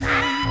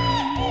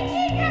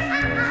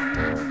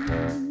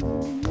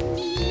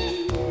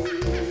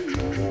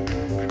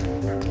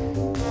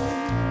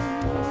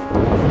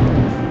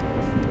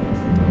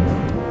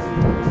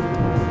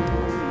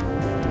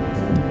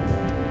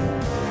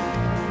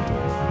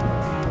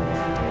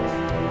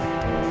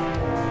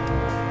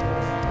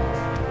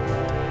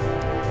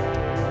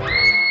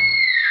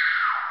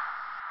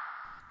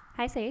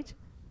Hi, Sage.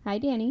 Hi,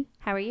 Danny.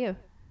 How are you?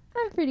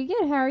 I'm pretty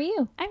good. How are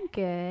you? I'm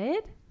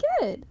good.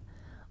 Good.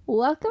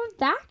 Welcome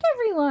back,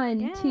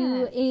 everyone, Yeah.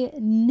 to a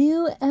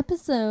new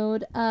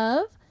episode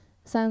of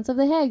Sounds of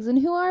the Hags. And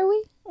who are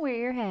we? We're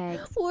your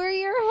hags. We're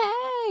your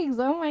hags.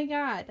 Oh my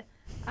god.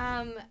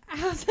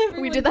 How's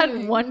everyone We did that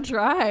doing? in one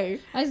try.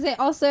 I say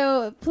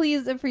also,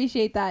 please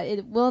appreciate that.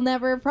 It will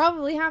never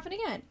probably happen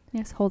again.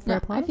 Yes, hold for No,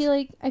 applause.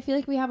 I feel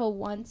like we have a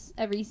once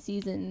every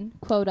season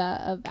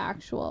quota of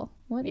actual.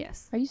 What?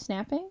 Yes. Are you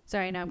snapping?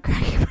 Sorry, now I'm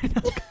cracking my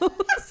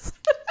knuckles.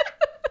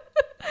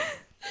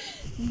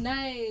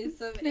 Nice.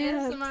 Some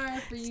Snaps. ASMR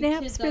for you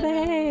Snaps kids for at the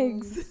home.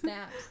 hags.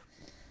 Snaps.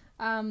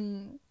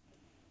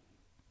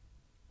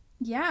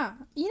 Yeah.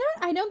 You know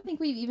what? I don't think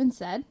we've even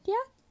said yet.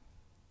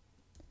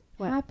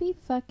 What? Happy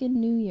fucking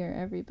New Year,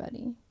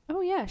 everybody.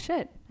 Oh, yeah,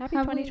 shit. Happy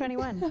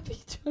 2021. Happy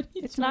 2021.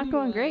 It's not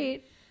going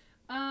great,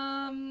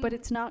 But but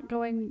it's not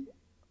going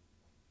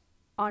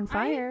on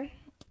fire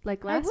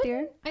like last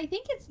year. I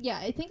think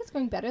it's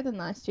going better than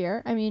last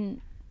year. I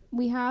mean,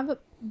 we have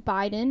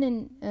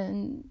Biden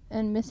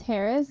and Miss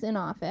Harris in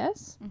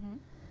office.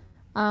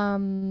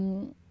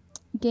 Mm-hmm.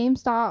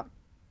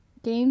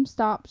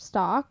 GameStop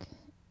stock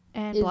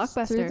And is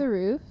Blockbuster. through the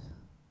roof.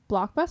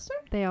 Blockbuster?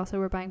 They also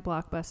were buying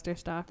Blockbuster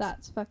stocks.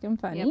 That's fucking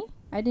funny. Yep.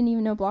 I didn't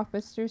even know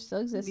Blockbuster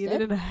still existed.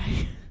 Neither did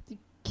I.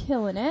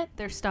 Killing it.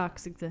 Their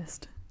stocks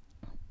exist.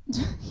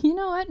 You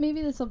know what?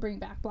 Maybe this will bring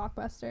back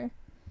Blockbuster.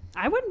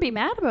 I wouldn't be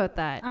mad about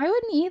that. I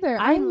wouldn't either.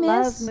 I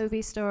love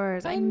movie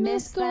stores. I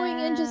miss going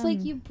and just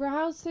like you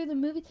browse through the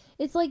movie.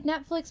 It's like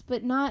Netflix,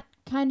 but not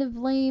kind of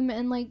lame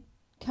and like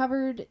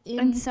covered in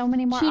and so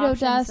many more Cheeto options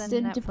dust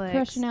than and Netflix.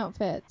 depression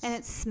outfits. And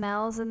it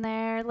smells in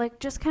there, like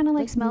just kind of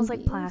like smells like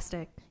movies.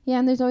 plastic. Yeah,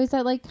 and there's always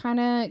that like kind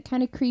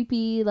of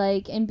creepy,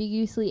 like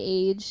ambiguously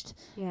aged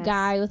Yes.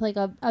 guy with like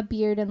a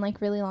beard and like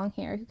really long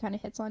hair who kind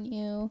of hits on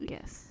you.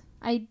 Yes.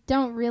 I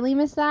don't really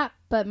miss that,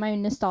 but my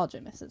nostalgia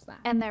misses that.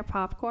 And their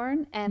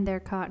popcorn and their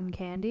cotton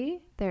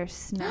candy, their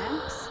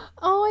snacks.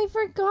 Oh, I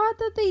forgot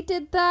that they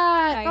did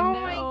that. I oh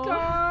know. my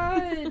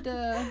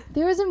god.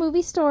 There was a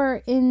movie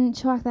store in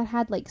Chilliwack that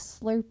had like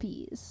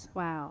Slurpees.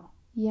 Wow.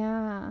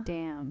 Yeah.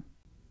 Damn.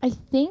 I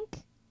think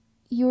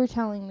you were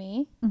telling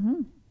me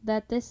Mm-hmm.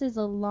 that this is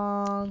a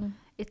long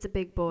It's a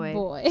big boy.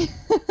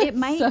 It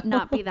might So-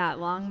 not be that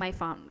long. My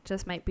font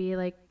just might be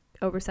like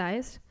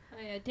oversized.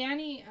 Oh, yeah,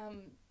 Danny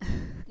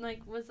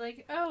was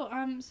like,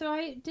 so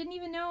I didn't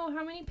even know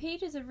how many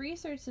pages of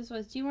research this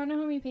was. Do you want to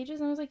know how many pages?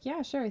 And I was like,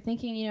 yeah, sure.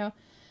 Thinking, I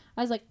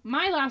was like,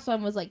 my last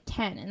one was like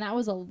 10, and that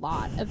was a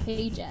lot of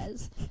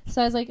pages.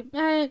 So I was like,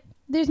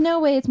 there's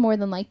no way it's more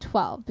than like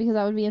 12 because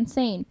that would be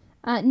insane.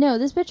 No,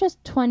 this bitch has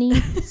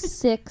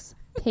 26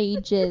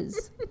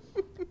 pages.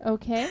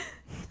 Okay.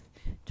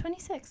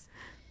 26.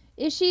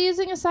 Is she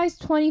using a size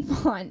 20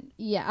 font?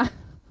 Yeah.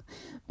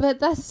 But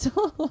that's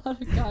still a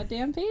lot of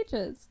goddamn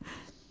pages.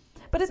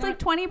 But it's like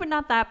 20, but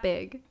not that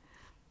big.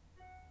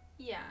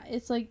 Yeah,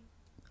 it's like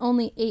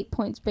only 8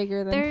 points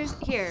bigger than...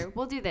 Here,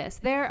 we'll do this.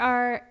 There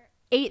are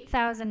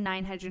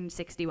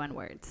 8,961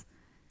 words.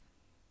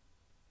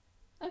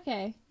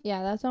 Okay.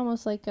 Yeah, that's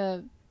almost like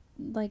a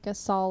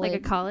solid... Like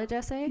a college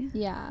essay?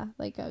 Yeah,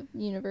 like a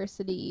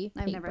university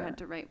paper. I've never had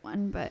to write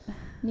one, but...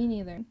 Me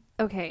neither.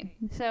 Okay,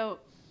 so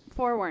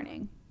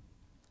forewarning.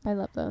 I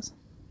love those.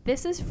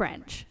 This is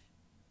French.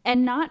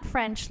 And not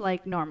French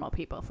like normal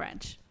people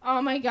French.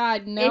 Oh my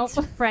god, no. It's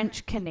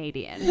French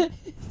Canadian.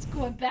 It's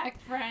Quebec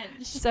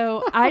French.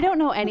 So I don't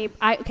know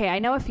I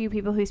know a few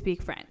people who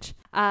speak French.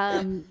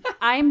 I'm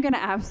going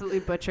to absolutely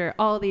butcher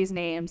all these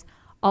names,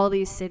 all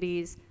these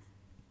cities.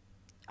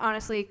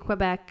 Honestly,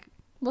 Quebec,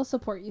 We'll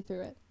support you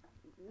through it.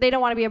 they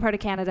don't want to be a part of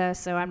Canada,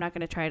 so I'm not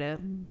going to try to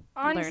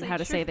learn how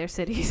to say their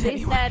cities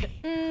anymore.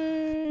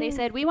 They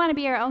said, we want to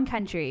be our own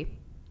country.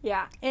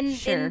 Yeah,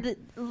 Sure. in the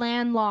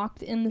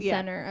landlocked in the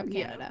center of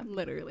Canada. Yeah,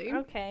 literally.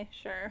 Okay,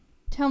 sure.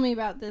 Tell me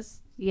about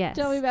this. Yes.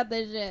 Tell me about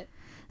this shit.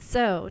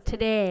 So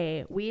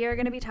today we are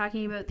going to be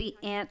talking about the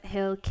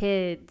Anthill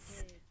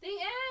Kids. The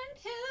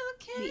Anthill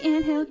Kids. The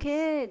Anthill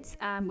Kids,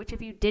 which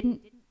if you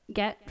didn't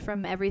get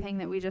from everything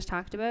that we just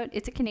talked about,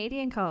 it's a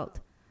Canadian cult.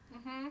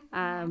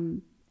 Mm-hmm.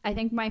 I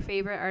think my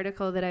favorite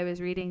article that I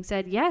was reading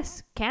said,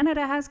 yes,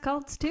 Canada has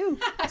cults too.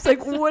 It's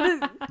like, what is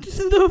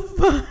the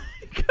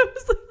fuck? I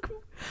was like,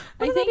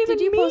 what does that even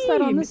did you post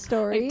that on mean? the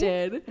story? I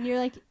did. And you're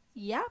like,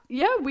 yep.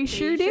 Yeah, we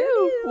sure do.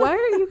 do. Why are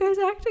you guys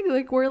acting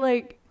like we're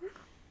like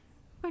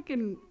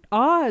fucking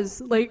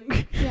Oz?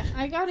 Like, Yeah,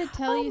 I gotta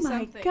tell you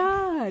something. Oh my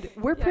god,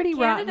 we're pretty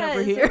Canada rotten over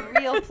is here. a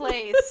real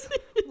place.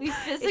 We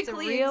physically It's a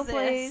real exist.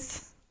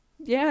 place.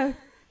 Yeah,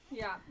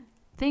 Yeah.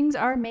 things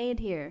are made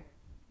here.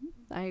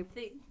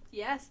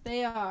 Yes,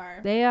 they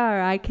are. They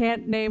are. I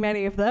can't name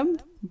any of them,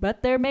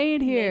 but they're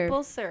made here.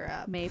 Maple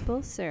syrup.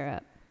 Maple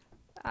syrup.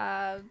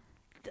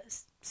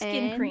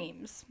 Skin And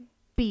creams.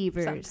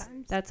 Beavers.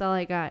 Sometimes. That's all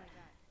I got.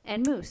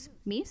 And moose.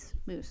 Moose.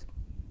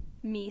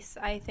 Meese.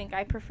 I think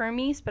I prefer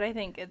meese, but I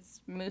think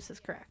it's moose is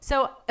correct.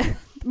 So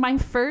my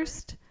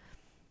first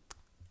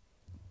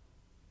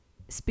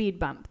speed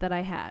bump that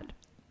I had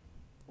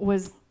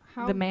was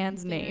the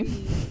man's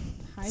name.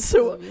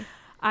 So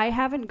I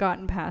haven't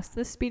gotten past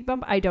this speed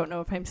bump. I don't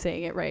know if I'm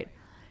saying it right.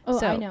 Oh,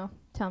 so, I know.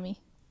 Tell me.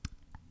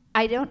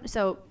 I don't.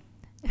 So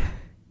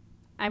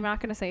I'm not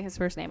going to say his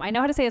first name. I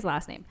know how to say his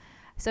last name.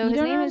 So you his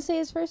don't name know how is. to say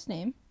his first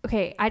name.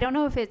 Okay, I don't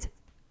know if it's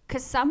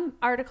because some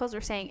articles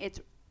are saying it's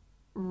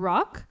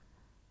Rock.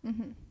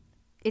 Mm-hmm.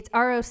 It's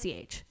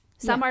ROCH.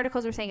 Some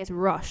articles are saying it's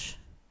Rush.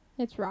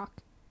 It's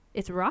Rock.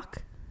 It's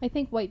Rock. I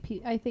think white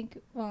people. I think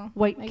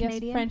white I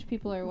Canadian. guess French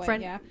people are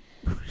white. Yeah.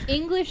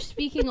 English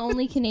speaking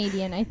only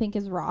Canadian. I think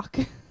is Rock.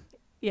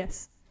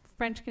 Yes,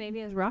 French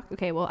Canadian is Rock.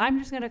 Okay, well I'm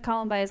just gonna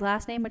call him by his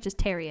last name, which is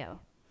Theriot.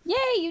 Yay!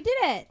 You did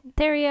it.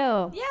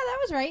 Theriot. Yeah, that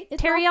was right.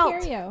 It's Theriot.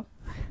 Rock Theriot.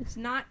 It's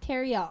not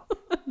Theriot.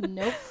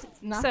 Nope.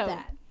 Not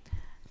that.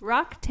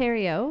 Rock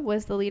Theriot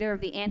was the leader of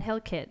the Anthill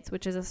Kids,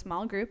 which is a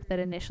small group that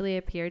initially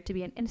appeared to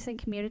be an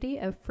innocent community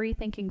of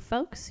free-thinking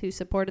folks who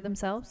supported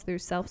themselves through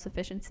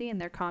self-sufficiency in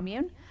their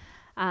commune,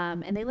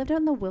 and they lived out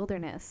in the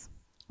wilderness.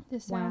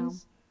 This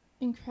sounds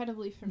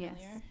incredibly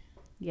familiar.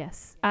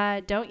 Yes.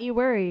 Don't you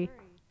worry.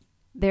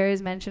 There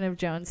is mention of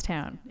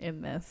Jonestown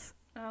in this.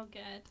 Oh,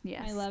 good.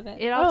 Yes. I love it.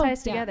 It all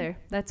ties together.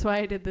 That's why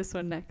I did this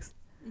one next.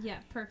 Yeah,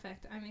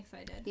 perfect. I'm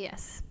excited.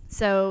 Yes.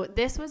 So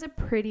this was a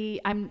pretty.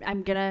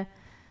 I'm gonna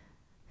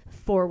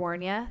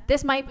forewarn you.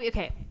 This might be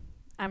okay.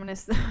 I'm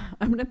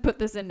gonna put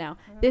this in now.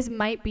 This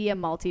might be a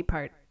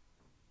multi-part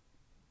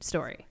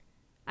story.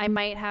 I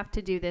might have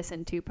to do this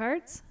in 2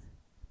 parts,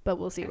 but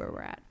we'll see where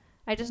we're at.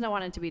 I just don't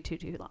want it to be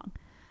too long.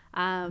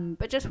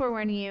 But just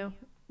forewarning you,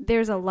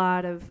 there's a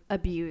lot of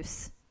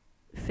abuse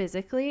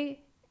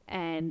physically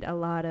and a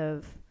lot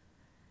of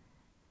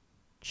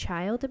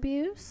child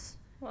abuse.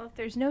 Well, if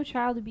there's no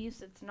child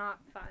abuse, it's not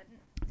fun.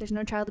 If there's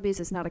no child abuse,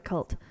 it's not a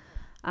cult.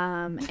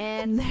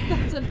 And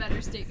that's a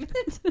better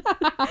statement.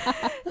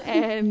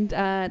 and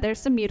there's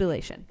some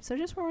mutilation. So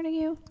just warning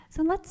you.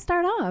 So let's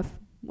start off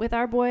with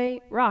our boy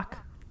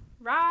Rock.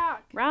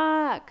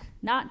 Rock.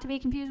 Not to be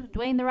confused with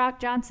Dwayne "The Rock"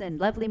 Johnson.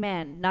 Lovely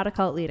man, not a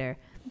cult leader.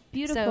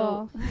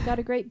 Beautiful. He's got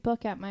a great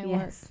book at my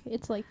work. Yes.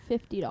 It's like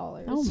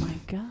 $50. Oh my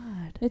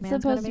God. It's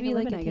Man's supposed gotta to make be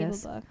like living, a I table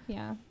guess. book.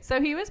 Yeah.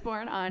 So he was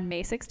born on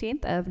May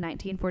 16th of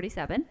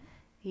 1947.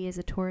 He is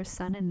a Taurus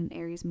sun and an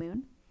Aries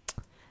moon.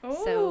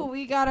 Oh, So-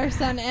 we got our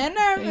sun and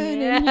our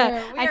moon in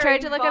here. I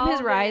tried to look up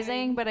his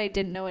rising, but I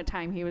didn't know what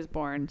time he was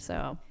born.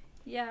 So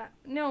Yeah,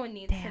 no one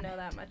needs to know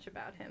that much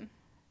about him.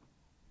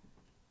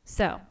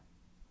 So,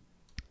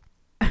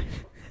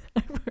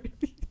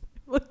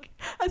 look,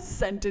 a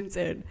sentence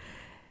in.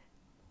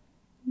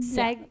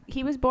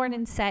 He was born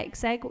in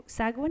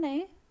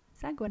Saguenay,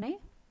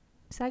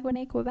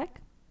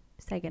 Quebec.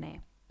 Saguenay.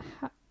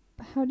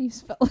 How do you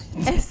spell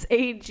it?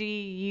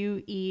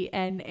 Saguenay.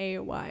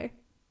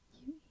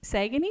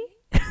 Saguenay?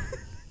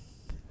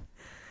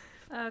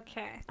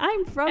 Okay.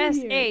 I'm from here.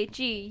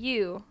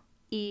 Saguenay.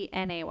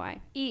 Enay.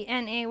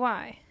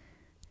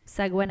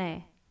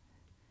 Saguenay.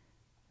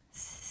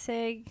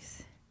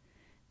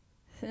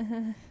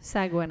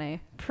 Saguenay.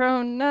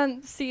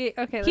 Pronunciate.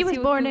 Okay, let's He was see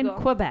what born in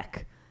Google-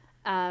 Quebec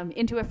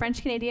into a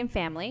French-Canadian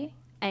family,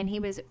 and he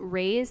was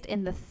raised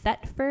in the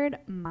Thetford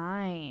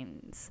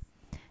mines.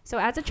 So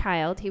as a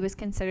child, he was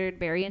considered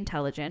very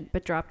intelligent,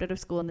 but dropped out of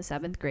school in the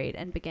 7th grade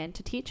and began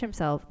to teach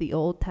himself the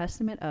Old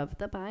Testament of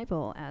the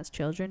Bible, as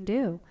children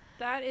do.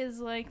 That is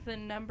like the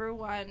number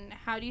one.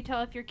 How do you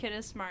tell if your kid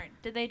is smart?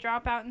 Did they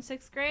drop out in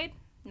 6th grade?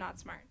 Not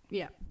smart.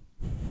 Yeah.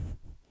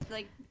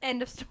 Like,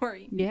 end of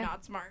story. Yeah.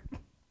 Not smart.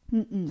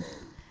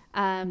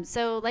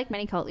 So like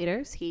many cult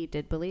leaders, he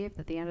did believe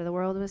that the end of the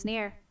world was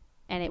near,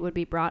 and it would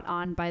be brought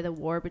on by the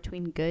war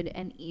between good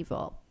and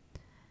evil.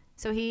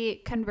 So he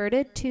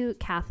converted to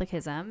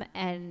Catholicism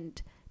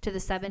and to the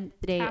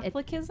Seventh-day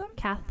Catholicism?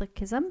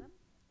 Catholicism.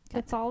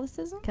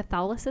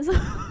 Catholicism?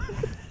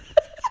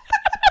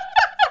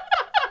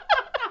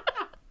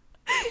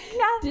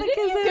 Didn't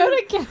you go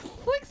to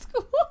Catholic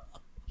school?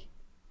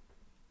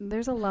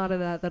 There's a lot of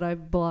that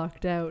I've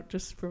blocked out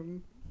just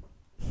from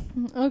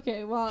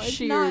Okay, well, it's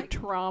sheer not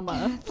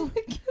trauma.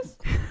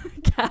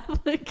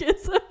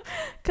 Catholicism.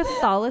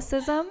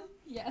 Catholicism.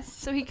 Yes.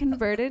 So he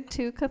converted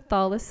to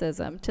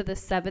Catholicism, to the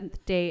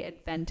Seventh-day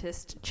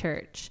Adventist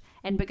Church,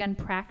 and began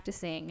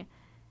practicing.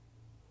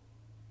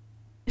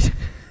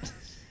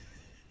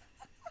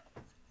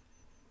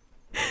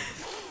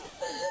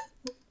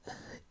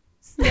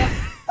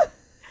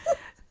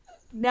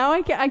 Now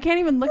I can't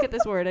even look at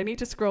this word. I need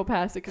to scroll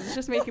past it because it's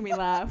just making me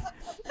laugh.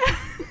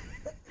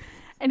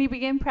 And he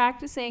began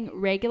practicing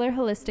regular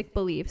holistic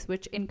beliefs,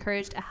 which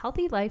encouraged a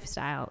healthy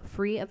lifestyle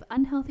free of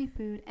unhealthy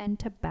food and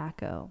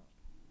tobacco.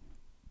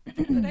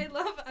 But I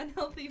love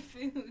unhealthy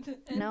food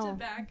and No,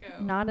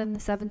 tobacco. not in the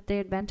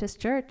Seventh-day Adventist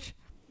Church.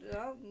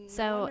 Well, no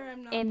So wonder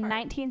I'm not in part.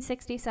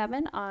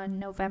 1967, on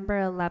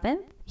November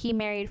 11th, he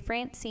married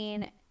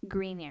Francine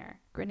Grenier,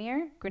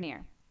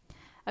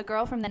 a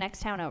girl from the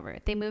next town over.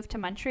 They moved to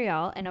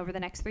Montreal, and over the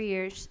next 3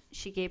 years,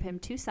 she gave him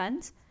 2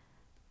 sons,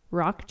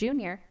 Rock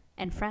Jr.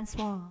 and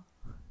Francois.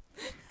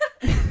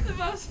 The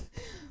most.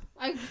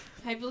 I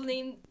I've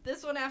named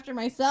this one after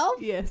myself.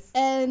 Yes.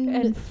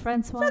 And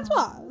Francois.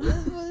 Francois.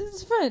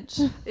 It's French.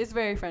 It's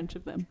very French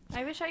of them.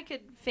 I wish I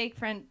could fake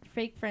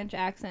French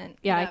accent.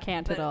 Yeah, it I up,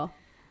 can't but at all.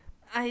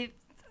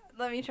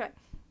 Let me try.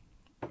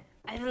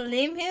 I will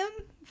name him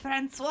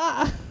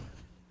Francois.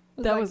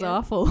 That was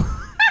awful.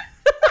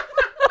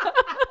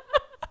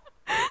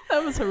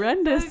 That was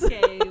horrendous.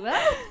 Okay,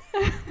 well.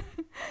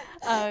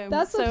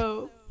 That's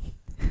so.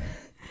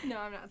 No,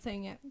 I'm not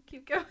saying it.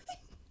 Keep going.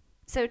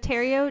 So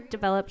Theriot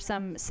developed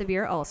some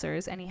severe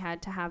ulcers, and he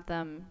had to have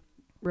them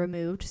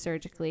removed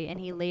surgically, and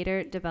he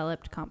later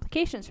developed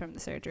complications from the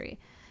surgery.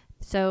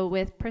 So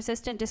with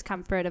persistent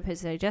discomfort of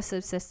his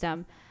digestive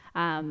system,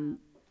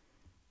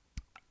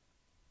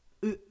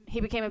 he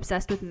became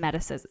obsessed with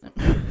medicine.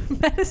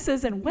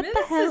 Medicine. What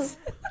the hell?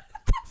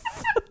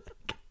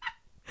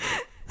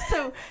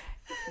 So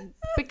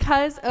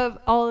because of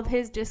all of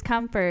his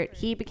discomfort,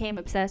 he became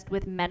obsessed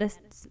with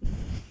medicine.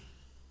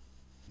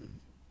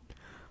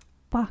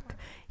 Fuck.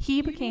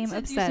 He became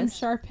obsessed.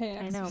 Some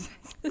Sharpay I know.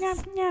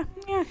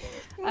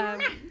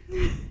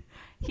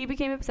 He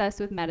became obsessed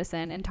with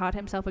medicine and taught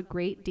himself a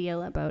great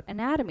deal about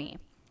anatomy.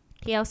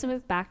 He also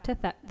moved back to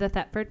the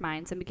Thetford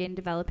mines and began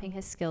developing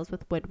his skills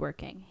with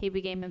woodworking. He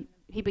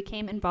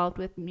became involved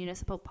with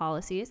municipal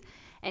policies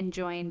and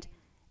joined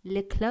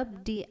Le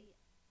Club des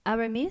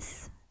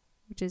Aramis,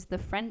 which is the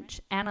French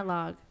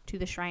analog to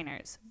the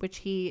Shriners, which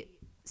he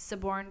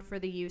suborned for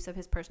the use of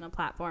his personal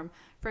platform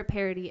for a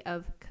parody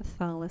of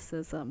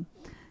Catholicism.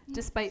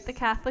 Despite the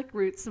Catholic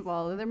roots of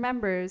all of their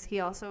members,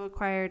 he also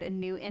acquired a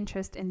new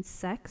interest in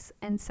sex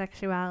and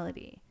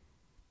sexuality,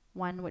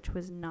 one which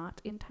was not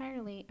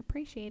entirely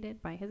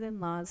appreciated by his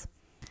in-laws.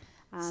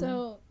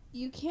 So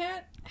you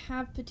can't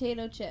have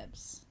potato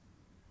chips,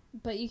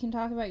 but you can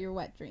talk about your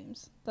wet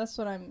dreams. That's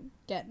what I'm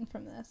getting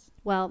from this.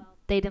 Well,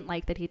 they didn't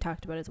like that he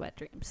talked about his wet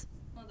dreams.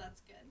 Well,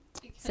 that's good.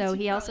 So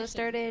he also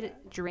started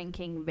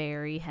drinking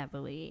very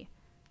heavily.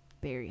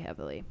 Very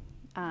heavily.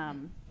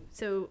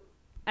 So,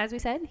 as we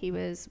said, he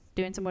was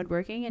doing some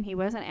woodworking, and he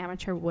was an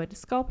amateur wood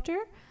sculptor.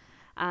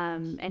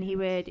 And he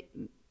would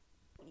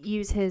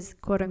use his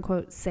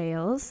quote-unquote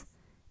sales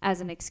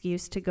as an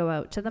excuse to go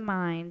out to the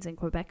mines in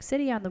Quebec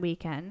City on the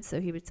weekends.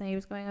 So he would say he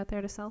was going out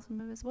there to sell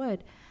some of his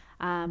wood.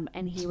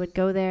 And he would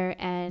go there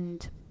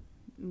and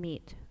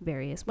meet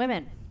various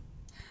women.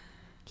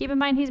 Keep in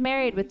mind, he's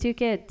married with 2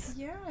 kids.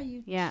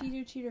 Yeah,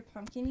 cheater,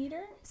 pumpkin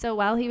eater. So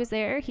while he was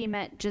there, he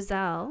met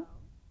Giselle,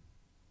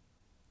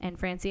 and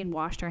Francine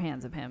washed her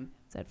hands of him.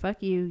 Said,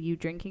 fuck you, you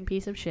drinking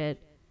piece of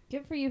shit.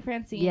 Good for you,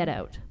 Francine. Get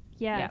out.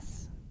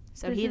 Yes.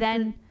 So he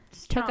then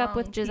took up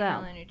with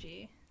Giselle.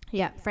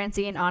 Yeah,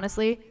 Francine,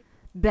 honestly,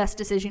 best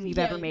decision you've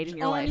ever made in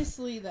your life.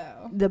 Honestly,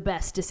 though. The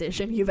best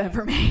decision you've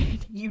ever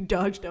made. You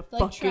dodged a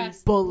fucking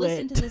trust, bullet.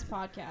 Listen to this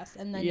podcast,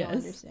 and then you'll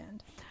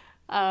understand.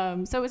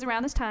 So it was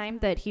around this time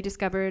that he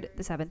discovered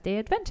the Seventh-day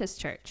Adventist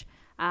Church.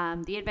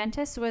 The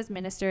Adventist was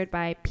ministered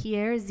by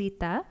Pierre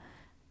Zita.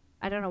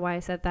 I don't know why I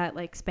said that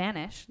like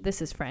Spanish.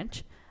 This is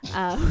French.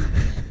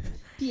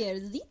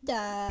 Pierre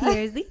Zita.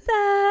 Pierre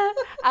Zita.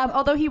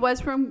 Although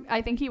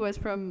I think he was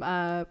from,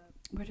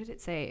 where did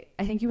it say?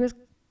 I think he was,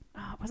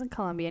 it wasn't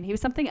Colombian. He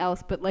was something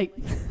else, but like,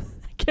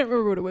 I can't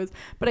remember what it was.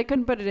 But I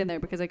couldn't put it in there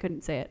because I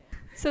couldn't say it.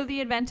 So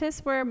the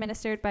Adventists were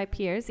ministered by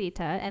Pierre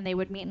Zita, and they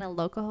would meet in a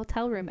local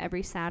hotel room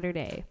every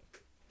Saturday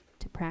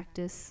to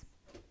practice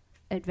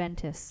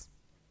Adventist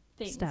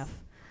stuff.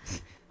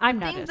 I'm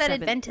not Things a that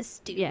Adventists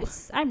do.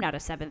 Yes, I'm not a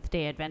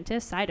Seventh-day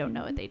Adventist. I don't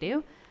know what they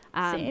do.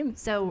 Same.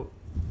 So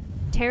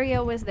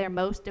Theriot was their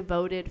most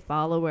devoted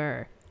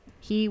follower.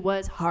 He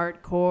was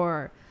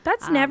hardcore.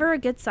 That's never a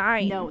good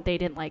sign. No, they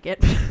didn't like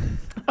it.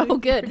 Oh,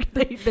 good.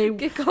 They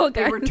Good call,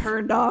 they were guys.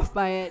 turned off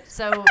by it.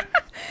 So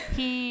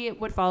he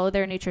would follow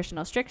their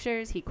nutritional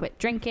strictures. He quit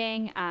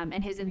drinking,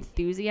 and his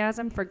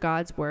enthusiasm for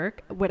God's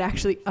work would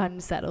actually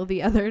unsettle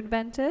the other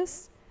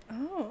Adventists.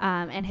 Oh.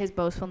 And his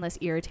boastfulness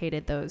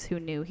irritated those who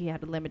knew he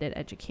had a limited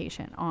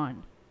education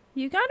on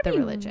You gotta the be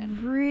religion.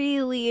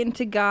 really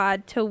into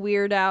God to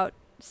weird out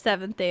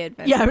Seventh-day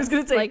Adventists. Yeah, I was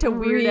gonna say, like, to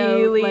weird out,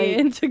 really like-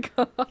 into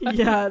God.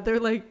 Yeah,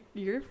 they're like,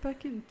 you're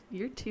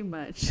too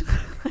much.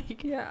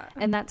 Like, Yeah.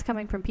 and that's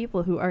coming from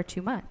people who are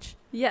too much.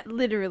 Yeah,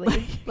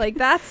 literally. Like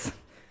that's.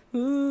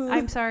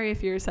 I'm sorry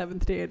if you're a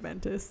Seventh-day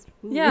Adventist.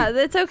 Yeah,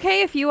 that's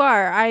okay if you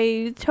are.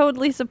 I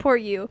totally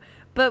support you.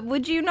 But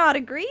would you not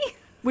agree?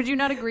 Would you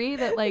not agree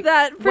that like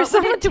That for what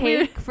someone would it to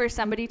weird- take for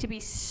somebody to be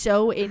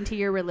so into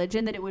your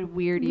religion that it would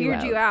weird you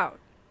Weird out? you out.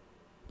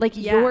 Like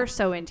Yeah. you're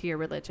so into your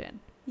religion.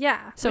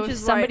 Yeah. So which if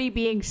is somebody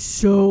being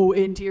so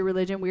into your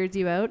religion weirds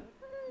you out,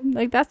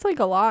 like that's like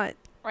a lot.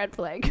 red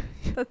flag.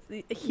 That's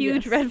a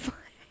huge Yes. red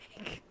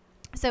flag.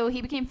 So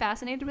he became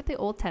fascinated with the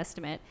Old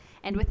Testament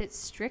and with its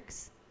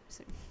strict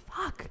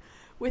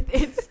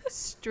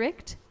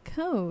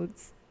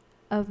codes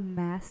of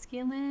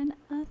masculine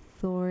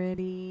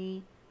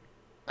authority.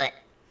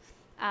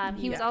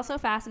 He was also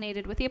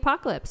fascinated with the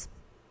apocalypse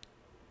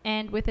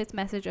and with its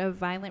message of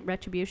violent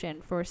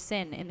retribution for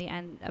sin in the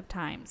end of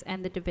times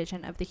and the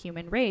division of the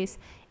human race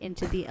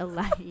into the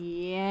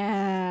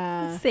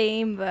Yeah.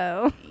 Same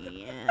though.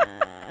 Yeah.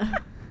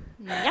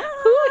 Yeah.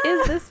 Who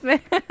is this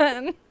man?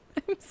 I'm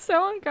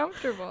so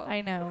uncomfortable.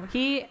 I know.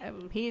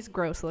 He's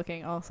gross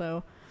looking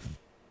also.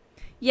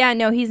 Yeah,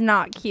 no, he's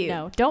not cute.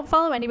 No, don't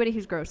follow anybody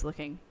who's gross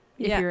looking.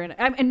 If Yeah. you're in,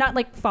 and not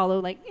like follow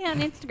like on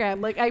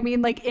Instagram. Like I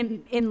mean like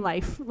in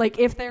life. Like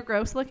if they're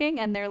gross looking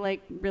and they're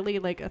like really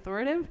like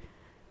authoritative.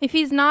 If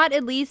he's not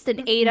at least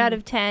an 8 out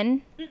of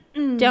 10,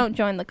 don't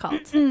join the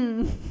cult.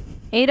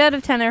 8 out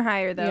of 10 or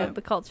higher, though. Yeah.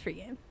 The cult's for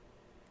you.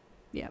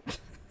 Yep.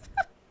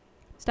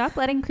 Stop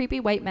letting creepy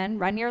white men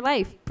run your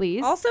life,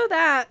 please. Also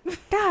that.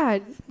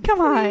 God, come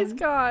Please, on.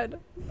 God.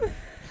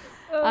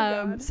 Oh,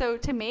 God. So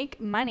to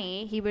make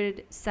money, he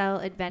would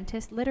sell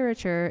Adventist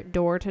literature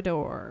door to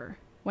door.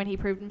 When he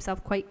proved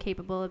himself quite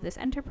capable of this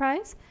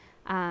enterprise,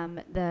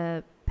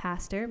 the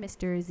pastor,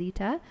 Mr.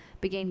 Zita,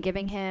 began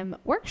giving him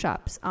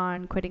workshops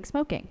on quitting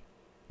smoking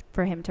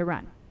for him to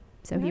run.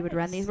 So he would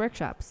run these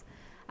workshops.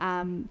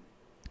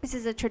 This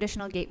is a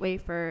traditional gateway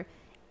for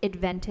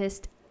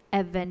Adventist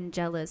Yeah.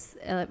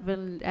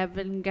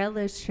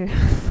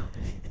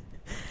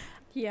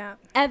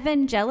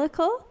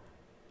 evangelicalism.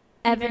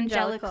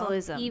 Evangelical.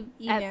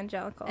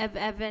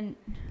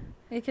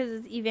 Because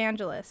it's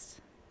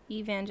evangelist.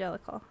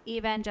 Evangelical.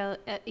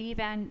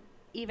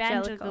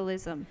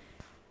 Evangelicalism.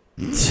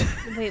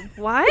 Wait,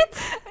 what?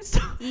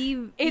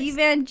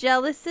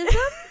 Evangelicism?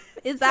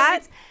 Is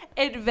that?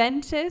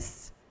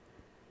 Adventist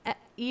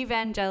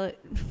evangelic.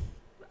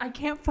 I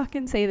can't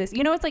fucking say this.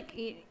 You know, it's like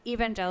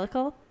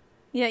evangelical.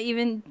 Yeah,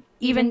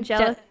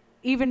 Evangelicalism.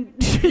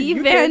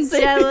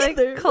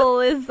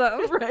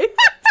 evangelicalism. Right.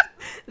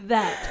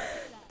 That.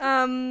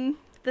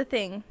 The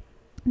thing.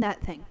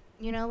 That thing.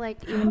 You know,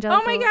 like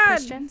evangelical Oh my God.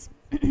 Christians.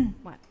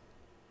 What?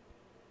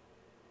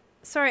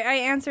 Sorry, I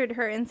answered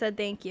her and said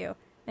thank you.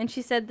 And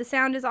she said, the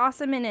sound is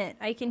awesome in it.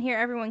 I can hear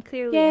everyone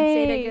clearly and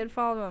say Yay. a good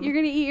follow 'em. You're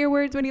gonna eat your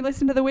words when you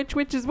listen to the Which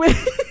is Which.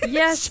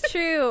 Yes,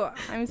 true.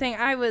 I'm saying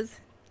I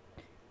was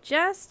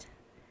just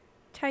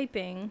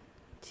typing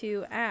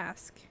to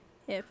ask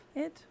if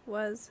it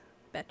was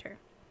better.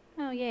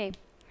 Oh, yay.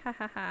 Ha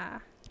ha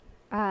ha.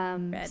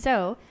 Red.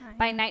 So,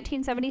 by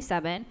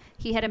 1977,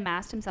 he had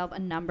amassed himself a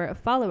number of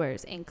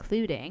followers,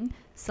 including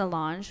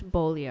Solange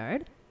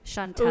Bolliard,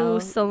 Chantal Ooh,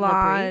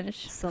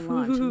 Solange.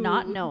 Solange,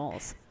 not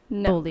Knowles.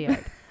 No.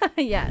 Bolliard.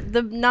 Yeah,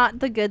 not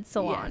the good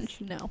Solange.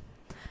 Yes,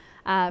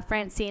 no.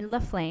 Francine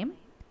Laflamme,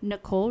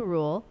 Nicole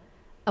Rule,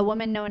 a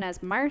woman known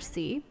as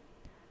Marcy,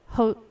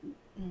 I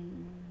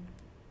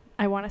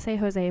want to say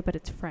Jose, but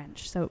it's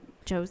French. So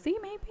Josie,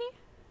 maybe?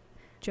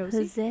 Josie?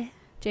 Jose.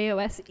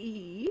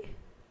 Jose.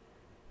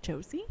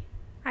 Josie?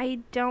 I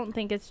don't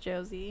think it's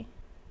Josie.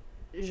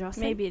 Jose?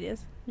 Maybe it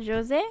is.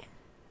 Jose?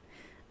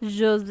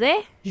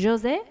 Jose?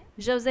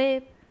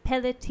 Jose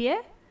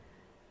Pelletier?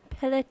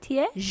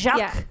 Pelletier? Jacques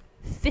Yeah.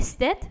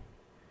 Fistet?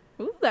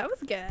 Ooh, that was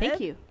good. Thank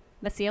you.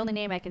 That's the only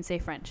name I can say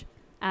French.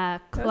 was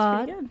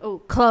Claude. pretty good. Oh,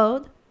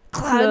 Claude.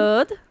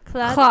 Claude.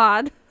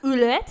 Claude.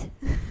 Oulette.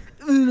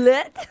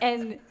 Oulette.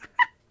 And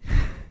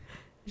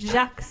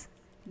Jacques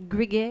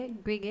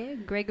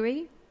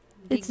Gregory.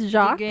 It's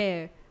Jacques.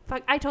 Gregory.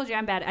 Fuck, I told you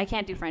I'm bad. I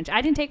can't do French.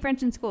 I didn't take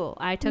French in school.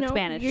 I took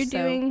Spanish. You're so.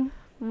 doing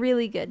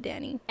really good,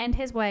 Danny. And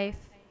his wife,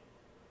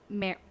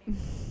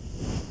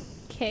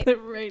 Okay.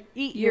 right.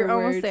 Eat You're your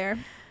almost words. there.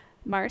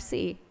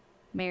 Marcy.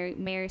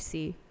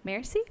 Marcy.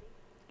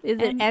 Is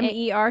it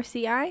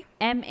M-E-R-C-I?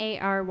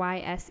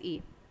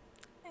 Maryse.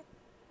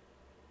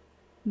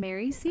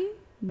 Marcy?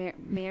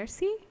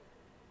 Mercy?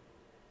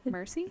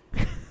 Mercy?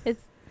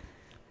 It's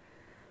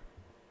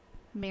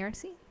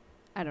Mercy?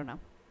 I don't know.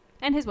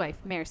 And his wife,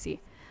 Mercy.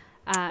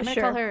 I'm going to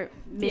Sure. call her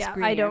Miss yeah,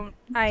 Grenier.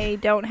 I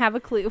don't have a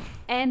clue.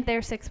 And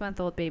their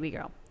 6-month-old baby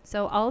girl.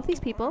 So all of these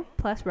people,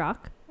 plus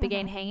Rock,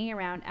 began hanging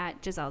around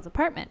at Giselle's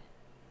apartment.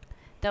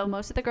 Though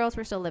most of the girls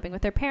were still living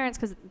with their parents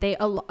because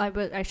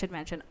I should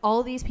mention,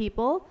 all these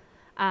people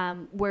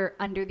were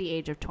under the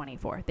age of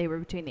 24. They were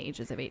between the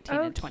ages of 18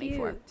 and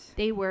 24. Cute.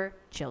 They were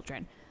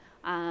children.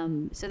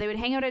 So they would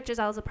hang out at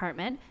Giselle's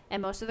apartment,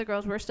 and most of the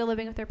girls were still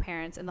living with their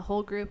parents, and the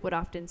whole group would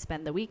often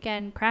spend the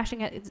weekend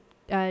crashing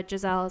at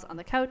Giselle's on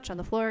the couch, on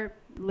the floor,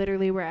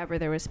 literally wherever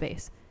there was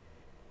space.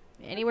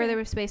 Anywhere there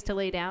was space to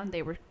lay down,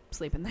 they were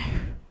sleeping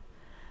there.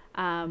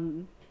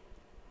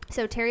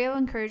 So Terrio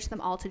encouraged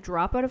them all to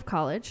drop out of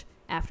college.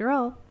 After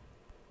all,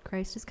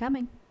 Christ is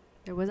coming.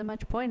 There wasn't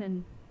much point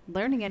in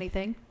learning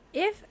anything.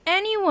 If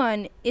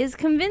anyone is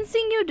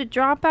convincing you to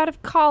drop out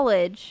of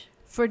college,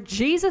 For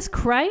Jesus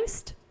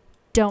Christ,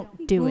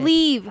 don't do it.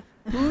 Leave.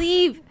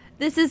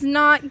 This is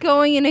not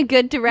going in a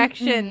good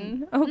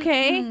direction,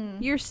 okay?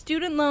 Your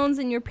student loans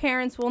and your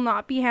parents will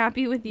not be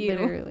happy with you.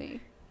 Literally.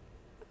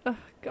 Oh,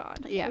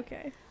 God. Yeah.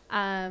 Okay.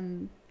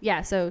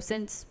 So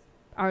since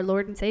our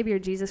Lord and Savior,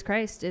 Jesus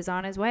Christ, is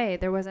on his way,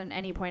 there wasn't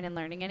any point in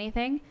learning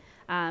anything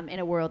in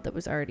a world that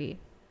was already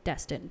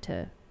destined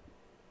to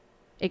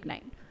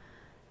ignite.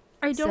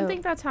 I don't So-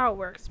 think that's how it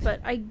works,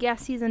 but I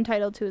guess he's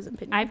entitled to his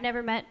opinion. I've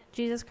never met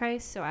Jesus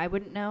Christ, so I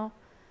wouldn't know.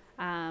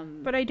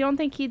 But I don't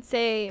think he'd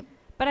say...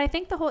 But I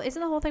think the whole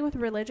thing with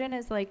religion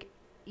is like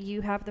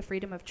you have the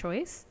freedom of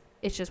choice.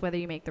 It's just whether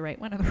you make the right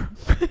one or the wrong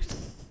one.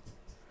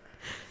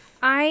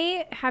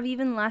 I have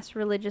even less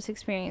religious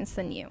experience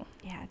than you.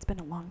 Yeah, it's been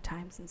a long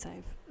time since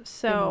I've been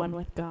So one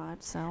with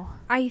God, so.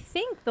 I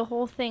think the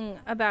whole thing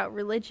about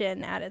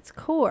religion at its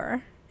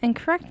core, and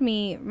correct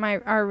me,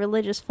 our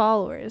religious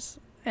followers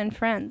and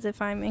friends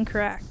if I'm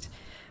incorrect,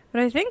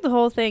 but I think the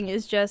whole thing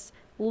is just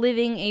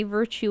living a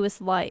virtuous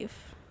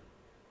life.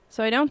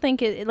 So I don't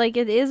think it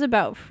is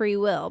about free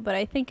will, but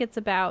I think it's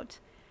about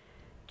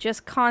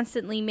just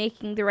constantly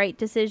making the right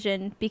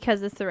decision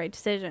because it's the right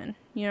decision.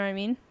 You know what I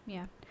mean?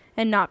 Yeah.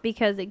 And not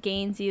because it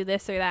gains you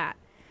this or that.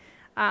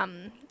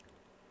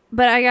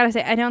 But I gotta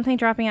say, I don't think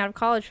dropping out of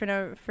college for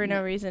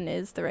no reason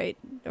is the right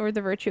or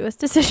the virtuous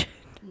decision.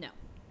 No.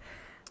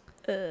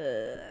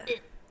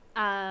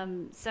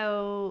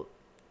 So,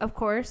 of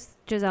course,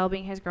 Giselle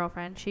being his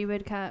girlfriend, she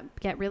would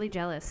get really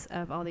jealous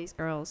of all these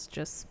girls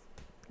just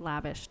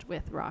lavished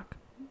with rock.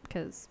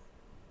 Because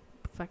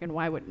fucking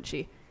why wouldn't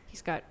she?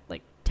 He's got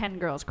like 10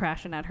 girls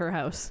crashing at her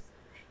house.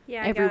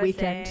 Yeah, every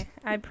weekend. Say,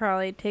 I'd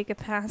probably take a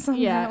pass on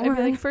Yeah, that I'd be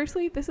one. like,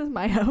 firstly, this is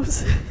my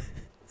house.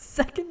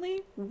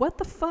 Secondly, what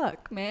the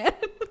fuck, man?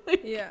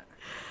 Yeah.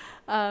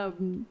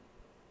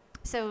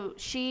 So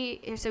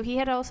he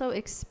had also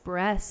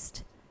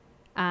expressed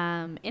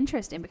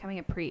interest in becoming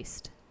a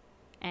priest,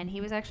 and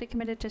he was actually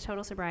committed to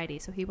total sobriety,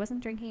 so he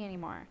wasn't drinking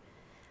anymore.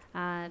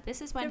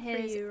 This is when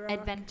his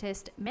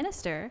Adventist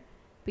minister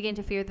began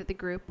to fear that the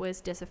group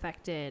was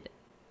disaffected.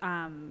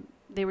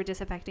 They were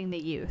disaffecting the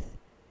youth,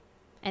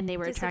 and they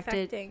were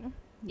attracted.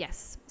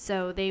 Yes,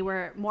 so they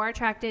were more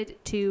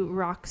attracted to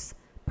Rock's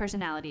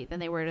personality than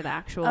they were to the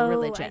actual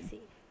religion. I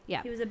see.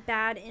 Yeah. He was a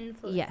bad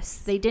influence. Yes,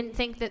 they didn't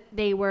think that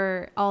they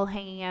were all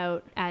hanging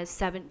out as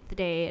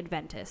Seventh-day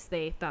Adventists.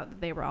 They thought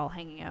that they were all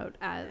hanging out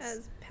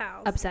as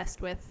pals,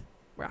 obsessed with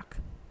Rock.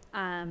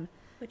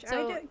 Which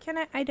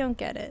I don't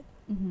get it.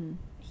 Mm-hmm.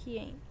 He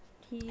ain't.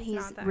 He's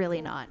He's not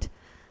really cool.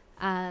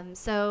 not.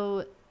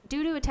 So,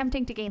 due to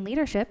attempting to gain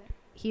leadership,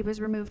 he was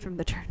removed from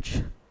the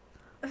church.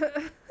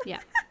 Yeah.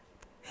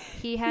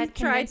 He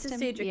tried to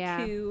stage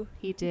a coup.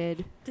 He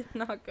did. Did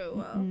not go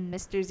well.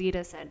 Mr.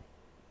 Zeta said,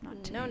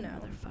 "Not today, No.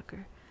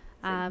 motherfucker."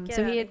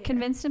 So he had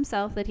convinced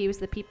himself that he was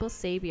the people's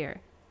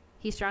savior.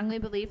 He strongly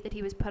believed that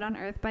he was put on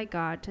earth by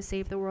God to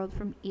save the world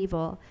from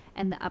evil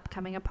and the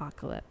upcoming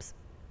apocalypse.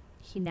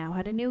 He now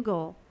had a new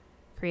goal: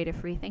 create a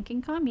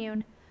free-thinking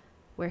commune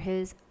where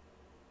his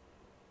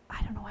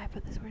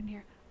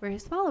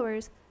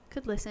followers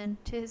could listen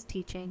to his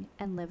teaching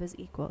and live as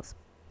equals.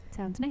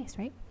 Sounds nice,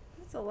 right?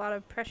 That's a lot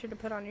of pressure to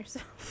put on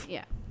yourself.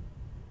 Yeah.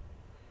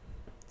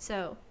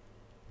 So,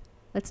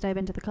 let's dive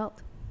into the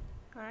cult.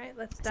 All right,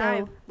 let's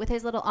dive. So, with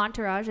his little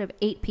entourage of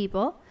 8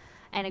 people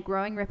and a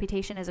growing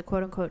reputation as a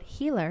quote-unquote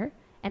healer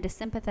and a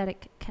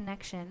sympathetic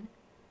connection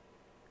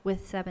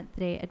with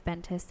Seventh-day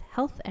Adventist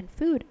health and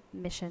food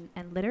mission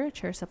and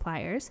literature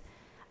suppliers,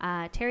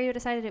 Theriot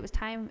decided it was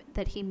time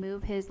that he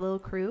move his little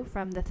crew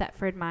from the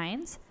Thetford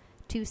mines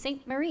to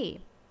Ste.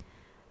 Marie,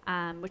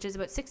 which is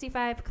about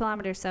 65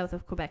 kilometers south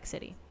of Quebec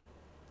City.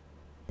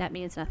 That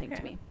means nothing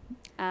to me.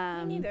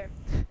 Me neither.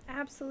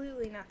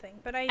 Absolutely nothing.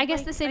 But I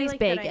guess the city's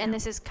big, and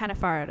this is kind of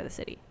far out of the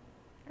city.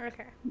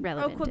 Okay.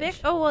 Relevant. Oh, Quebec?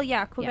 Oh, well,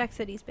 yeah. Quebec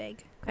City's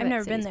big. I've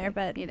never been there,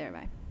 but neither have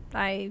I.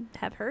 I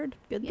have heard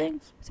good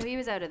things. So he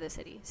was out of the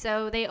city.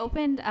 So they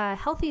opened a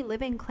Healthy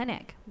Living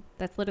Clinic.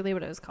 That's literally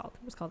what it was called.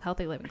 It was called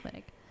Healthy Living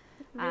Clinic.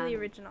 Really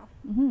original.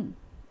 Mm-hmm.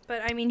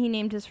 But, I mean, he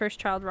named his first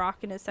child Rock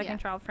and his second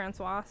child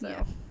Francois,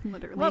 so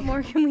literally. What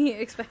more can we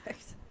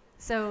expect?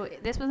 So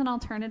this was an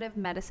alternative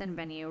medicine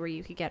venue where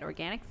you could get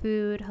organic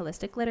food,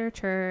 holistic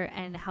literature,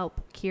 and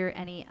help cure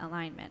any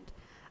alignment.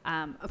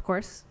 Of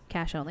course,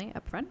 cash only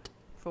up front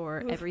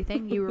for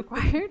everything you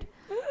required.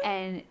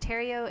 And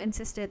Theriot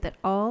insisted that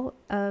all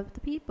of the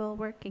people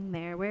working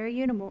there wear a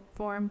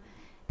uniform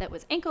that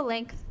was ankle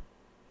length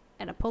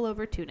and a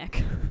pullover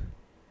tunic.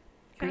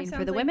 Green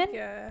for the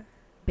women,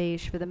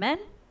 beige for the men,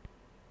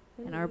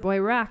 and our boy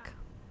Rock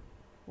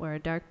wore a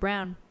dark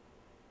brown.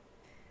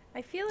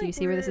 I feel like Do you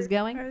see where this is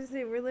going? I was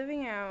gonna say, we're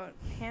living out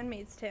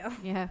Handmaid's Tale.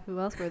 Yeah, who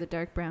else wore the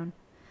dark brown?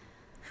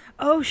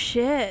 Oh,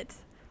 shit.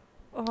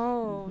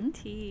 Oh,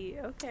 tea.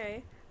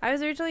 Okay. I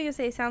was originally going to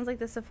say sounds like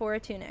the Sephora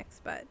tunics,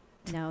 but...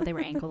 No, they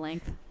were ankle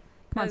length.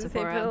 Come on,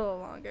 Sephora. A little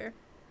longer.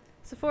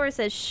 Sephora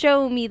says,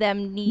 show me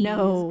them knees,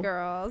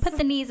 girls. Put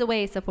the knees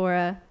away,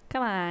 Sephora.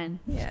 Come on.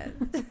 Yeah.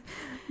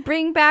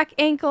 Bring back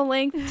ankle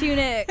length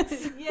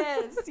tunics.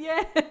 Yes.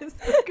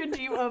 Could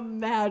you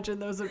imagine?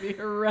 Those would be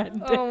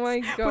horrendous. Oh my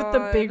god. With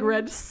the big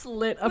red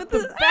slit up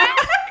the back.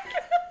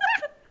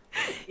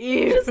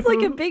 Ew. Just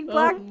like a big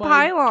black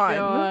pylon.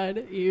 Oh my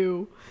god.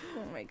 Ew.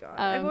 Oh my god.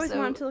 I've always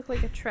wanted to look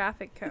like a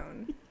traffic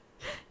cone.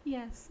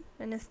 Yes.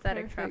 An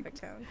aesthetic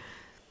traffic cone.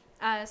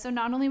 So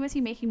not only was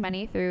he making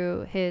money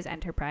through his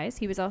enterprise,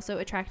 he was also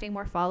attracting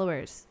more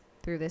followers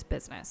through this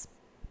business.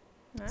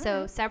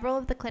 So several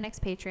of the clinic's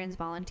patrons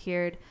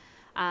volunteered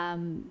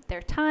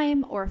their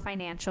time or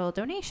financial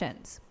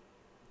donations.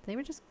 They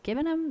were just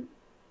giving him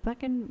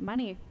fucking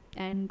money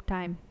and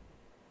time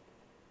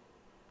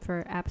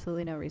for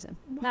absolutely no reason.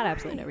 Why? Not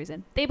absolutely no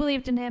reason. They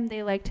believed in him.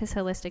 They liked his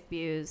holistic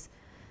views.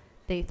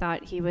 They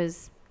thought he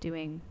was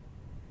doing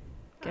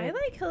I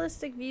like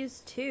holistic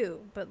views too,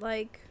 but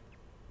like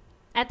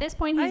At this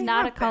point, he's I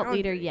not a have cult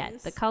leader yet.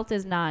 boundaries. The cult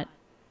is not.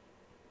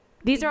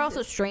 These are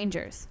also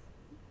strangers.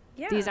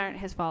 yeah. These aren't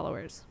his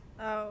followers.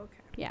 Oh,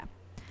 okay.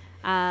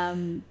 Yeah.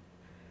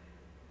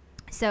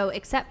 So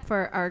except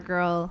for our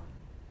girl,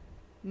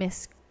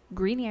 Miss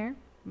Greenier,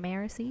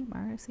 Marcy,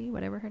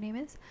 whatever her name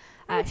is.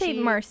 I'd say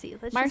Marcy.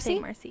 Let's just say Marcy?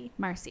 Marcy.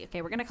 Marcy.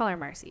 Okay, we're gonna call her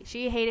Marcy.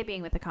 She hated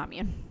being with the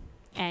commune,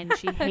 and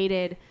she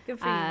hated Good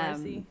for you,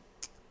 Marcy.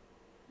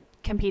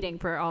 competing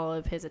for all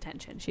of his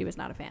attention. She was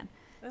not a fan.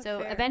 That's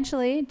So fair.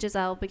 eventually,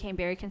 Giselle became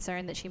very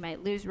concerned that she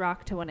might lose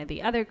Rock to one of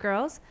the other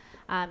girls,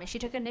 and she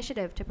took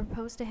initiative to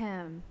propose to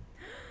him.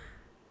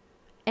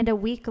 And a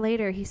week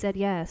later, he said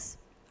yes.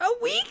 A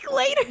week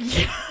later,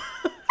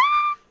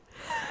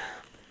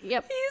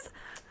 Yep. he's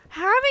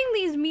having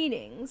these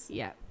meetings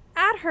Yep.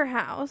 at her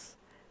house.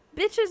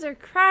 Bitches are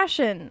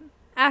crashing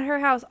at her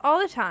house all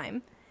the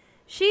time.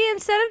 She,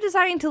 instead of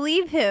deciding to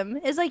leave him,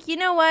 is like, you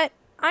know what?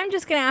 I'm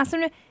just gonna ask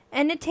him to,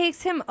 and it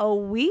takes him a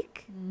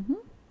week. Mm-hmm.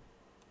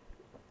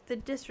 The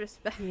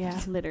disrespect. Yeah,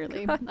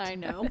 literally. God I damn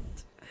know.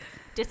 it.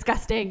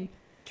 Disgusting.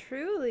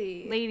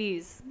 Truly.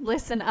 Ladies,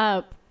 listen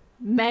up.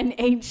 Men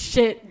ain't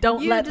shit.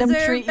 Don't You let them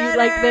deserve treat you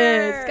like this.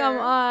 better. Come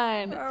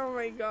on. Oh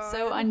my god.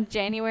 So on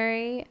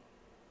January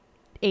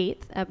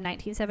 8th of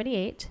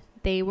 1978,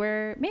 they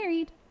were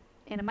married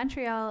in a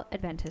Montreal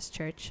Adventist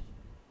church.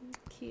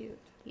 cute.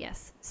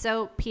 Yes.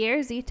 So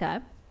Pierre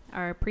Zita,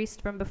 our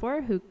priest from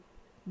before who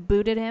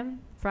booted him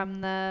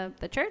from the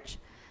church,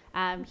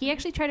 he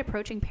actually tried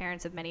approaching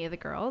parents of many of the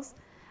girls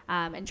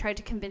and tried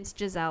to convince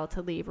Giselle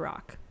to leave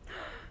Rock.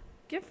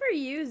 Good for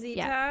you, Zita.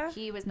 Yeah,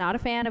 he was not a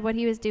fan of what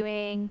he was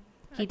doing.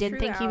 He A didn't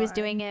true think he was ally.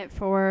 doing it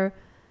for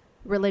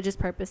religious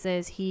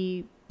purposes.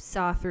 He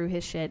saw through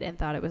his shit and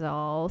thought it was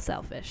all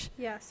selfish.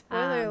 Yeah,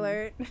 spoiler Um,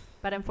 alert.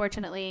 But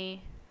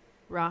unfortunately,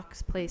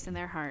 Rock's place in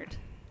their heart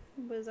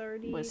Was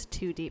already. was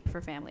too deep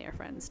for family or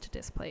friends to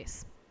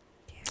displace.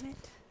 Damn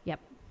it. Yep.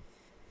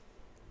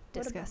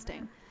 What a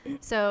Disgusting.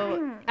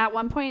 So at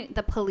one point,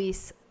 the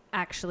police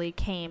actually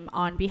came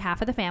on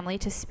behalf of the family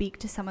to speak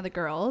to some of the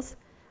girls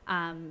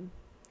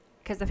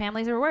because the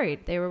families were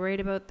worried. They were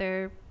worried about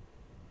their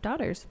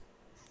daughters.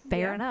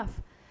 Fair Yeah,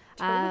 enough.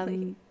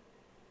 totally.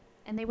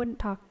 And they wouldn't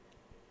talk.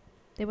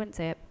 They wouldn't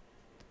say it.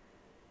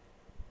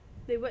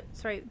 They would.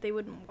 Sorry, they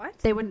wouldn't what?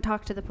 They wouldn't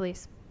talk to the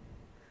police.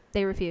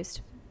 They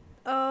refused.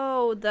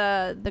 Oh,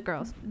 the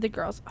girls. The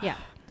girls. Yeah.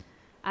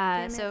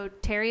 Damn it. So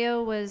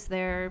Terrio was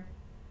their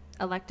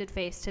elected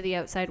face to the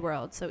outside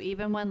world. So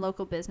even when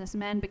local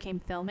businessmen became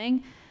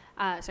became,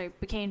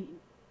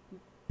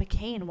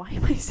 why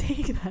am I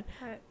saying that?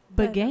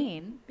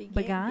 Began.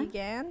 Began.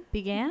 Began. Began.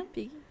 Began.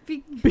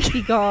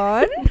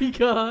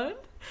 Pecan.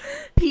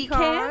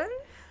 Pecan.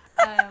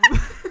 God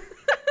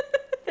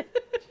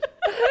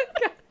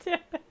damn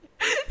it.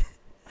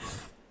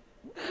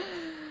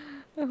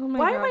 Oh my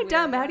Why God, am I we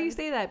dumb? are How do you bad.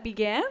 say that?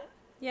 Began?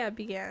 Yeah,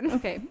 began.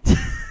 Okay.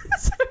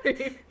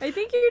 Sorry. I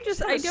think you're just.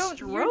 Just I had a don't.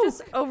 You're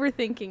just stroke.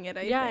 overthinking it.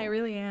 I think.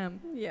 really am.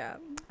 Yeah.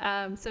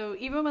 So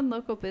even when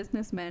local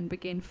businessmen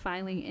began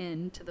filing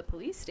in to the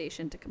police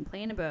station to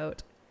complain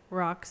about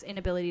Rock's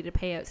inability to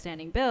pay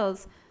outstanding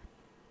bills,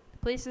 the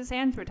police's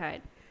hands were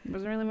tied. There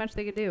wasn't really much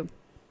they could do.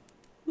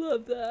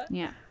 Love that.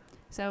 Yeah.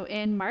 So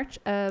in March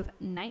of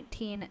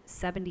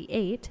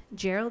 1978,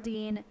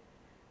 Geraldine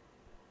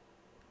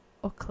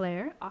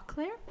Auclair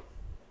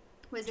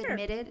was Sure.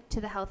 admitted to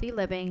the Healthy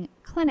Living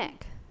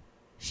Clinic.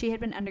 She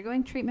had been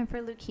undergoing treatment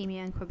for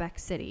leukemia in Quebec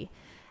City,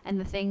 and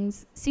the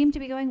things seemed to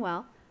be going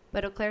well,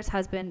 but Auclair's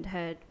husband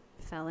had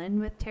fell in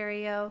with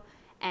Terrio,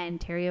 and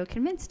Terrio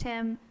convinced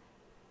him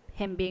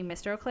being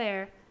Mr.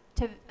 Auclair,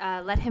 to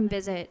let him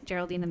visit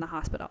Geraldine in the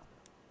hospital.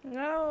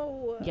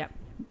 No. Yep.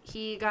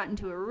 He got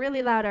into a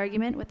really loud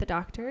argument with the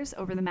doctors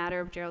over the matter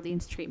of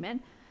Geraldine's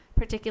treatment,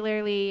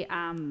 particularly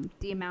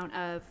the amount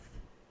of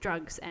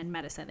drugs and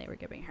medicine they were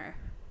giving her.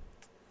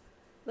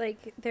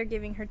 Like they're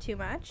giving her too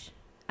much.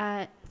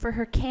 For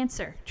her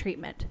cancer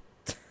treatment.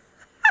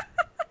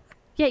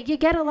 Yeah, you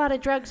get a lot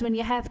of drugs when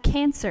you have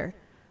cancer.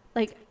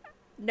 Like,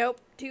 Nope.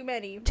 Too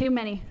many. too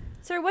many.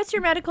 Sir, what's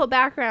your medical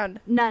background?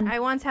 None. I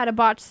once had a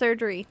botched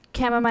surgery.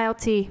 Chamomile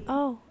tea.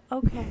 Oh.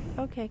 Okay.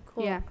 Okay.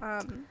 Cool. Yeah.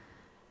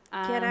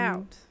 Get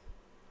out.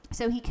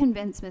 So he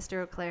convinced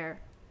Mr. Auclair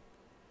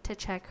to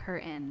check her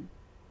in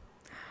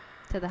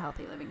to the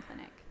Healthy Living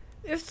Clinic.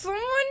 If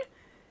someone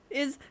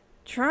is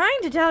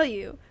trying to tell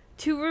you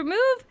to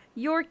remove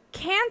your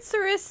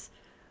cancerous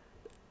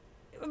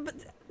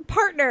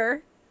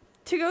partner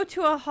to go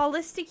to a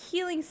holistic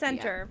healing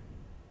center,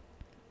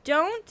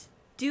 don't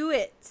do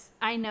it.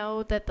 I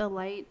know that the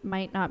light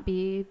might not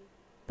be,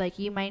 like,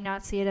 you might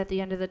not see it at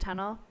the end of the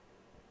tunnel,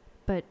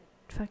 but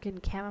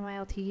fucking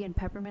chamomile tea and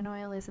peppermint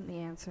oil isn't the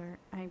answer.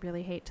 I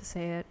really hate to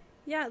say it.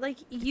 Yeah, like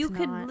you It's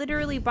could not.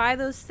 literally buy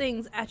those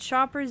things at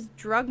Shoppers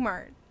Drug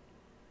Mart.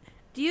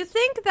 Do you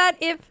think that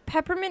if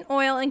peppermint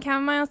oil and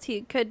chamomile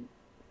tea could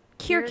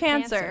cure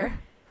cancer,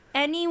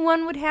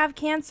 anyone would have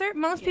cancer?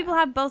 Most Yeah. people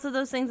have both of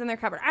those things in their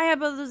cupboard. I have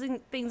both of those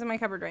things in my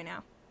cupboard right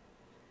now.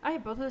 I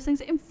have both of those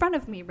things in front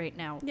of me right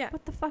now. Yeah.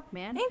 What the fuck,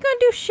 man? Ain't gonna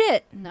do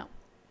shit. No.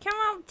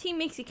 Chamomile tea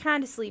makes you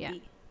kind of sleepy. Yeah.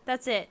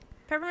 That's it.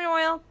 Peppermint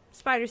oil,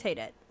 spiders hate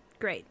it.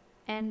 Great.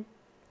 And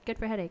good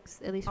for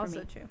headaches, at least for Also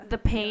me. true. The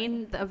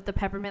pain of the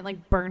peppermint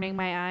like burning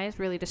my eyes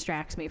really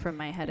distracts me from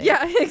my headache.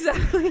 Yeah,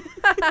 exactly.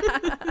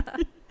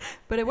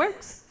 But it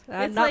works.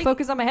 I'm It's not like-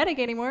 focused on my headache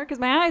anymore because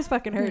my eyes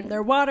fucking hurt and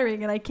they're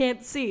watering and I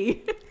can't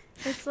see.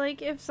 It's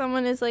like if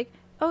someone is like,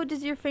 "Oh,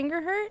 does your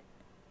finger hurt?"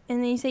 And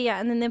then you say, "Yeah,"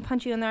 and then they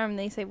punch you in the arm and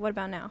they say, "What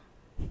about now?"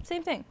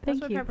 Same thing. That's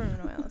Thank what you. peppermint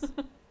oil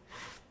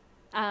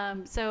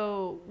is.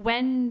 So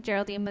when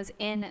Geraldine was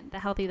in the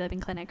Healthy Living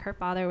Clinic, her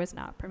father was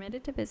not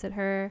permitted to visit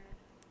her,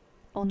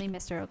 only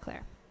Mr. Eau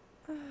Claire.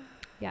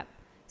 Yep.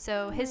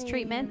 So his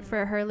treatment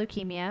for her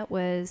leukemia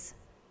was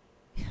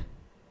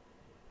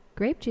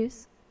grape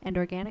juice and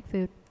organic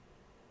food.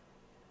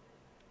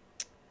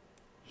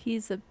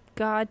 He's a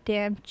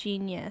goddamn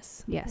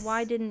genius. Yes.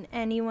 Why didn't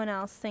anyone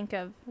else think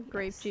of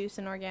grape Yes. juice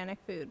and organic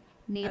food?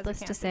 Needless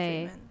to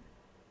say,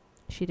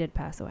 she did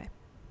pass away.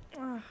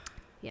 Ugh.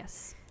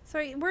 Yes.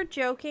 Sorry, we're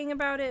joking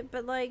about it,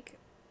 but like,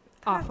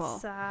 Awful.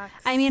 That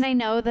sucks. I mean, I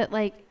know that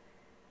like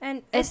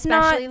and it's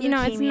especially not, you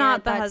know, it's leukemia,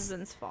 not the that's-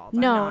 husband's fault.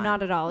 no, I'm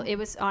not at all. It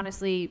was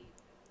honestly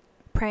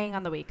preying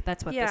on the weak.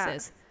 That's what Yeah.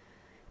 this is.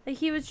 Like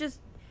he was just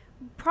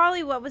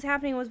probably what was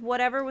happening was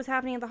whatever was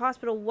happening at the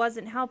hospital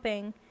wasn't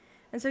helping,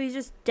 and so he's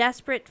just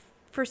desperate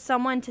for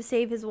someone to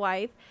save his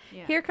wife.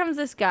 Yeah. Here comes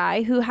this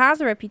guy who has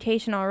a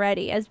reputation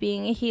already as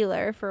being a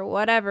healer for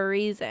whatever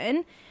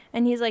reason,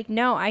 and he's like,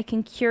 "No, I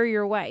can cure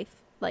your wife.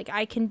 Like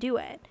I can do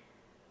it."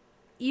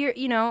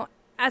 You know,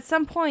 at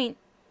some point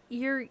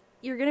you're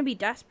going to be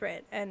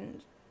desperate,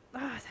 and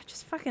that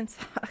just fucking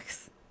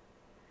sucks.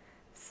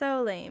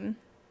 So lame.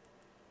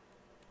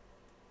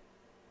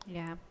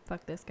 Yeah,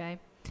 fuck this guy.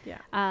 Yeah.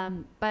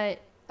 But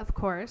of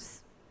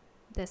course,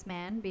 this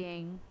man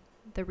being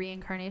the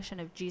reincarnation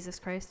of Jesus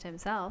Christ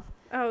himself,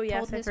 Oh, yes,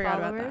 told I his forgot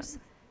about followers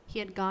that. he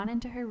had gone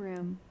into her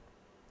room,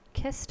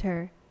 kissed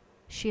her,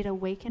 she had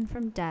awakened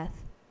from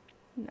death,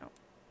 No.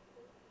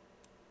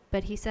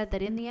 but he said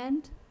that in the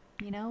end,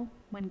 you know,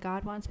 when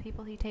God wants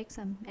people, he takes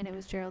them, and it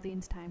was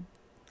Geraldine's time.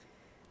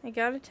 I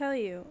gotta tell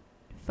you,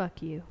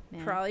 Fuck you,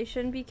 man. probably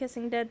shouldn't be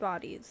kissing dead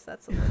bodies.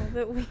 That's a little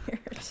bit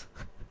weird.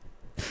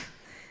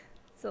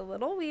 It's a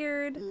little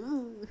weird.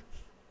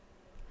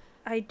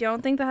 I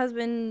don't think the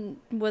husband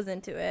was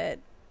into it.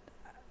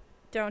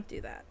 Don't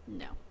do that.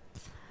 No.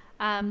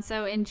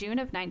 So in June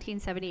of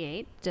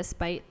 1978,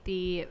 despite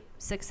the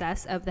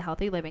success of the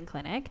Healthy Living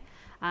Clinic,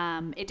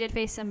 it did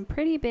face some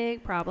pretty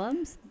big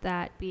problems,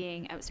 that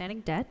being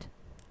outstanding debt,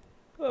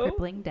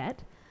 crippling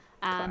debt,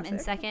 and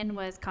Classic. second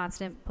was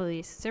constant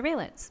police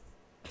surveillance,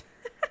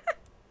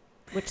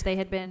 which they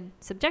had been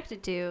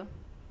subjected to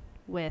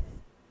with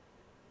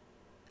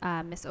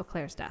Miss Eau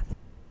Claire's death.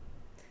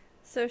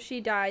 So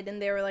she died,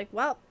 and they were like,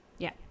 well,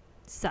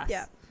 Sus.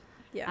 Yeah.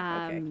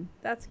 yeah, okay.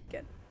 That's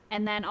good.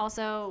 And then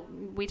also,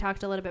 we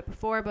talked a little bit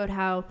before about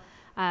how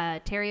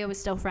Terrio was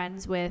still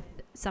friends with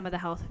some of the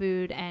health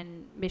food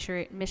and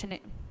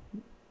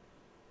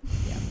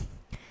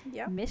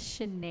Yeah.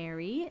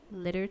 missionary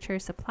literature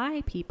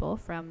supply people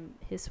from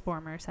his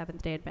former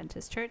Seventh-day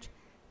Adventist church.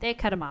 They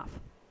cut him off.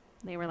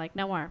 They were like,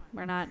 no more.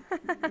 We're not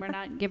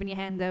giving you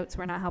handouts.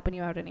 We're not helping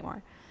you out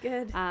anymore.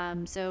 Good.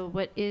 So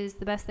what is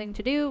the best thing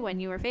to do when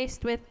you are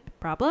faced with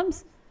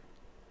problems?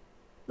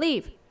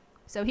 Leave.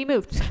 So he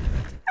moved.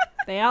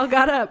 They all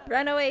got up.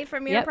 Run away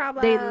from your Yep,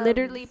 problems. they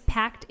literally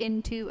packed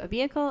into a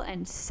vehicle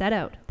and set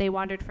out. They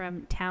wandered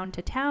from town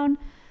to town,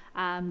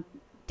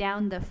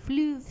 down the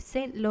Fleuve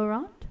Saint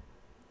Laurent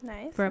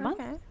Nice. for a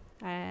month.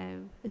 Okay.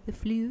 The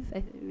Fleuve,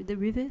 the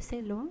River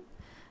Saint Laurent.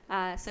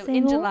 So Saint in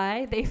Laurent?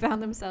 July, they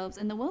found themselves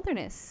in the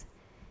wilderness.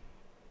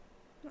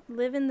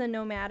 Living the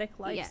nomadic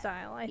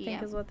lifestyle, I think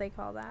Yeah. is what they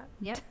call that.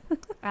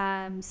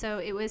 Yep. So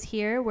it was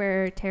here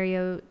where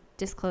Terrio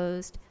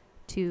disclosed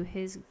to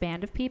his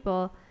band of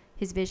people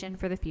his vision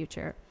for the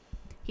future.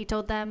 He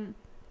told them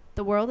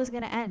the world is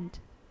going to end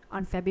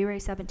on February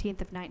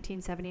 17th of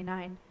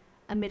 1979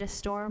 amid a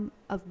storm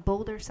of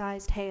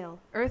boulder-sized hail,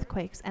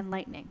 earthquakes, and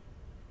lightning.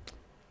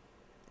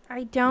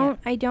 I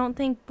don't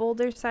think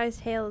boulder-sized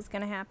hail is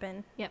going to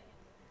happen.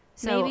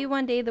 So Maybe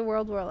one day the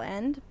world will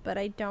end, but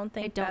I don't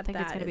think I don't think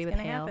it's that gonna be is with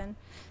gonna hail. happen.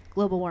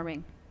 global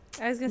warming.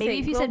 I was gonna Maybe say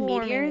if you said global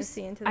warming is meteors,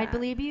 seen to I'd that.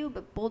 believe you,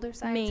 but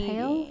boulder-sized Maybe.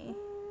 hail?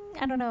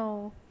 I don't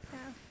know.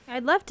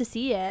 I'd love to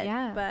see it,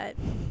 Yeah. but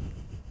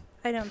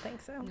I don't think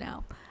so.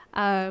 No.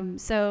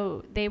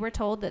 So they were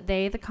told that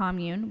they, the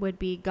commune, would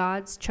be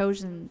God's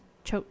chosen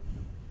one.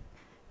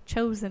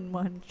 Chosen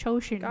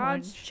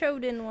God's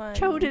chosen one.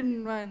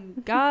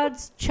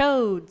 God's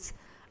chodes.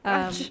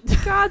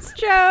 God's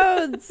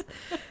chodes.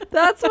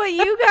 That's what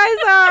you guys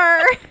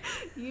are.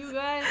 You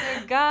guys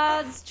are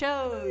God's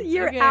chodes.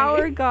 You're okay.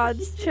 our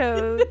God's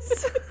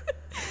chodes.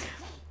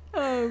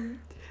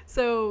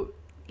 So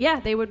yeah,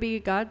 they would be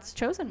God's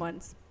chosen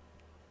ones,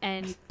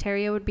 and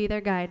Terrio would be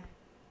their guide.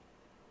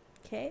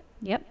 Okay.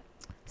 Yep.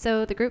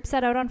 So the group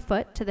set out on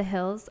foot to the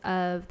hills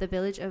of the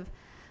village of,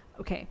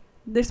 okay,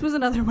 This was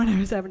another one I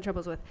was having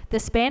troubles with. The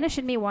Spanish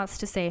in me wants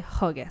to say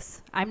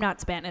hogus. I'm not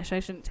Spanish. I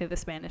shouldn't say the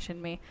Spanish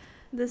in me.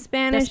 The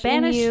Spanish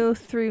in you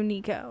through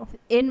Nico.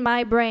 In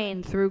my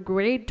brain, through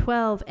grade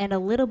 12 and a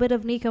little bit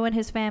of Nico and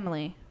his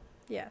family,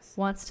 Yes.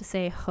 wants to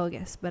say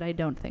hogus, but I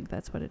don't think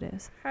that's what it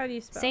is. How do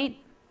you spell Saint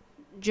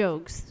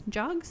Jogues.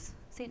 Jogs?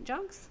 Saint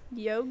Jogues? it?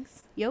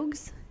 Yogs?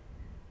 Yogues?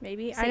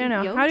 Maybe. Saint I don't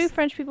know. How do Yogues?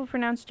 French people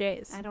pronounce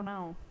J's? I don't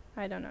know.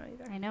 I don't know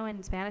either. I know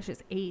in Spanish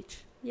it's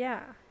H.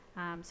 Yeah.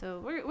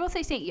 So we'll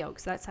say Saint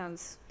Yogues. That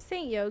sounds...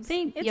 Saint Yogs.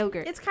 Saint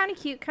Yogurt. It's kind of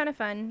cute, kind of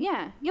fun.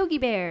 Yeah. Yogi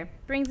Bear.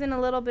 Brings in a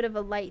little bit of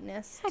a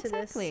lightness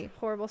Exactly. to this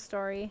horrible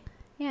story.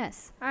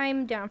 Yes.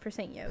 I'm down for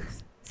Saint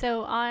Yogs.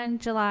 So on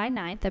July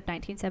 9th of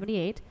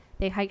 1978,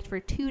 they hiked for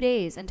 2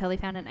 days until they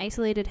found an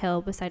isolated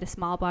hill beside a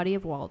small body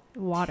of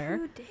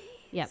water. 2 days.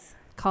 Yep.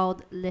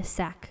 Called Le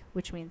Sac,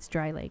 which means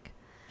dry lake.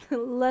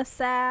 Le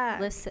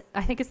Sac.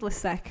 I think it's Le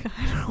Sac.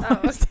 I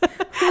don't know.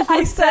 Oh,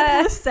 I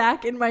said Le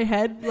Sac in my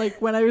head,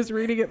 like when I was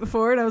reading it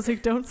before, and I was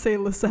like, "Don't say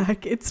Le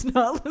Sac. It's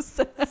not Le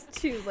Sac. It's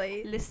too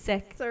late. Le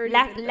Sac. It's already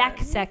been Lac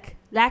done. Sec.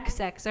 Lac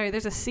Sec. Sorry,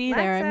 there's a C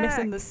there. I'm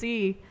missing Sac. the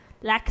C.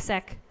 Lac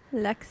Sec.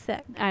 Lac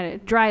Sec.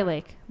 Dry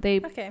lake.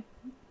 Okay.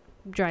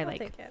 Dry I'll lake.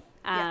 take it.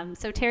 Yeah.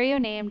 So Terrio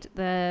named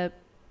the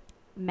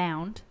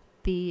mound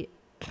the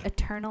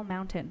Eternal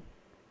Mountain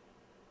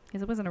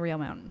because it wasn't a real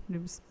mountain.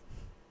 It was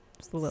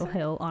just a little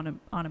hill on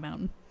a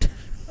mountain.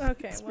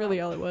 Okay. That's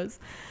really all it was.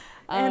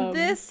 And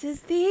this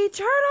is the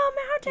Eternal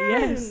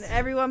Mountain. Yes.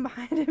 Everyone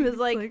behind him is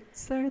like,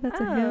 sir, that's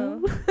a oh,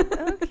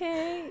 hill.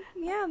 okay.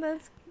 Yeah,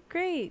 that's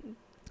great.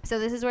 So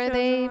this is where Goes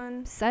they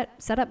on.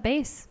 set up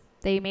base.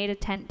 They made a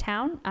tent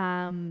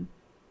town.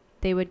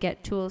 They would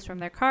get tools from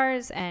their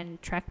cars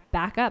and trek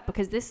back up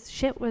because this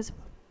shit was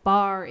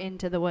far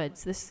into the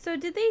woods. So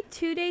did they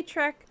 2-day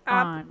trek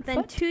up, On then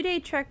foot? 2-day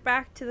trek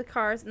back to the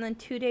cars, and then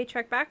 2-day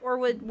trek back, or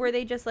were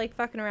they just like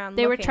fucking around?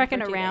 They were looking trekking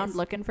for 2 around days?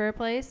 looking for a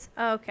place.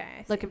 Okay.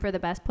 I see. Looking for the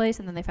best place,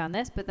 and then they found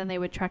this, but then they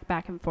would trek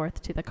back and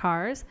forth to the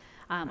cars,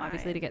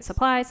 obviously to get Nice.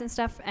 supplies and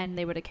stuff, and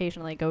they would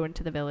occasionally go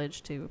into the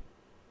village to,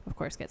 of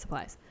course, get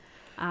supplies.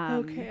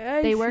 Okay,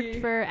 I they worked see.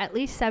 for at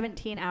least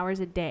 17 hours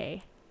a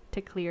day to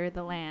clear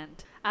the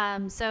land.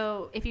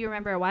 So if you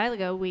remember a while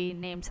ago, we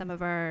named some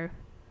of our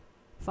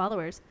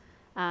followers.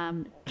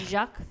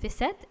 Jacques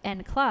Fissette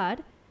and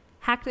Claude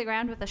hacked the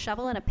ground with a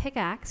shovel and a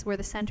pickaxe where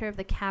the center of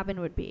the cabin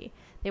would be.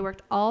 They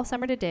worked all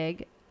summer to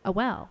dig a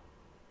well.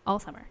 All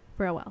summer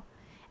for a well.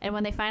 And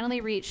when they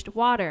finally reached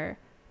water,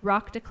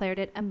 Rock declared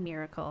it a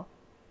miracle,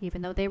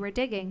 even though they were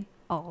digging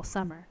all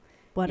summer.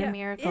 What Yeah, a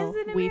miracle. is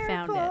it a We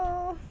found it.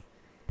 miracle?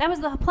 That was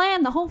the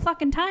plan the whole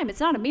fucking time. It's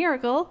not a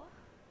miracle.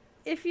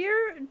 If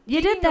you're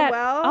You digging did that a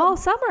well all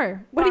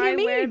summer. What do you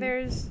by where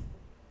mean?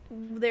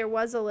 there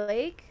was a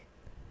lake.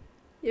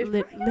 You're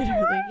Literally.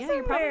 Yeah,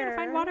 you're probably going to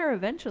find somewhere. water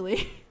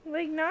eventually.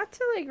 Like, not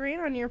to like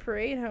rain on your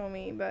parade,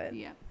 homie, but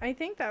Yeah. I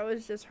think that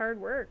was just hard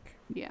work,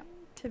 Yeah.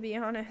 to be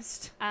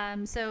honest.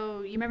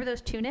 So you remember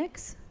those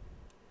tunics?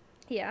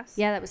 Yes.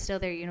 Yeah, that was still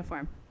their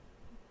uniform.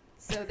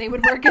 So they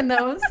would work in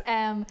those.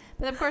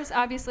 But of course,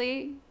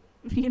 obviously,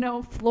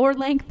 floor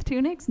length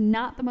tunics,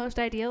 not the most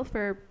ideal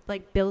for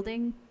like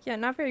building Yeah,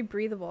 not very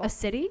breathable. a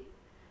city.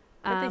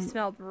 But they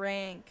smelled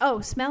rank.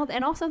 Smelled,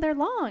 and also they're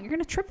long. You're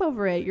going to trip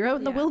over it. You're out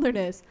in the Yeah.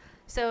 wilderness.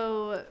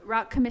 So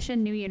Rock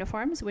commissioned new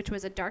uniforms, which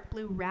was a dark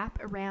blue wrap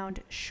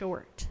around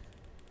short.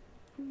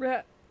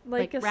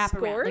 Like a wrap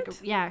skirt,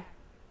 around.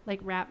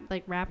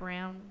 Wrap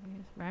around.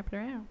 Wrap it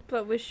around.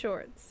 but with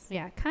shorts.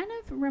 Yeah, kind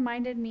of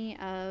reminded me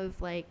of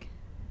kind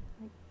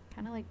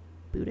of like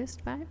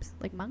Buddhist vibes,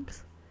 like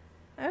monks.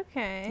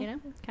 Okay.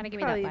 Kind of give me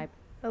Probably that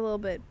vibe, a little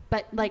bit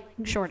but like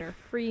shorter.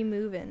 free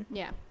moving.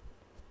 Yeah.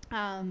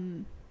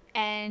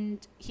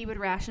 And he would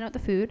ration out the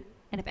food,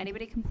 and if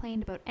anybody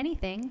complained about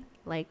anything,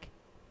 like,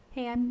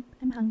 "Hey, I'm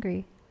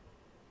hungry,"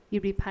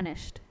 you'd be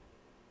punished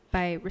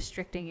by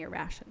restricting your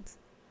rations.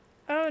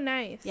 Oh,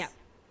 nice. Yeah.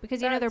 Because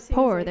That they're seems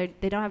poor.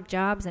 like- They don't have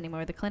jobs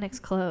anymore. The clinic's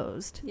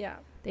closed. Yeah.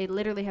 They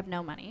literally have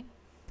no money.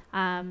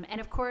 And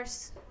of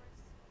course,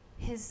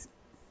 his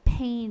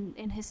pain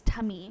in his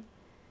tummy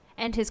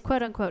and his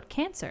quote-unquote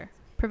cancer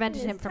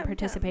prevented His him from tum-tum.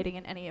 participating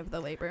in any of the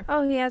labor.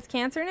 Oh, he has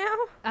cancer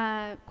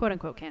now?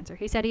 Quote-unquote cancer.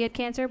 He said he had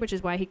cancer, which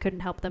is why he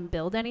couldn't help them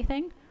build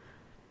anything.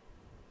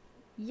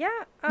 Yeah.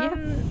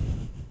 Yeah.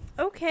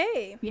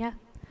 Okay. Yeah.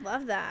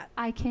 Love that.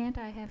 I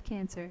have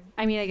cancer.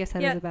 I mean, I guess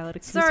that Yeah. is a valid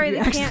excuse. Sorry, if you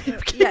they actually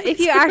can't. have Yeah, if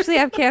you cancer. actually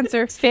have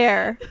cancer,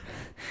 fair.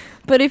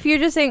 But if you're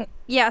just saying,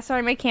 yeah,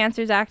 sorry, my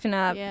cancer's acting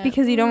up Yeah.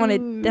 because you don't want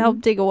to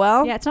help dig a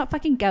well, Yeah, it's not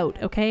fucking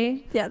gout,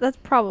 okay? yeah, that's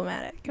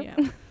problematic.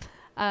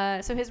 Yeah.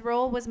 So his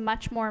role was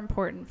much more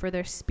important for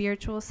their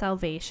spiritual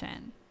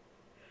salvation.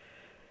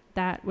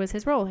 That was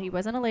his role. He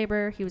wasn't a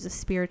laborer. He was a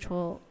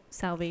spiritual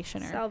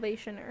salvationer.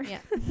 Salvationer. Yeah.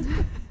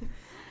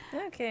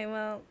 Okay,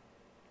 well,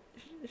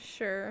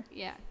 sure.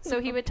 Yeah.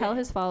 So he would tell Okay.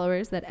 his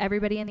followers that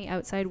everybody in the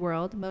outside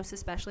world, most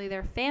especially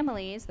their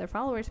families, their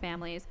followers'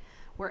 families,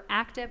 were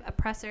active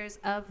oppressors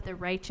of the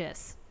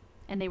righteous,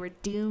 and they were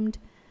doomed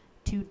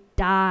to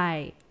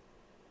die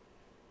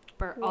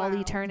for all Wow.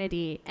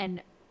 eternity.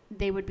 And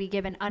they would be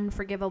given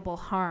unforgivable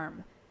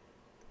harm.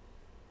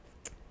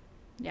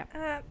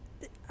 Yeah.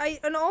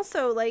 And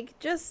also, like,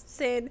 just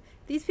saying,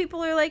 these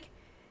people are like,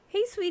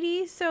 hey,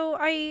 sweetie, so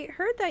I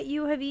heard that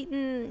you have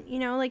eaten,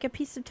 like a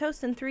piece of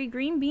toast and 3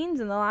 green beans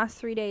in the last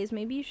 3 days.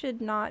 Maybe you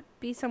should not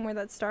be somewhere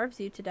that starves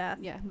you to death.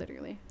 Yeah,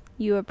 literally.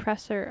 You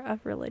oppressor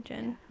of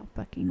religion. Yeah, how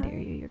fucking dare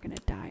you? You're gonna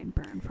die and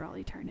burn for all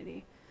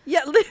eternity.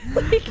 Yeah, like,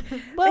 I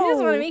just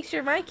want to make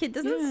sure my kid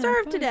doesn't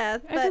starve to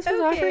death. I just was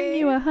offering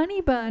you a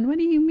honey bun. What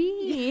do you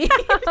mean?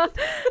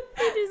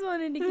 I just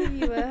wanted to give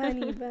you a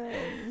honey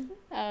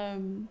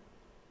bun.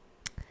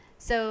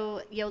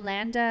 So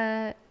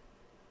Yolanda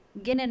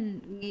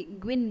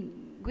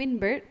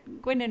Gwynbert,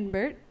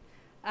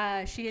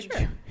 she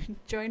had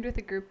joined with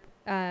a group.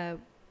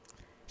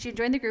 She had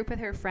joined the group with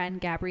her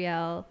friend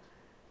Gabrielle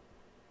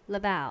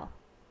Laval.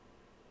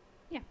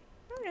 Yeah.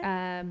 Okay.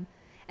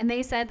 And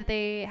they said that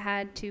they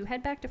had to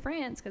head back to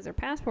France because their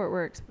passport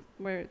works.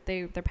 They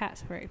said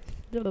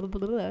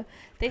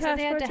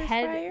they had to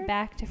head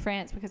back to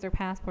France because their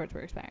passports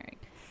were expiring.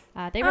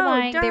 They were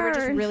lying. Darn. They were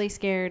just really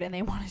scared and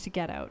they wanted to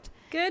get out.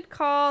 Good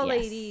call,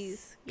 Yes.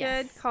 ladies.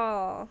 Yes. Good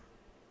call.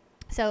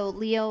 So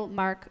Leo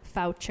Mark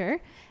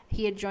Foucher,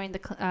 he had joined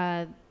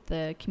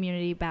the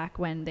community back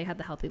when they had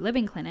the Healthy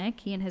Living Clinic.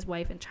 He and his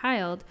wife and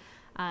child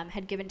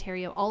had given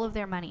Terrio all of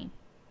their money.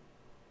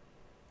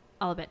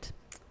 All of it.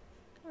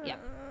 Yep.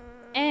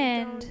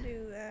 And don't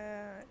do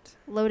that.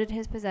 loaded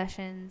his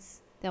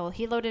possessions.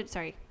 He loaded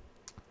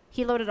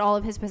all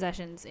of his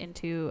possessions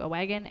into a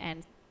wagon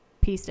and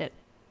pieced it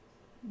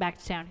back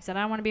to town. He said,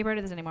 I don't want to be a part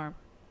of this anymore.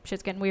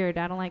 Shit's getting weird.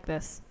 I don't like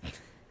this.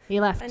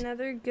 He left.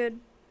 Another good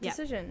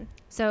decision.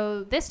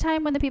 So this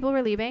time when the people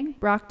were leaving,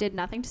 Brock did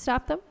nothing to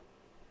stop them.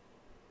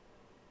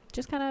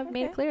 Just kind of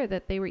made it clear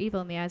that they were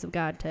evil in the eyes of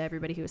God to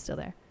everybody who was still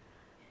there.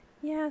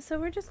 Yeah, so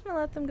we're just going to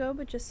let them go,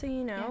 but just so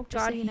you know,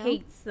 just God so you know.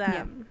 hates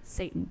them. Yeah.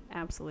 Satan.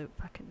 Absolute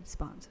fucking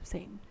spawns of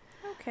Satan.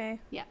 Okay.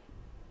 Yeah.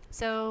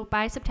 So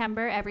by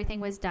September,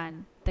 everything was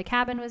done. The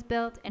cabin was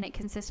built, and it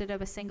consisted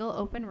of a single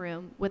open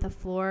room with a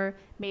floor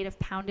made of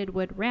pounded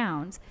wood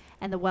rounds,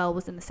 and the well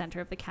was in the center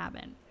of the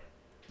cabin.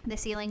 The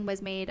ceiling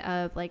was made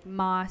of like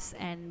moss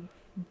and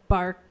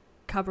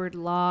bark-covered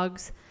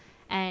logs,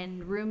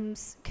 and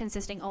rooms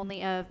consisting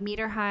only of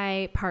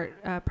meter-high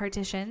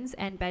partitions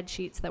and bed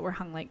sheets that were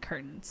hung like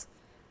curtains.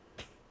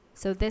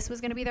 So this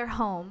was going to be their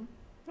home.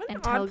 What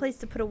an odd place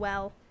to put a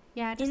well.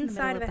 Yeah, just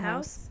inside in the middle of of a the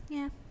house?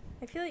 Yeah.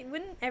 I feel like,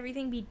 wouldn't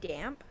everything be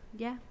damp?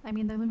 Yeah. I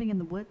mean, they're living in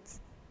the woods.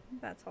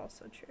 That's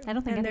also true. I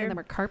don't think any of them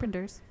are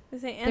carpenters.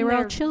 They were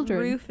all children.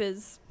 Roof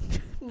is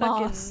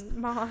Moss.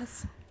 fucking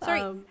moss. Sorry,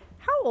 Um,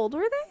 how old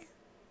were they?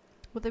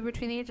 Well, they were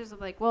between the ages of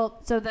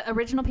so the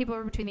original people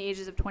were between the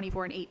ages of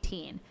 24 and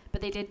 18,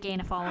 but they did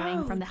gain a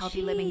following from the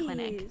Healthy Living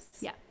Clinic.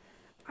 Yeah.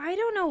 I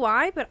don't know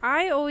why, but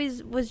I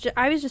always was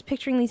just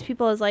picturing these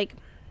people as like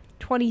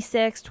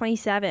 26,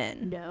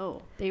 27.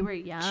 No, they were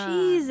young.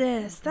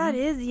 Jesus, that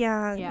is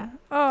young. Yeah.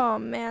 Oh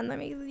man, that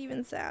makes it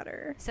even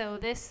sadder. So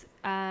this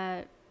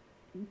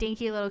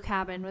dinky little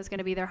cabin was going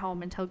to be their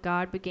home until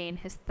God began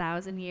his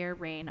 1,000-year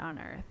reign on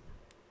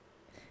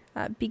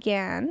earth.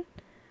 Began.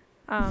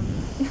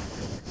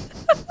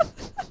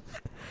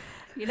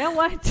 You know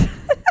what?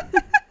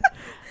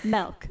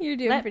 Milk. You're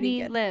doing Let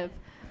pretty me good. live.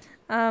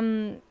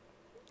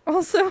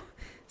 Also,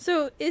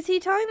 so is he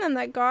telling them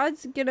that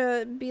God's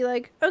gonna be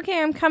like,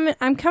 okay, I'm coming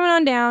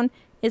on down.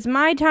 It's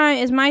my time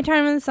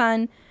in the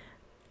sun.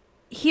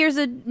 Here's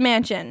a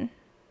mansion.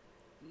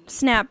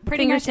 Snap,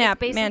 Pretty finger much, snap,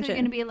 it's basically mansion.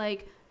 going to be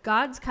like,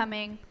 God's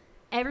coming.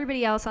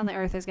 Everybody else on the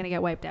earth is going to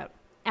get wiped out.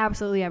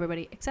 Absolutely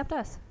everybody, except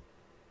us.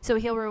 So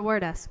he'll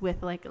reward us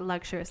with like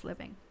luxurious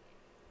living.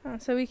 Oh,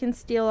 so we can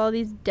steal all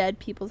these dead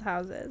people's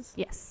houses.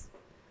 Yes.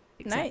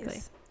 Exactly.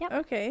 Nice. Yep.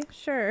 Okay,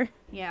 sure.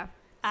 Yeah.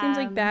 Seems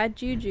like bad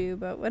juju,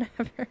 but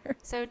whatever.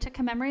 So to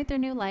commemorate their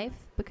new life,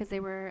 because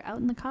they were out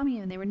in the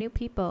commune, they were new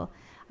people,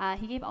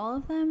 he gave all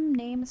of them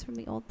names from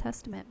the Old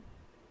Testament.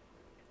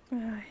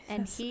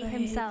 And he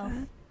himself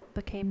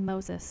became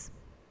Moses.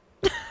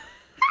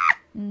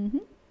 Mm-hmm.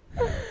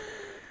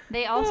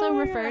 They also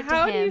referred to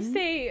How him. do you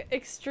say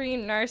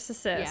extreme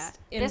narcissist?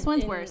 Yeah, this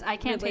one's worse. I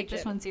can't take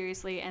this one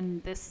seriously,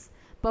 and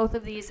both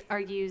of these are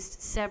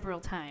used several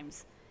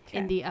times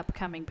in the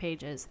upcoming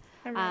pages.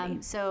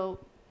 So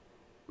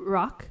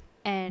Rock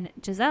and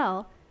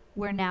Giselle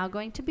were now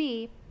going to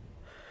be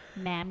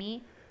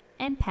Mammy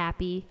and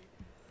Papy.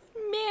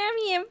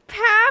 Mammy and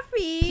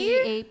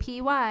Papy.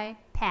 Papy.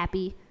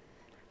 Pappy.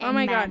 And Oh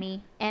my God.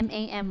 Mammy.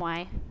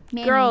 Mamy.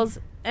 Mammy. Girls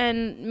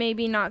and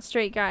maybe not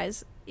straight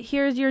guys,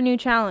 here's your new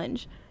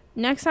challenge.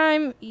 Next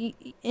time,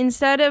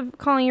 instead of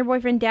calling your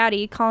boyfriend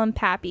daddy, call him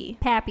Pappy.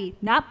 Pappy.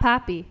 Not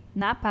Poppy.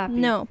 Not Poppy.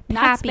 No,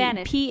 Not Pappy.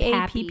 Spanish.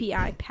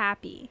 Pappi.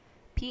 Pappy.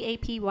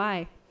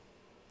 Papy.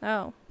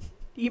 Oh.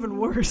 Even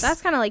worse.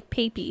 That's kind of like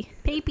Papy.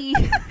 Papy.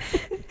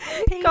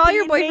 Call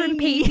your boyfriend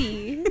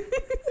Papy.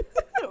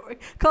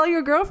 Call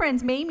your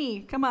girlfriends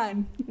Mamie. Come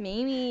on.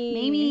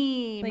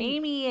 Mamie.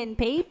 Mamie and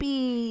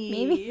Papy.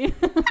 Mamie.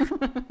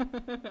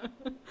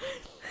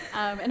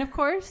 And of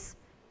course,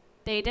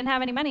 they didn't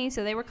have any money,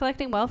 so they were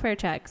collecting welfare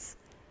checks.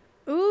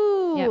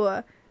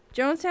 Ooh.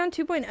 Jonestown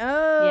 2.0.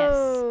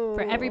 Yes,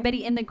 for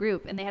everybody in the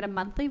group, and they had a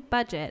monthly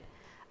budget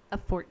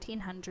of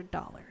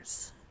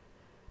 $1,400.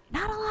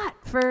 Not a lot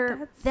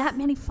for that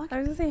many fucking. I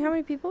was gonna say, how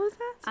many people was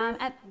that?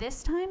 At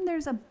this time,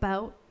 there's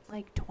about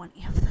like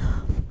 20 of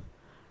them.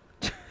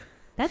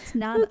 That's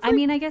not. That's I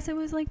mean, I guess it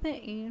was like the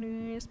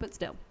 80s, but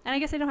still. And I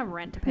guess they don't have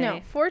rent to pay.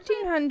 No,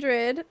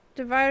 1,400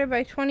 divided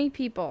by 20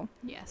 people.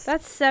 Yes.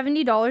 That's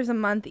 $70 a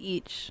month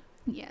each.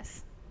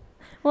 Yes.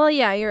 Well,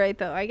 yeah, you're right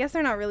though. I guess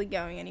they're not really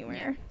going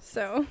anywhere.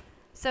 Yeah.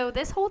 So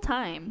this whole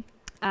time,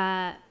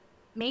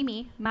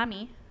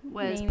 Mommy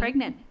was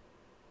pregnant.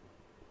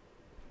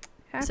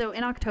 So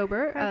in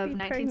October of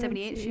 1978,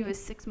 pregnancy. she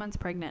was 6 months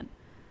pregnant.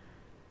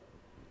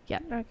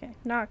 Yep. Okay,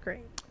 not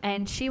great.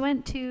 And she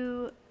went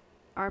to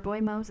our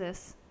boy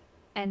Moses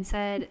and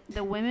said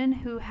the women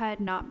who had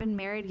not been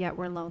married yet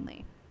were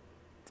lonely.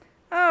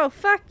 Oh,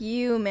 fuck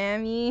you,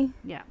 Mammy.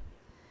 Yeah.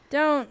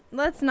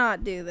 Let's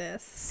not do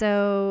this.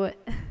 So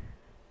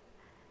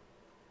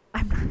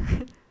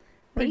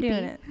We're doing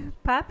it.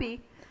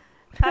 Papy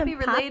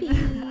relayed.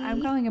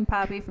 I'm calling him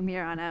Papy from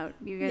here on out.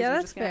 You guys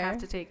are just going to have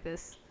to take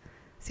this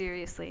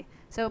seriously.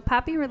 So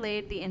Papy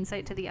relayed the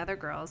insight to the other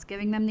girls,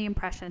 giving them the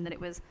impression that it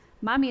was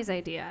Mommy's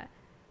idea,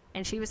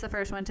 and she was the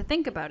first one to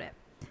think about it.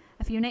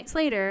 A few nights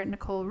later,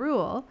 Nicole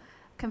Rule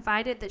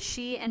confided that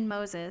she and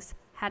Moses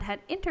had had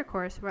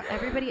intercourse while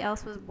everybody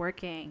else was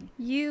working.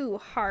 You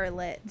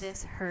harlot.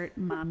 This hurt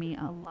Mommy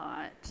a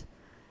lot.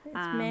 It's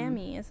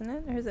Mammy, isn't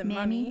it? Or is it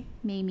Mommy?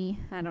 Mammy.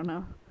 I don't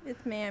know.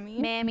 It's Mammy.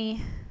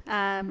 Mammy.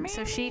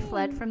 So she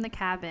fled from the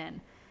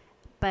cabin,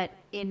 but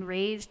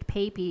enraged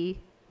Papy.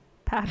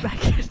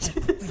 Back into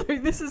this. Sorry,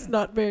 this is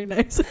not very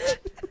nice.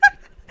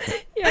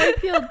 Yeah, I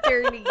feel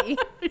dirty.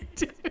 I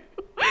do.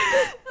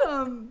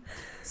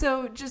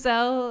 So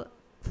Giselle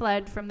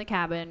fled from the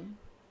cabin,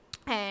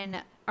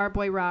 and our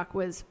boy Rock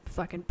was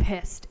fucking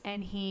pissed,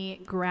 and he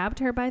grabbed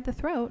her by the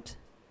throat.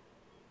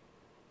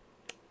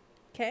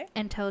 Okay.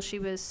 Until she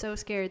was so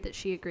scared that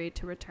she agreed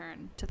to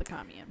return to the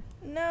commune.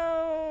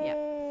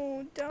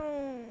 No.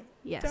 Don't.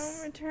 Yes.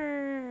 Don't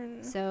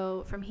return.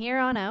 So from here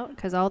on out,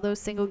 because all those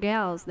single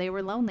gals, they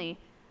were lonely,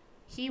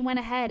 he went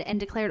ahead and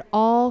declared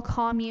all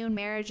commune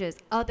marriages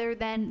other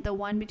than the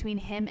one between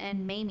him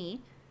and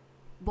Mamie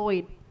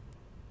void.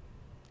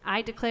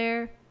 I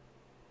declare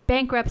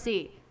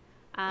bankruptcy.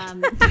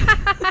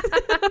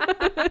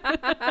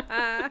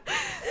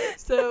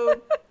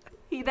 So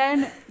he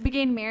then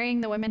began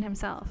marrying the women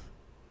himself.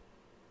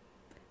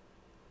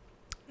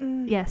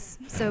 Yes.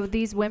 So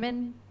these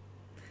women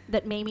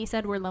that Mamie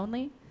said were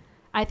lonely,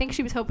 I think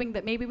she was hoping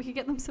that maybe we could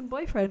get them some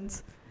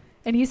boyfriends.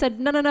 And he said,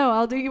 no,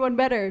 I'll do you one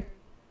better.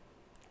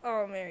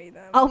 I'll marry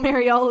them. I'll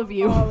marry all of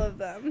you. All of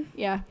them.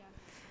 Yeah.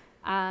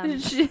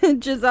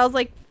 Giselle's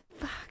like,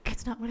 fuck.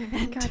 That's not what I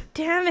meant. God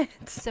damn it.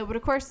 So, but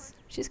of course,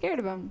 she's scared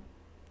of him.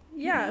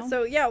 Yeah, You know?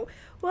 so, yeah.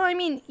 Well, I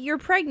mean, you're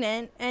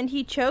pregnant, and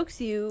he chokes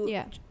you.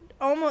 Yeah.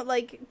 Almost,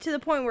 like, to the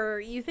point where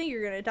you think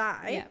you're going to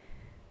die. Yeah.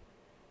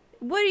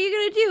 What are you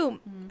going to do?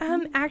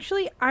 Mm-hmm.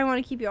 Actually, I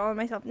want to keep you all to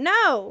myself.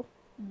 No!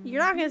 Mm-hmm.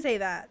 You're not going to say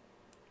that.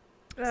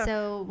 Ugh.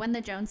 So, when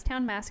the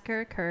Jonestown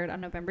Massacre occurred on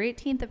November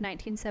 18th of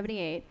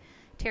 1978,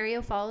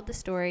 Terrio followed the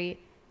story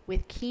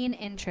with keen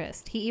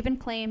interest. He even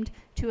claimed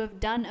to have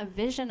done a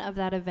vision of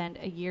that event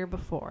a year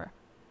before.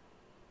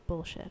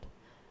 Bullshit.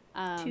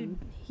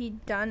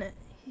 He'd done it.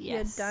 He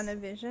had done a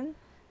vision?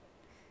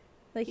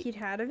 Like he'd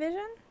had a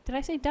vision? Did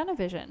I say done a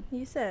vision?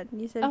 You said Oh,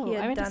 he had done a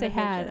vision. I meant to say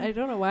had. I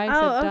don't know why I said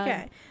done. Oh,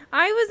 okay.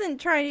 I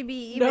wasn't trying to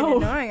be even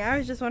annoying. I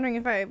was just wondering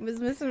if I was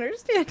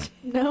misunderstanding.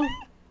 No.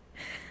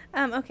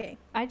 Okay.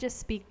 I just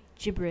speak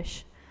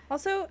gibberish.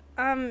 Also,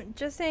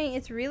 just saying,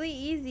 it's really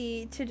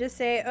easy to just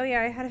say, oh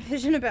yeah, I had a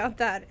vision about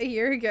that a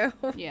year ago.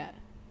 Yeah.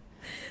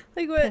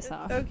 Like what? Piss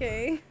off.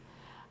 Okay.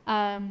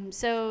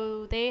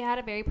 So they had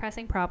a very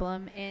pressing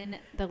problem in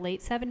the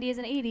late 70s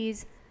and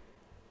 80s.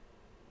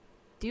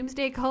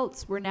 Doomsday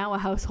cults were now a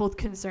household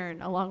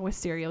concern along with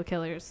serial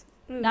killers.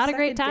 Ooh, Not a suck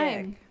great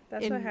time. Dick.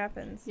 That's what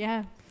happens.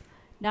 Yeah.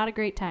 Not a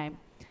great time.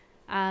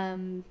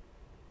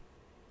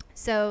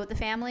 So the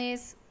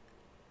families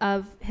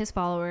of his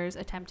followers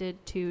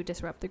attempted to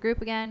disrupt the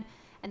group again,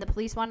 and the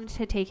police wanted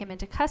to take him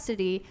into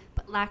custody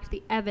but lacked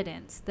the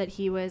evidence that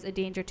he was a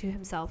danger to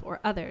himself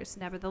or others.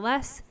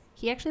 Nevertheless,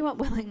 he actually went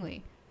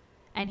willingly,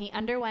 and he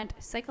underwent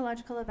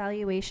psychological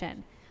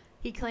evaluation.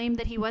 He claimed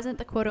that he wasn't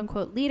the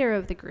quote-unquote leader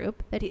of the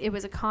group, that it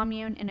was a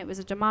commune and it was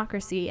a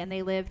democracy, and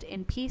they lived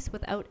in peace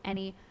without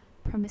any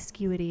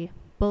promiscuity.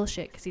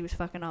 Bullshit, because he was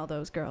fucking all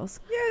those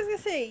girls. Yeah, I was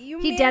gonna say,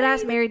 he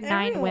deadass married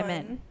 9 everyone.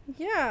 women.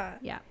 Yeah.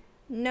 Yeah.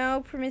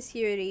 No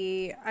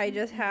promiscuity. I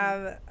just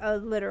have a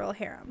literal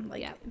harem.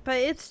 Like, Yeah. But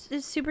it's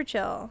super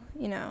chill,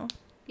 you know.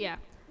 Yeah.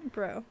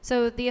 Bro.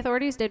 So the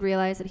authorities did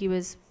realize that he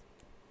was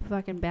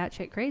fucking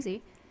batshit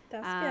crazy.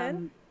 That's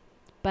good.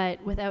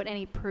 But without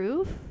any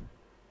proof,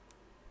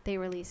 they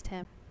released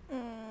him.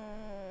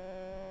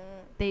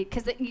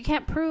 Because you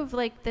can't prove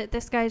like that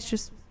this guy's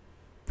just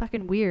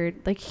fucking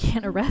weird. Like you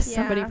can't arrest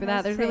somebody for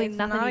that. There's really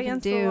nothing you can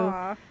do.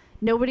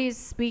 Nobody's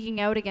speaking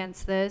out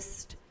against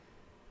this.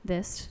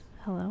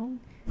 Hello?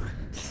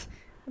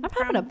 I'm From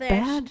having a this.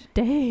 bad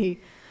day.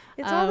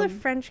 It's all the Um,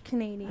 French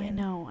Canadian. I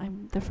know.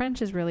 The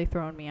French is really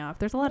throwing me off.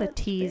 There's a lot of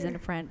That's T's fair. in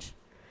French.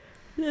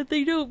 That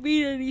they don't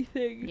mean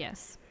anything.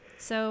 Yes.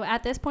 So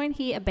at this point,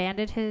 he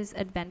abandoned his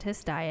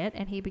Adventist diet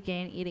and he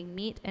began eating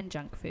meat and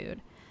junk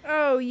food.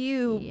 Oh,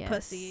 you Yes.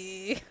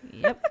 pussy.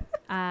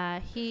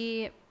 Yep.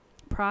 He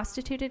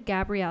prostituted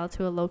Gabrielle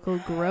to a local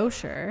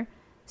grocer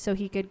so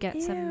he could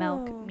get some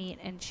milk, Ew. meat,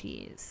 and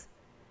cheese.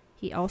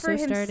 He also For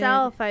started.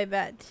 himself, I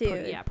bet,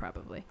 too. Yeah,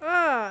 probably.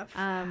 Oh,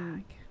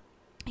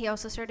 He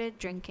also started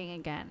drinking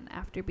again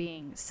after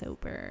being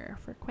sober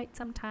for quite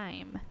some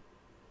time.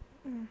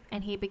 Mm.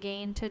 And he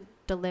began to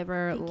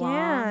deliver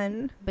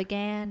Began.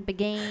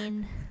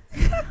 began.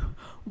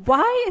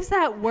 Why is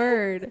that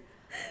word?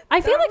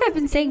 I feel That like I've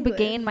been was saying English.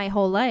 began my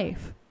whole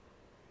life.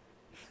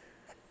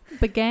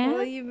 Began?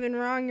 Well, you've been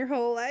wrong your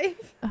whole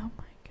life. Oh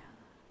my god.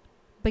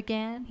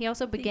 Began. He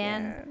also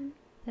began.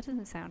 That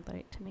doesn't sound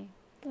right to me.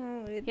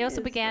 Oh, He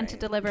also began to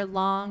deliver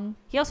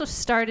he also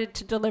started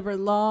to deliver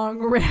long,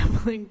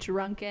 rambling,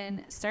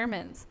 drunken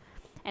sermons.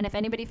 And if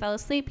anybody fell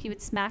asleep, he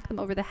would smack them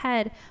over the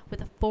head with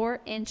a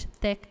 4-inch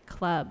thick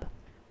club.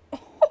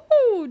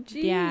 Oh,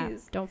 jeez. Yeah,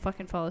 don't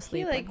fucking fall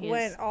asleep. He, when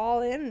went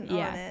all in on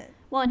Yeah. it.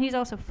 Well, and he's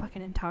also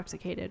fucking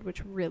intoxicated,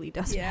 which really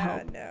doesn't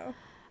help. No.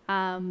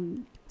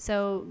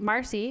 So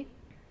Marcy,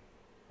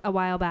 a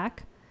while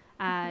back,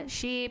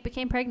 she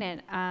became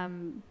pregnant.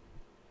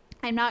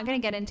 I'm not going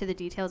to get into the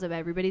details of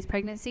everybody's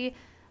pregnancy.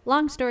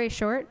 Long story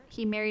short,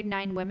 he married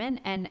 9 women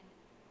and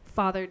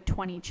fathered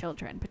 20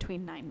 children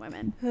between 9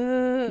 women.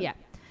 Yeah.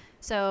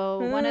 So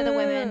one of the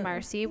women,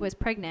 Marcy, was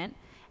pregnant,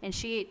 and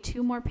she ate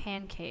 2 more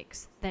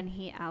pancakes than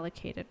he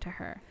allocated to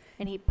her.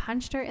 And he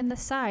punched her in the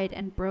side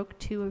and broke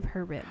 2 of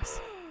her ribs.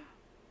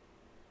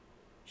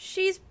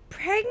 She's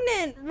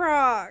pregnant,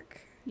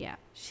 Rock. Yeah.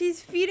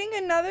 She's feeding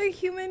another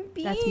human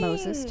being. That's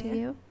Moses to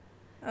you?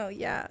 Oh,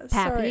 yeah.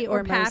 Pappy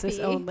or Moses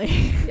Pappy. only.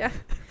 Yeah.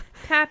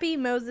 Pappy,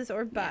 Moses,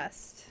 or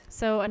bust.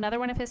 So another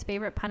one of his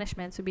favorite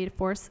punishments would be to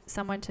force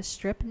someone to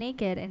strip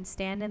naked and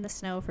stand in the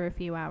snow for a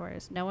few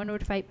hours. No one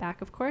would fight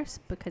back, of course,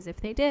 because if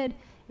they did,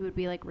 it would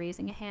be like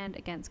raising a hand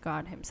against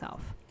God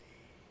himself.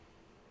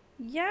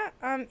 Yeah,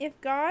 if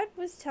God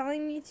was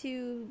telling me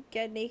to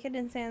get naked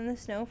and stand in the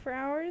snow for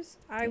hours,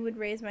 I would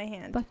raise my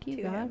hand. Fuck you,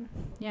 to God. him.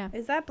 Yeah.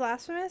 Is that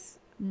blasphemous?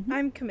 Mm-hmm.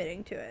 I'm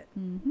committing to it,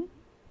 Mm-hmm.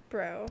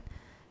 bro.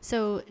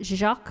 So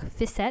Jacques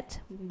Fissette,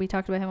 we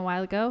talked about him a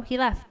while ago, he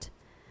left.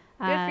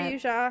 Good for you,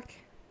 Jacques.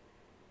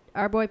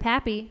 Our boy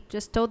Papy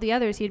just told the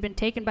others he'd been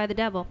taken by the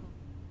devil.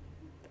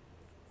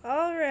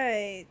 All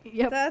right.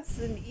 Yep. That's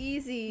an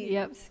easy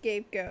Yep.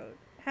 scapegoat.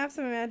 Have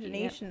some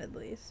imagination at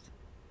least.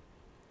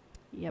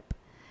 Yep.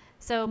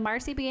 So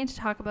Marcy began to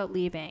talk about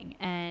leaving,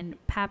 and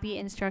Papy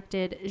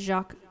instructed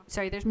Jacques.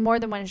 Sorry, there's more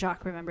than one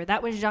Jacques, remember.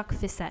 That was Jacques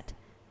Fissette.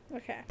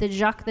 Okay. The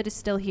Jacques that is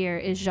still here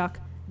is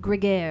Jacques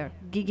Giguère.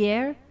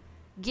 Giguère?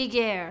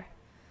 Giguère.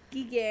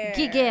 Giguère.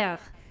 Giguère.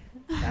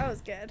 That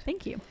was good.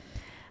 Thank you.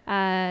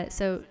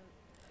 So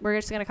we're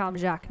just going to call him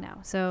Jacques now.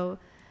 So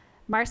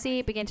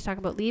Marcy began to talk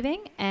about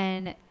leaving,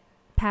 and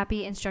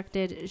Papy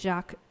instructed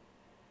Jacques,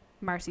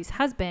 Marcy's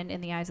husband,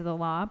 in the eyes of the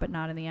law, but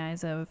not in the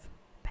eyes of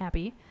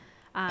Papy,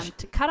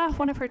 to cut off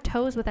one of her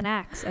toes with an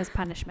axe as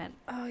punishment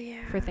Oh,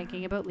 yeah. for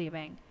thinking about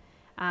leaving.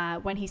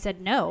 When he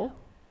said no,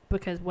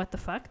 because what the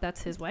fuck,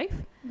 that's his wife,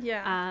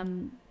 Yeah.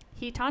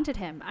 he taunted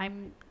him.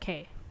 I'm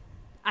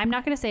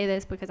not going to say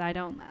this because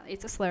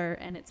it's a slur,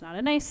 and it's not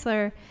a nice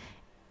slur.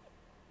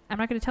 I'm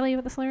not going to tell you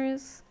what the slur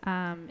is.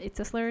 It's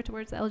a slur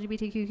towards the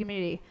LGBTQ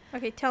community.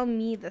 Okay, tell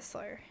me the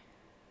slur.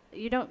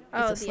 You don't.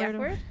 Oh, it's a the slur F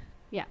word?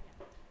 Yeah.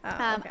 Oh,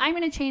 okay. I'm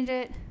going to change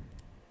it.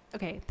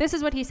 Okay, this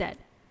is what he said.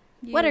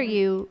 What are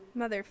you,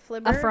 Mother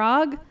flibber? a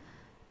frog?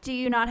 Do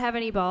you not have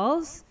any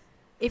balls?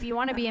 If you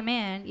want to be a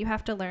man, you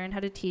have to learn how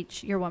to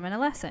teach your woman a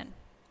lesson.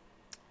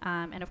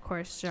 And of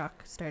course,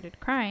 Jacques started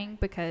crying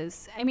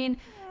because,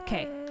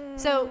 okay,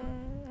 so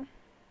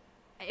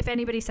if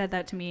anybody said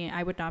that to me,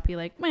 I would not be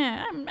like,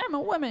 man, I'm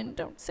a woman.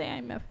 Don't say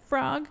I'm a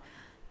frog.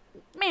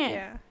 Man,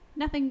 Yeah.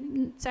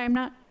 nothing. Sorry,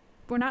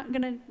 we're not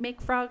going to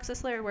make frogs a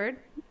slur word.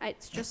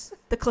 It's just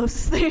the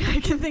closest thing I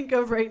can think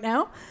of right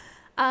now.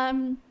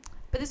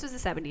 But this was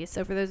the 70s.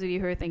 So for those of you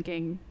who are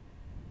thinking,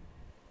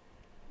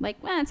 like,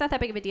 it's not that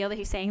big of a deal that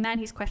he's saying that and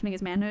he's questioning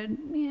his manhood.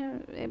 Yeah,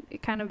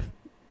 it kind of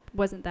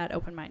wasn't that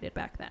open-minded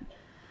back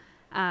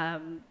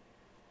then.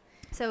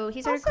 So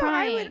he started Also,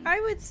 crying. I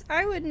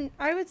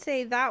would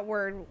say that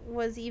word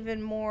was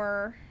even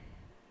more.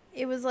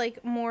 It was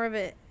like more of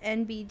an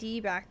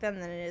NBD back then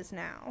than it is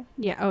now.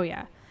 Yeah. Oh,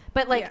 yeah.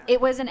 But like, Yeah.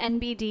 it was an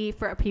NBD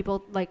for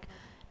people like,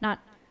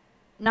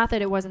 not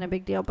that it wasn't a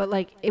big deal, but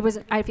like it was.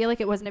 I feel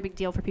like it wasn't a big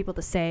deal for people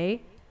to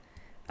say.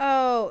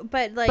 Oh,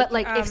 but like,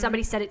 if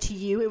somebody said it to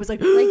you, it was like,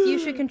 like you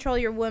should control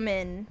your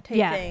woman type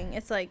Yeah. thing.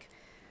 It's like,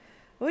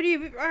 what do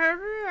you? I'm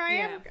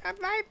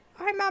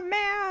a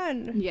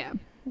man. yeah.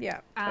 Yeah.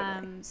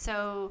 Totally.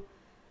 So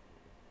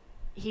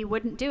he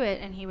wouldn't do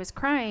it, and he was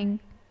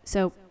crying.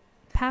 So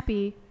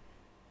Papy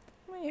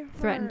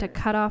threatened to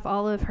cut off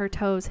all of her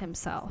toes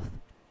himself.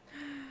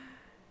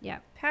 Yeah.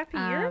 Pappy,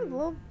 you're a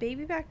little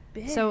baby back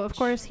bitch. So, of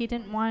course, he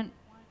didn't want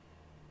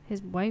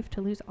his wife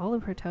to lose all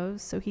of her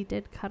toes, so he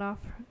did cut off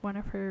one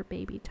of her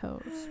baby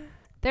toes.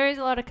 There is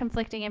a lot of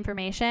conflicting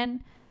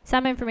information.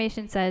 Some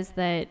information says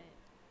that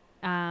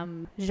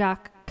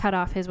Jacques cut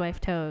off his wife's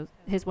toe.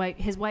 His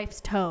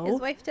wife's toe.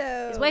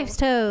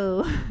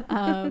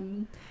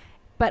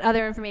 But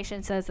other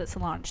information says that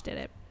Solange did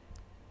it.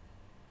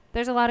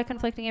 There's a lot of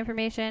conflicting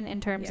information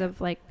in terms of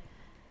like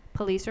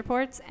police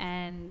reports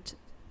and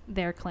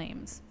their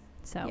claims.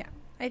 So yeah,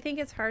 I think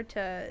it's hard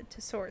to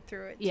sort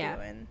through it Yeah.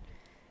 too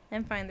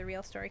and find the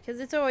real story because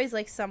it's always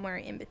like somewhere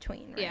in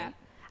between, right? Yeah.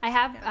 I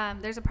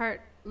have there's a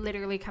part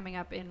literally coming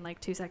up in like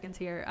 2 seconds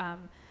here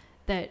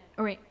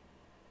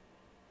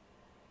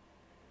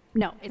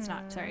no, it's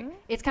not. Sorry.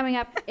 It's coming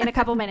up in a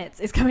couple minutes.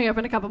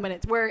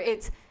 Where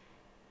it's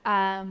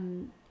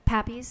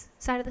Pappy's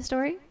side of the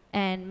story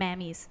and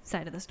Mammy's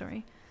side of the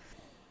story.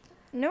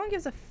 No one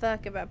gives a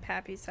fuck about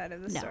Pappy's side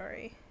of the No.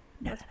 story.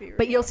 No. Let's be real.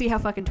 But you'll see how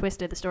fucking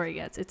twisted the story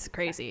gets. It's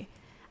crazy.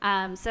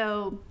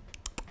 So,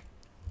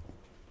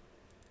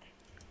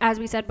 as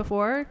we said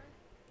before,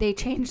 they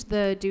changed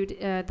the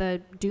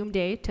doom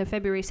day to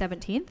February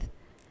 17th.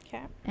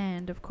 Okay.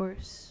 And, of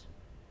course,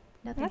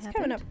 nothing That's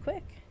happened. coming up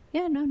quick.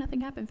 Yeah, no,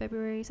 nothing happened.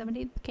 February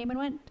 17th came and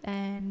went.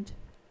 And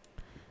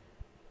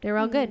they were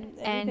all good.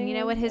 And you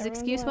know what his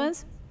excuse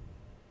was?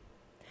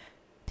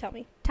 Tell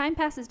me. Time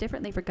passes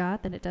differently for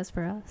God than it does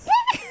for us.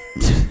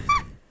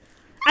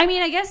 I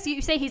mean, I guess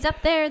you say he's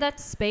up there.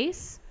 That's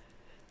space.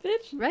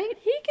 Bitch. Right?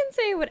 He can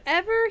say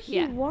whatever he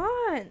Yeah.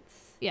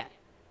 wants. Yeah.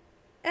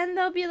 And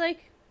they'll be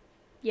like,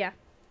 yeah,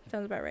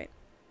 sounds about right.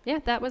 Yeah,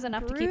 that was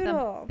enough to keep them.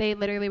 Brutal. They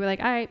literally were like,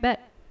 all right,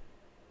 bet.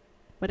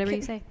 Whatever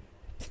you say.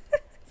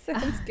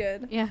 Sounds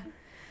good. Yeah.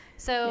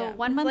 So Yeah.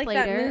 1 It's month like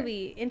later. that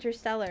movie,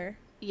 Interstellar,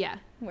 Yeah.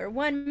 where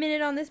 1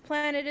 minute on this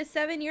planet is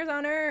 7 years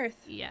on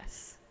Earth.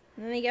 Yes.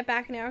 And then they get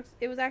back and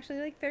it was actually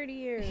like 30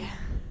 years. Yeah.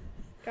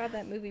 God,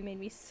 that movie made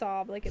me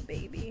sob like a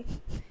baby.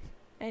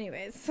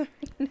 Anyways, sorry,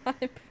 not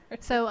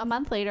important. So a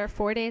month later,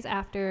 4 days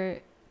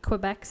after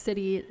Quebec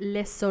City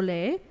Le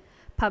Soleil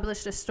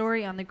published a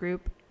story on the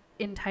group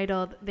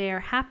entitled "They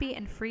are happy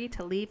and free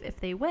to leave if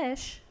they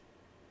wish."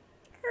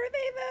 Are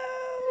they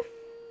though?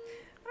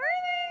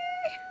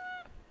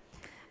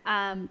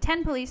 Are they?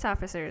 10 police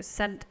officers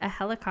sent a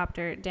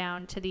helicopter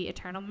down to the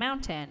Eternal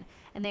Mountain,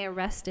 and they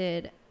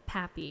arrested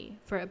Papy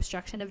for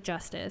obstruction of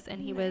justice,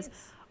 and he was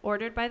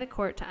ordered by the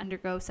court to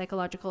undergo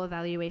psychological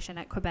evaluation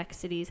at Quebec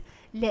City's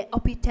Le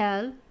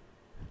Hôpital.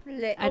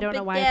 I don't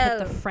know why I put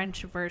the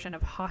French version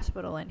of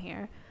hospital in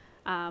here.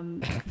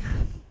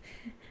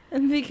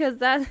 Because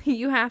that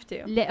you have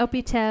to. Le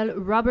Hôpital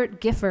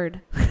Robert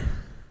Gifford.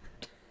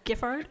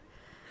 Gifford?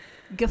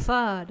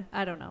 Giffard.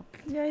 I don't know.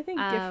 Yeah, I think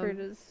Gifford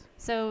is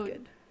So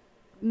good.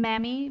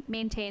 Mammy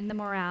maintained the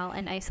morale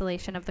and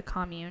isolation of the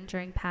commune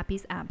during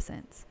Pappy's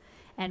absence.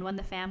 And when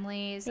the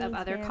families of Thanks,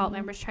 other cult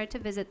Mammy. members tried to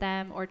visit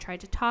them or tried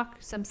to talk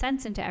some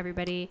sense into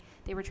everybody,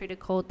 they were treated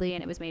coldly,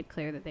 and it was made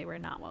clear that they were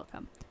not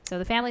welcome. So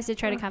the families did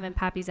try to come in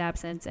Pappy's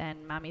absence,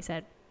 and Mommy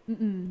said,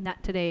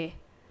 not today.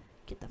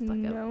 Get the fuck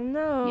out.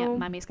 No. Yeah,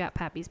 Mommy's got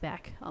Pappy's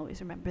back.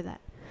 Always remember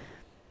that.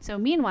 So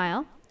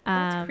meanwhile...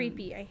 That's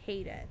creepy. I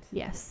hate it.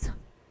 Yes.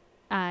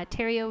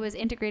 Terrio was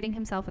integrating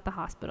himself at the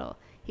hospital.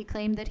 He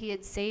claimed that he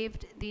had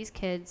saved these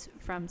kids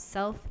from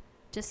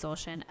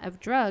self-dissolution of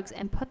drugs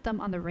and put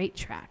them on the right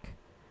track.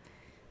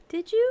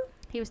 Did you?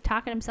 He was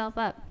talking himself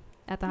up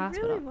at the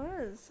hospital. He really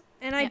was.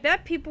 And I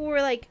bet people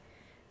were like,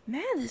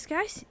 man, this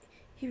guy,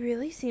 he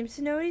really seems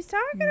to know what he's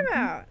talking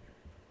about.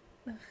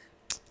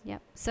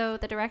 Yep. So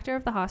the director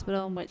of the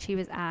hospital in which he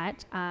was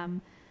at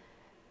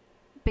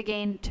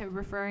began to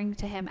referring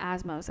to him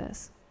as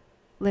Moses.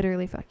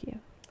 Literally, fuck you.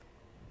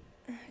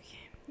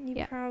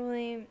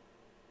 Okay.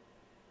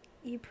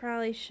 You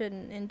probably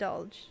shouldn't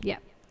indulge. Yeah.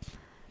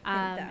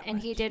 that And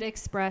he much. did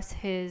express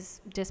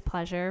his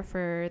displeasure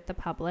for the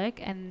public,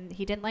 and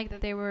he didn't like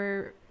that they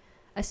were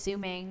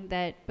assuming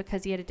that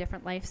because he had a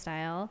different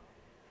lifestyle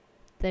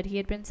that he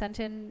had been sent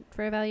in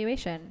for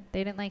evaluation.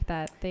 They didn't like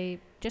that. They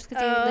just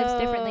because he lives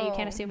differently, you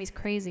can't assume he's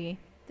crazy.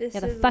 This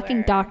Yeah, the is fucking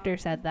where- doctor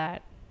said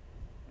that.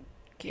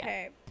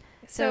 Okay.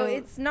 So- So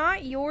it's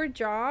not your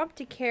job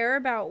to care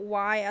about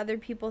why other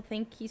people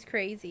think he's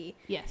crazy.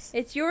 Yes.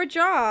 It's your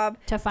job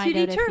To find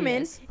out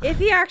determine if he is. if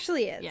he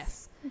actually is.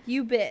 Yes.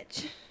 You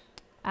bitch.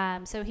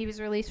 So he was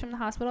released from the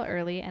hospital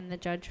early, and the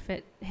judge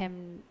fit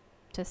him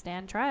to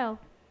stand trial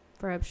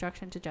for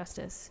obstruction to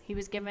justice. He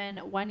was given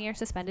 1 year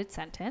suspended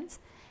sentence,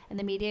 and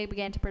the media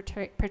began to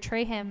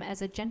portray him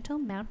as a gentle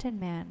mountain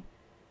man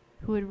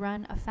who would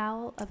run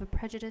afoul of a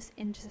prejudiced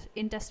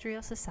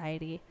industrial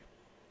society.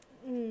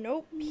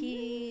 Nope.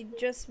 He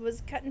just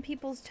was cutting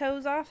people's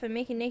toes off and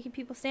making naked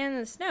people stand in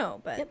the snow.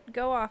 But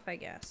go off, I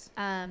guess.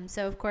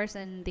 So, of course,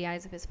 in the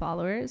eyes of his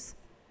followers,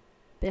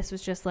 this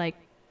was just like,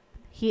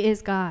 he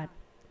is God.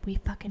 We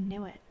fucking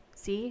knew it.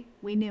 See?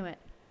 We knew it.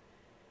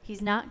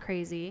 He's not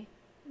crazy.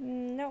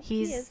 Nope,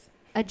 He's he is.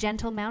 a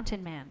gentle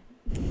mountain man.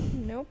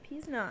 Nope,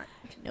 he's not.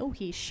 No,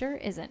 he sure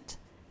isn't.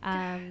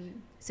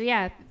 So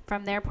yeah,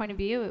 from their point of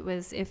view, it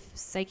was if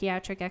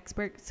psychiatric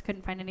experts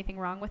couldn't find anything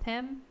wrong with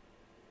him,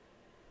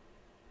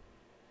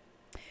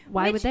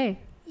 why would they?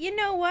 You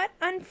know what?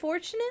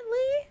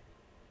 Unfortunately,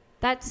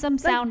 That's some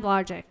sound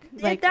logic.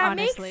 Like, that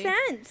honestly.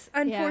 makes sense.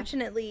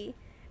 Unfortunately,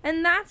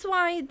 and that's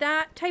why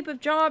that type of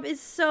job is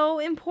so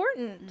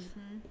important.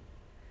 Mm-hmm.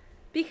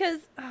 Because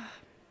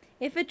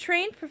if a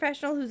trained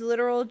professional whose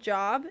literal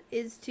job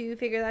is to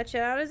figure that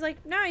shit out is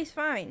like, no, he's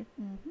fine.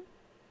 Mm-hmm.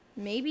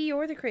 Maybe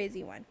you're the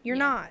crazy one. You're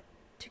Yeah. not.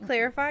 To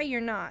clarify,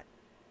 you're not.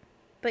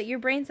 But your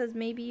brain says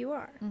maybe you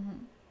are.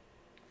 Mm-hmm.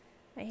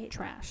 I hate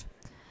Trash.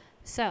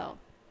 So,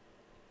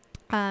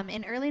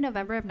 in early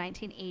November of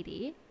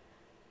 1980,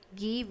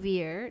 Guy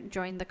Vier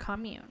joined the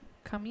Commune.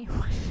 Commune?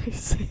 What did I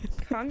say?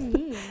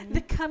 Commune.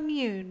 The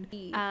Commune.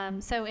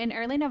 So, in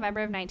early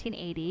November of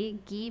 1980,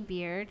 Guy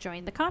Vier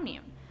joined the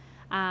Commune.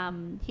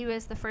 He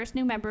was the first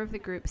new member of the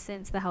group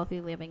since the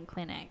Healthy Living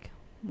Clinic.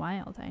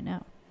 Wild, I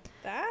know.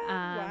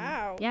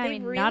 Wow. Yeah, They I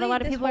mean, really, not a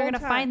lot of this people are whole going to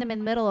time- find them in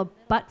the middle of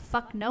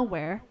butt-fuck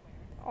nowhere.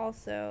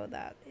 Also,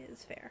 that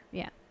is fair.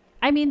 Yeah.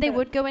 I mean, they But-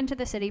 would go into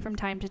the city from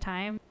time to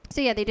time.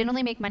 So, yeah, they didn't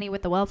only make money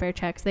with the welfare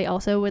checks. They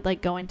also would,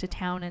 like, go into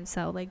town and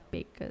sell, like,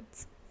 baked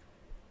goods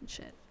and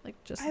shit.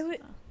 Like, just...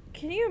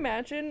 Can you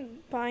imagine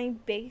buying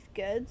baked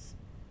goods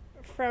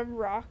from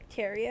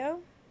Rocktario?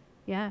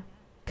 yeah.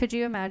 Could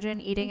you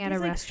imagine eating at a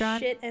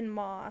restaurant Shit and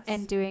moss.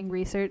 and doing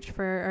research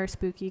for our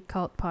spooky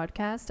cult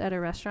podcast at a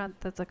restaurant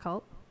that's a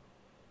cult?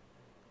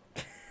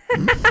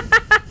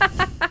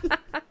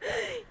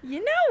 You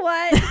know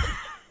what?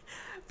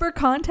 For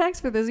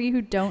context, for those of you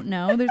who don't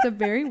know, there's a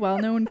very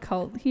well-known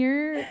cult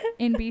here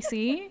in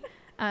BC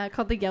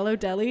called the Yellow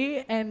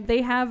Deli, and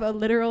they have a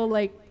literal,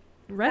 like,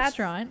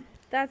 restaurant.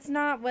 That's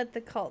not what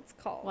the cult's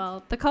called.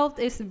 Well, the cult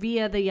is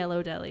via the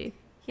Yellow Deli.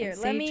 Here, and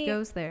let Sage me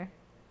goes there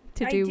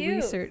to I do do.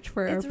 research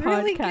for It's our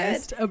really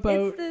podcast good.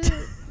 about It's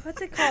the,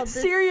 what's it called?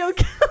 serial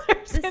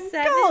killers The and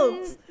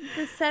cults.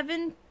 the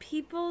seven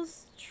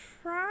people's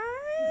tribe?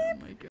 Oh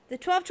my God. The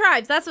 12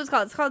 tribes. That's what it's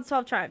called. It's called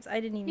 12 tribes. I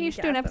didn't even You need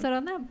should to do an ask them.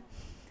 episode on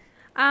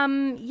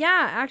them.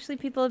 Yeah, actually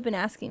people have been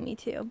asking me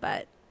to,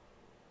 but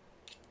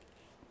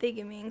they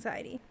give me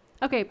anxiety.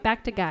 Okay,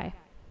 back to Guy.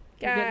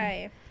 You're good.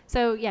 Guy.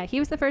 So, yeah, he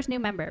was the first new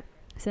member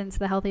since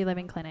the Healthy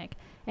Living Clinic.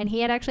 And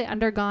he had actually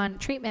undergone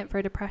treatment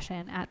for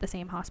depression at the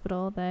same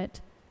hospital that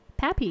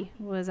Papy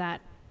was at.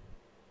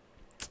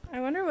 I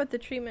wonder what the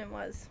treatment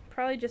was.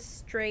 Probably just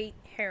straight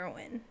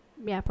heroin.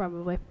 Yeah,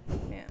 probably.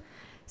 Yeah.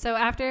 So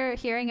after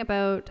hearing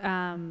about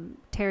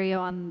Terrio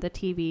on the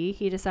TV,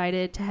 he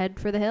decided to head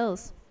for the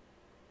hills.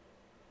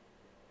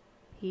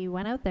 He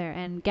went out there,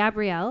 and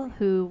Gabrielle,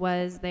 who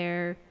was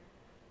their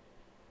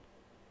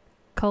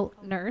cult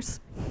nurse,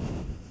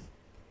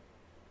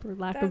 for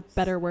lack of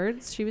better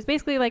words, she was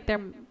basically like their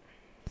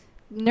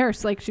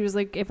nurse. Like, she was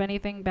like, if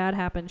anything bad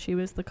happened, she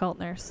was the cult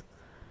nurse.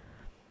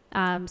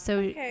 So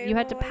you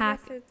had to pack.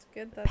 It's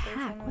good that there's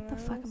one of What the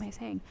fuck those. am I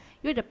saying?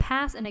 You had to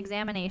pass an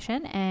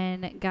examination,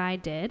 and Guy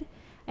did,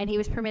 and he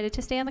was permitted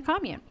to stay on the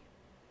commune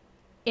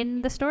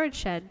in the storage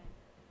shed,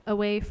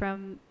 away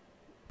from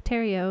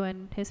Terrio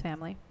and his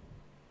family.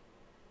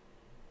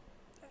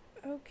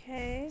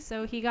 Okay.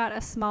 So he got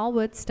a small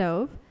wood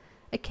stove,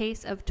 a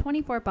case of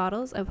 24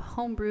 bottles of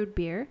homebrewed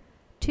beer,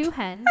 2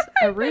 hens,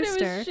 a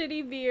rooster,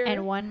 Shitty beer.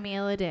 and 1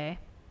 meal a day.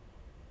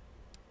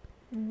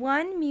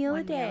 One meal a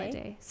One day. meal a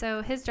day.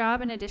 So his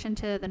job, in addition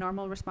to the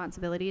normal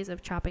responsibilities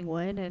of chopping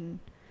wood and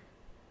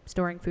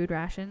storing food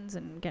rations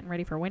and getting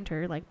ready for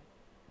winter, like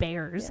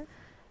bears,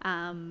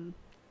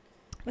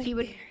 Like he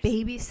would bears.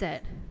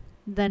 babysit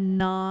the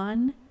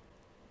non-Terrio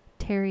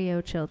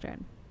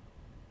children,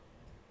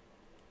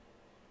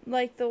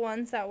 Like the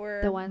ones that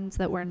were. the ones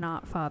that were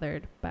not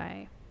fathered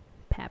by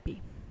Papy.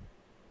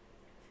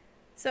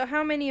 So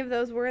how many of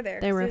those were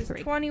there? There 'Cause were there's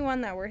 3. 21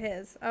 that were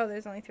his. Oh,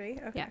 there's only 3?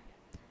 Okay.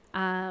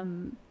 Yeah.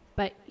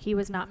 But he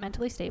was not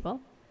mentally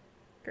stable,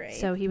 Great.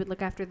 so he would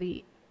look after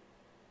the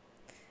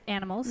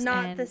animals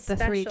Not and the the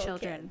 3 special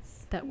children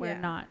kids. that were Yeah.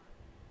 not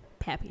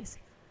Pappies.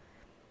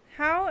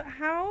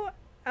 How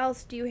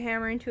else do you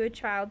hammer into a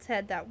child's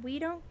head that we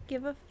don't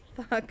give a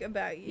fuck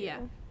about you? Yeah.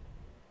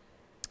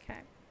 Okay.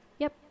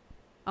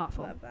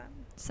 Awful. Love that.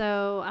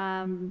 So,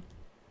 on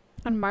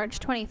March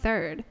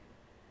 23rd,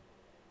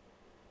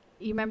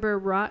 you remember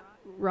Rock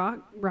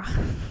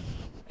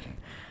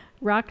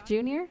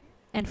Jr.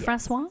 and Yes.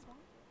 Francois?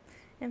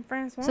 And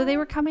Francois. So they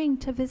were coming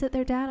to visit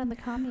their dad on the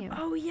commune.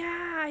 Oh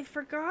yeah, I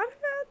forgot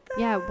about that.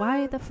 Yeah,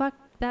 why the fuck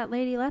that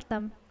lady let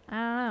them?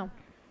 I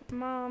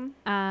Mom.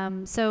 don't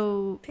know.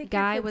 So Pick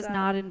your Guy kids was up.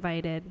 not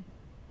invited,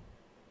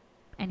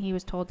 and he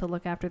was told to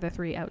look after the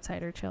 3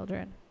 outsider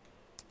children.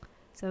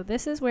 So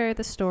this is where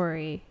the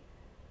story,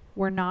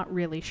 we're not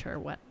really sure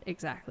what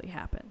exactly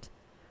happened.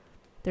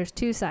 There's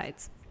 2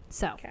 sides.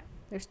 So Okay.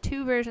 there's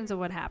 2 versions of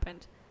what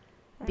happened.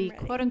 I'm The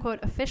ready. quote-unquote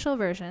official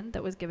version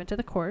that was given to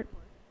the court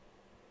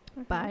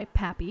Mhm. by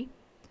Papy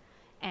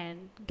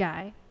and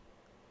Guy,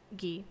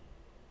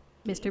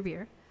 Mr.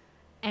 Veer,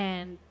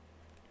 and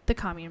the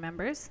commune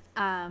members,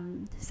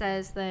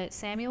 says that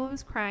Samuel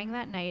was crying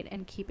that night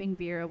and keeping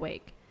Veer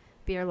awake.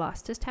 Veer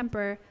lost his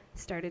temper,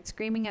 started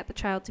screaming at the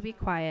child to be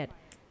quiet,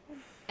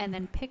 and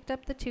then picked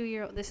up the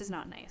 2-year-old. This is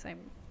not nice.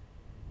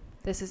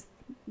 This is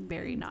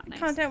very not nice.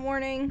 Content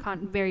warning.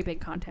 Very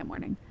big content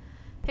warning.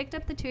 Picked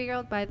up the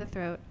 2-year-old by the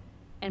throat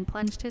and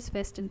plunged his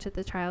fist into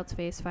the child's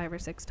face 5 or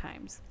 6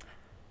 times.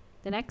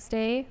 The next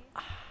day,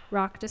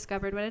 Rock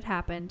discovered what had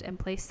happened and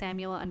placed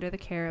Samuel under the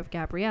care of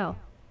Gabrielle,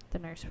 the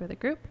nurse for the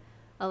group.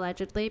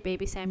 Allegedly,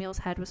 baby Samuel's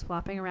head was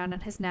flopping around on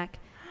his neck,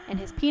 and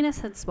his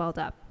penis had swelled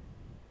up.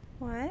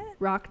 What?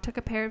 Rock took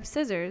a pair of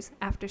scissors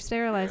after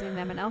sterilizing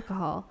them in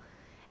alcohol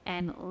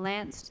and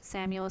lanced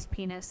Samuel's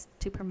penis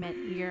to permit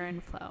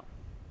urine flow.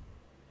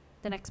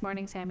 The next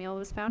morning, Samuel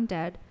was found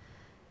dead,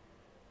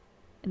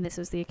 and this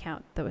was the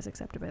account that was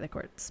accepted by the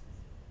courts.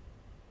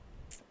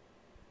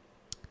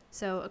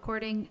 So,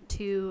 according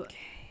to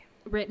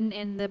written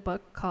in the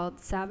book called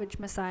Savage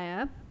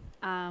Messiah,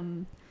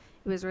 it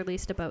was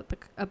released about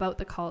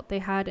the cult. They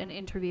had an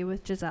interview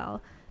with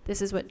Giselle.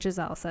 This is what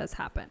Giselle says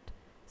happened.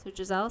 So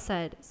Giselle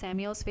said,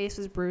 Samuel's face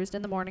was bruised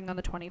in the morning on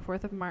the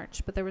 24th of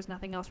March, but there was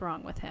nothing else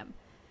wrong with him.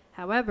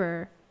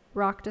 However,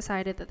 Rock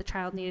decided that the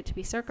child needed to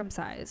be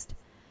circumcised.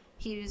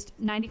 He used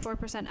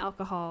 94%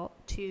 alcohol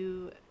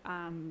to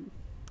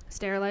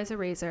sterilize a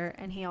razor,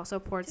 and he also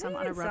poured some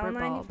on a rubber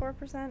bulb.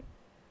 94%?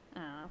 I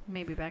don't know,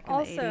 maybe back in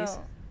Also,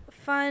 the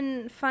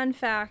 80s. fun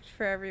fact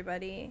for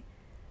everybody.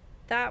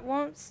 That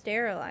won't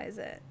sterilize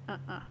it.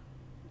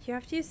 You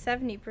have to use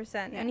 70%.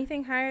 Yeah.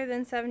 Anything higher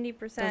than 70%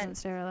 Doesn't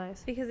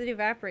sterilize. because it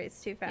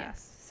evaporates too fast.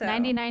 Yes. So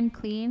 99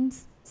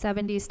 cleans,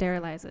 70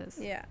 sterilizes.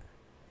 Yeah.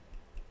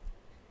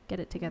 Get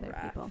it together,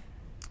 Rough. people.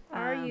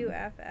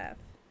 RUFF.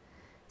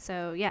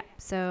 So, yeah.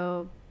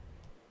 So,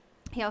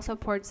 he also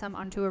poured some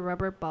onto a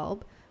rubber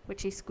bulb,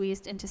 which he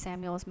squeezed into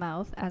Samuel's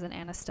mouth as an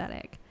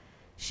anesthetic.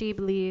 She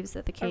believes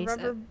that the case A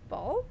rubber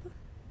bulb?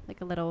 like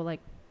a little,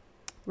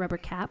 rubber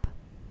cap.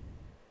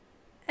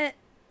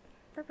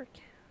 Rubber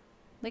cap.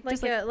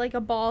 Like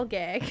a ball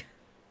gag.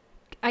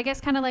 I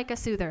guess kind of like a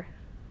soother.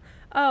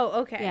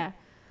 Oh, okay. Yeah.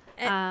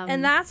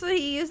 And that's what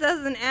he used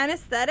as an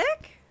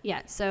anesthetic?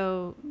 Yeah.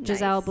 So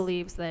Giselle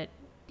believes that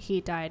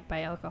he died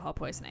by alcohol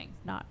poisoning,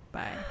 not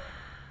by.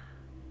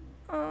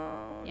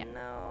 Oh, Yeah.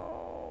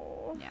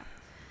 no. Yeah.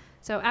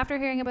 So after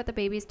hearing about the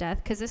baby's death,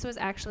 because this was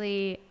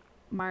actually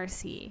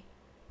Marcy.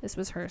 This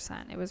was her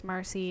son. It was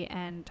Marcy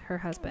and her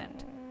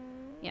husband.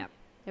 Yeah.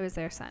 It was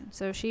their son.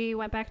 So she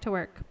went back to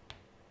work.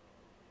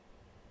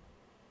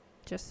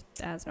 Just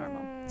as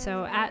normal.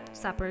 So at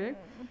supper,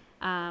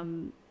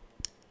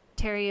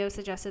 Terrio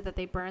suggested that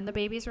they burn the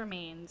baby's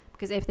remains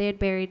because if they had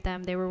buried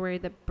them, they were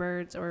worried that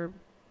birds or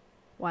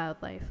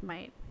wildlife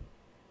might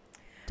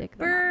dig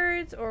them up.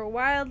 Birds or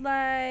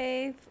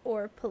wildlife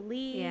or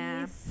police.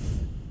 Yeah.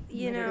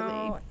 You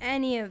know,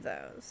 any of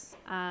those.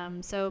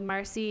 So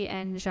Marcy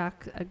and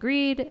Jacques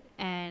agreed,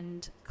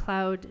 and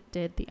Claude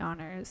did the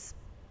honors,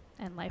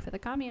 and life of the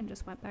commune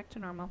just went back to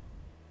normal.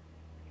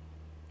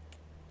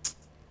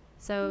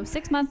 So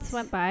 6 months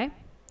went by.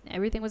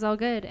 Everything was all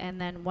good. And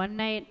then one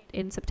night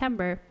in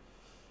September,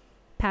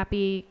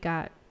 Papy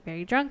got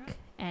very drunk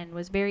and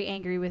was very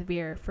angry with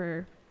Veer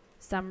for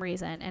some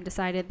reason and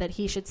decided that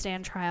he should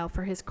stand trial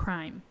for his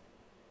crime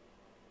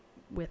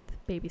with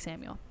baby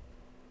Samuel.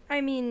 I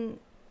mean,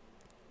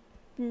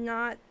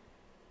 not,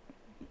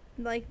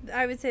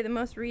 I would say the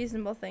most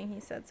reasonable thing he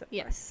said so far.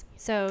 Yes.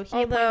 So he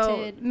Although,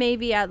 appointed...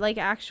 maybe at,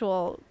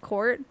 actual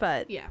court,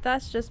 but Yeah.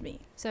 that's just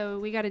me. So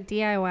we got a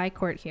DIY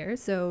court here.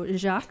 So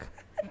Jacques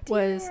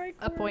was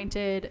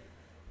appointed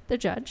the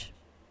judge,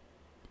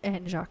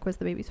 and Jacques was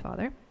the baby's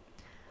father.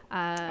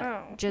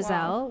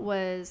 Giselle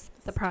was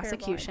the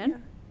prosecution. Terrible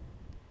idea.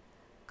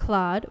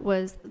 Claude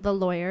was the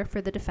lawyer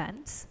for the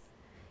defense.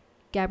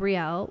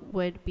 Gabrielle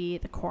would be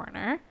the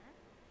coroner.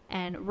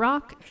 And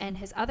Rock and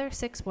his other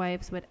 6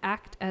 wives would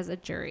act as a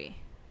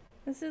jury.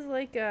 This is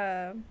like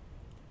a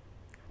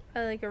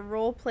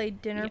role play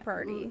dinner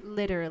party.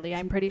 Literally.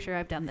 I'm pretty sure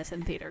I've done this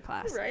in theater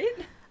class. Right?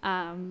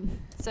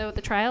 So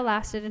the trial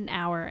lasted an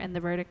hour, and the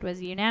verdict was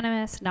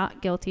unanimous,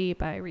 not guilty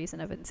by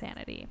reason of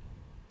insanity.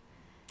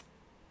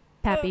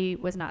 Papy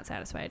was not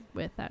satisfied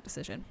with that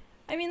decision.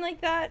 I mean,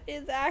 that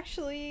is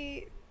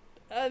actually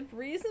a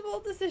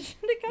reasonable decision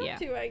to come Yeah.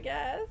 to, I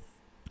guess.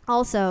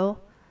 Also,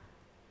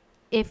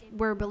 if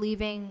we're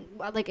believing,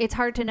 it's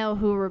hard to know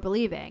who we're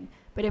believing,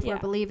 but if we're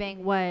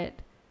believing what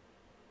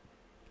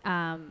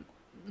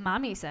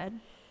Mommy said,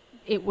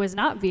 it was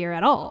not Veer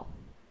at all.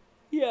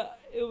 Yeah,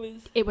 it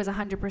was It was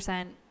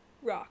 100%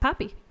 Rock.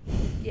 Papy.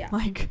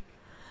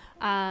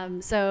 Yeah.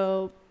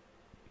 So,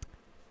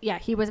 yeah,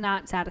 he was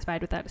not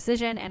satisfied with that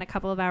decision, and a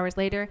couple of hours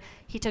later,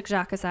 he took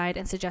Jacques aside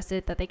and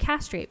suggested that they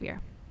castrate Veer,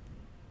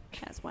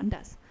 as one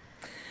does.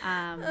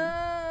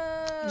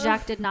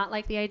 Jacques did not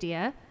like the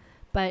idea,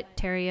 but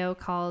Terrio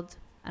called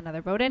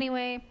another vote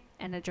anyway,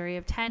 and a jury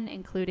of 10,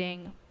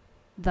 including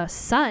the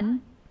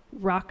son,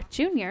 Rock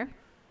Jr.,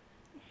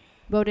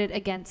 voted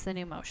against the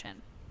new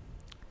motion.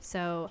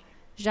 So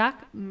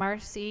Jacques,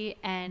 Marcy,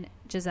 and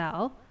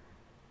Giselle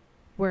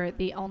were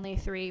the only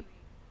 3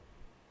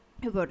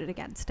 who voted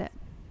against it.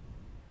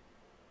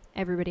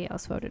 Everybody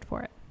else voted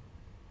for it.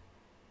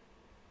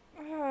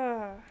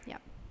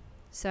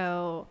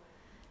 So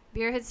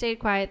Veer had stayed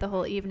quiet the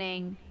whole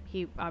evening.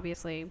 He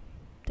obviously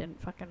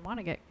didn't fucking want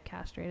to get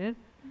castrated.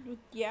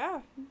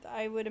 Yeah,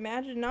 I would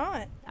imagine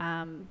not.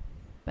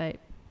 But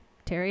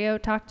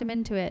Terrio talked him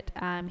into it.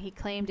 He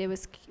claimed it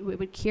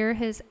would cure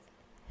his...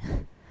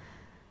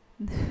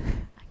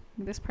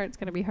 This part's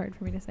going to be hard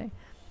for me to say.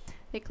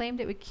 They claimed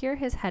it would cure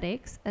his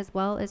headaches as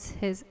well as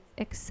his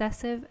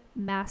excessive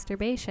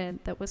masturbation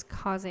that was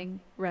causing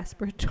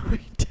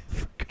respiratory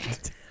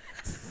difficulties.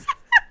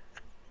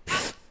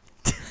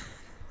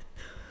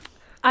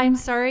 I'm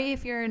sorry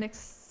if you're an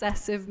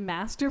excessive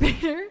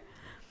masturbator.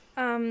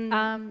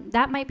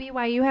 That might be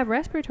why you have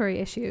respiratory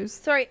issues.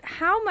 Sorry,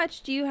 how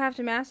much do you have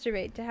to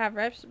masturbate to have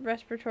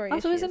respiratory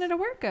issues? Also, isn't it a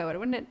workout?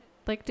 Wouldn't it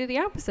like do the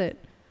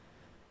opposite?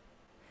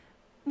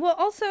 Well,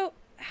 also,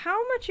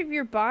 how much of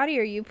your body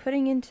are you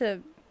putting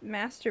into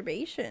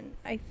masturbation?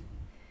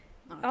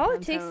 All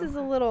it takes is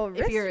a little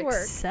wrist if you're work.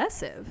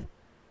 Excessive.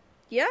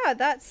 Yeah,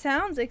 that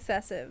sounds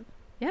excessive.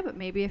 Yeah, but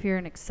maybe if you're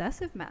an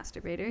excessive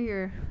masturbator,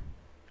 you're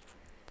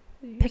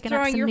You're picking up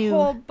throwing some your new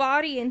whole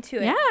body into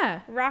it.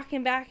 Yeah.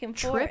 Rocking back and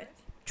forth.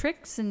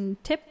 Tricks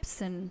and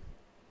tips and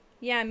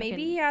Yeah, maybe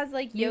fucking he has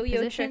like new yo-yo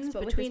positions tricks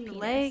but between with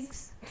the his penis.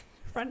 legs,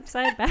 front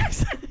side, back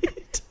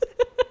side.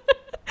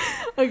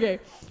 Okay,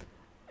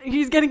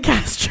 he's getting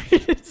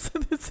castrated, so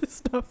this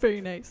is not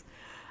very nice.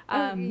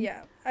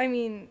 Yeah, I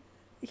mean,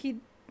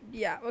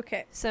 yeah,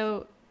 okay.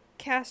 So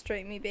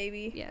Castrate me,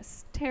 baby.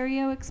 yes,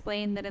 Terrio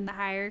explained that in the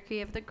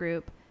hierarchy of the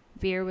group,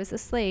 Veer was a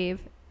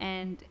slave,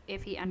 and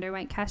if he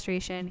underwent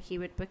castration, he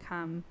would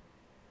become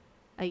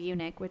a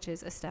eunuch, which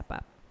is a step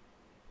up.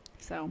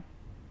 So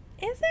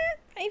Is it?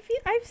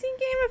 I've seen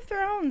Game of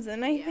Thrones,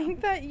 and I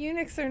think that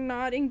eunuchs are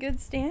not in good I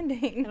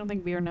standing. don't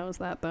think Veer knows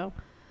that though.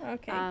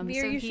 Okay, so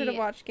Veer, you should have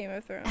watched Game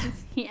of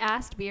Thrones. He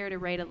asked Veer to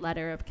write a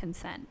letter of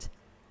consent,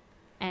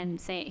 and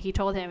he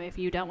told him, if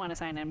you don't want to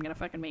sign it, I'm gonna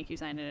fucking make you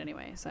sign it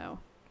anyway. So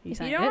he If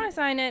signed you don't it. want to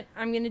sign it,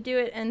 I'm going to do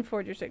it and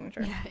forge your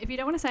signature. Yeah, if you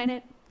don't want to sign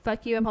it,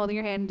 fuck you. I'm holding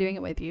your hand and doing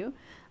it with you.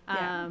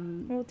 Yeah.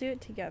 We'll do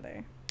it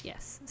together.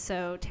 Yes.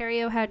 So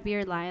Terrio had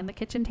Veer lie on the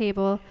kitchen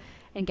table,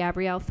 and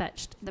Gabrielle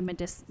fetched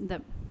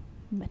the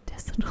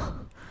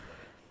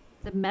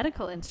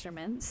medical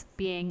instruments,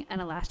 being an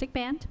elastic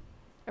band,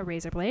 a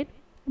razor blade,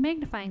 a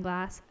magnifying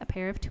glass, a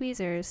pair of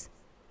tweezers,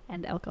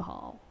 and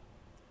alcohol.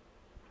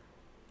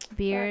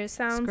 Veer's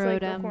sounds like a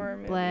scrotum horror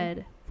movie.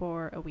 bled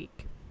for a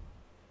week.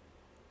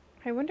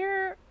 I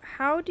wonder,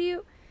 how do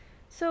you...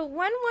 So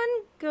when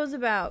one goes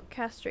about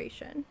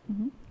castration,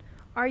 Mm-hmm.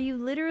 are you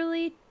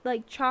literally,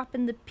 like,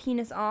 chopping the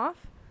penis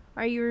off?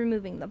 Are you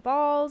removing the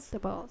balls? The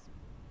balls.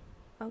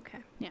 Okay.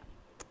 He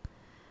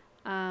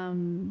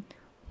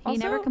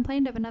never Also-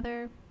 complained of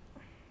another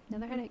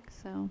headache,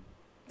 so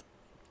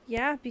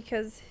Yeah,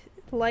 because,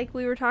 like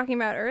we were talking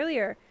about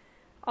earlier,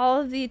 all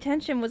of the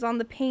attention was on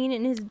the pain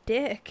in his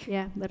dick.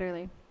 yeah,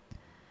 literally.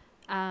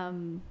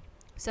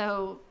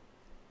 So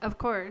of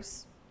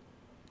course,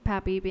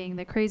 Papy, being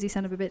the crazy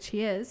son of a bitch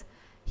he is,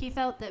 he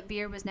felt that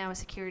Veer was now a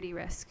security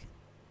risk.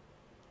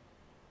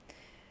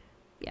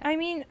 Yeah. I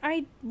mean,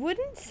 I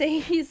wouldn't say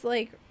he's,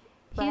 like,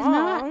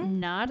 wrong. He's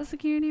not a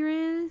security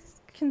risk.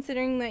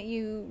 Considering that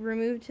you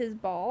removed his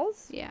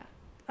balls. Yeah.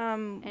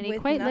 And And he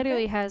quite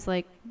literally has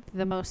like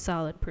the most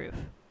solid proof.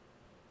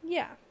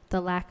 Yeah.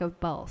 The lack of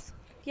balls.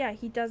 Yeah,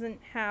 he doesn't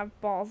have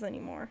balls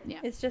anymore. Yeah.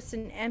 It's just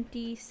an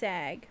empty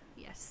sag.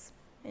 Yes.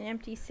 An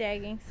empty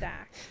sagging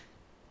sack.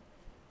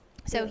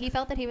 So Ugh. he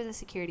felt that he was a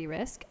security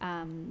risk.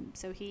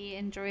 So he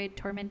enjoyed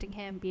tormenting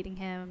him, beating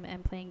him,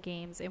 and playing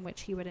games in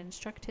which he would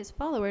instruct his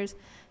followers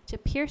to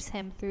pierce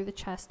him through the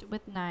chest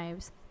with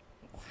knives.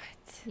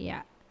 What?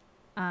 Yeah.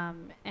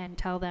 And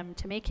tell them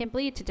to make him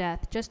bleed to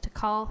death just to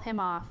call him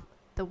off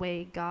the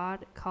way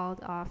God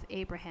called off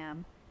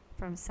Abraham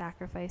from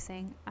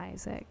sacrificing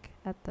Isaac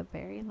at the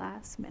very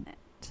last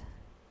minute.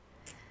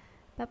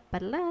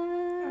 Ba-ba-la.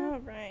 All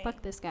right.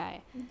 Fuck this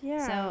guy.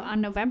 Yeah. So on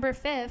November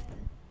 5th,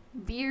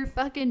 Veer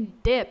fucking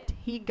dipped.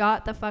 He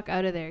got the fuck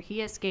out of there.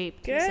 He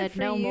escaped. Good He said for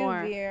no you,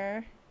 more.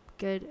 Veer.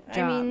 Good job.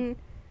 I mean,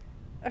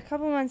 a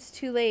couple months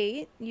too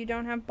late. You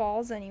don't have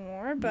balls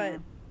anymore, but Yeah.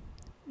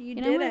 you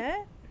know did what?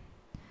 it.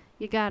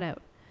 You got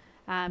out.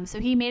 So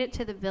he made it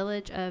to the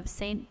village of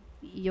St.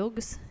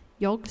 Yogs,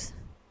 Yogs.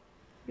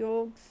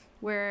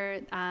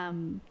 where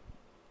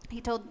he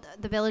told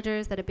the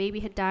villagers that a baby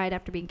had died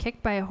after being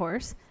kicked by a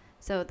horse.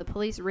 So the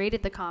police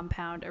raided the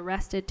compound,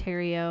 arrested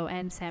Terrio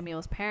and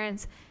Samuel's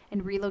parents,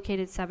 and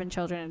relocated 7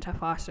 children into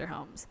foster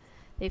homes.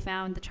 They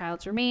found the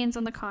child's remains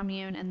on the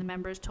commune, and the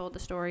members told the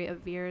story of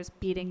Veer's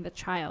beating the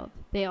child.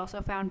 They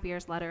also found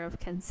Veer's letter of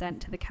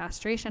consent to the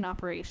castration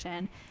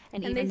operation,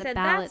 and they even the said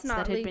ballots that's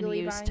not that had been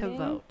legally used to binding.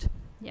 vote.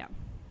 Yeah.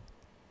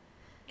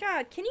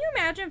 God, can you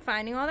imagine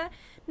finding all that?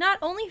 Not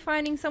only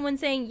finding someone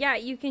saying, yeah,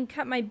 you can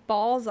cut my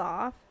balls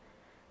off,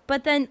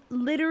 but then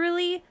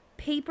literally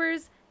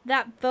papers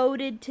that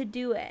voted to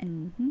do it.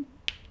 Mm-hmm.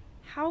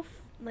 How,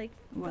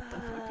 What the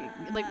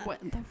fuck? What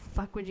the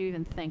fuck would you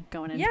even think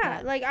going into yeah,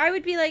 that? like, I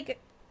would be like,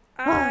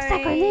 Oh, I am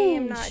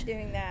sacrilege. not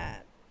doing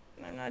that.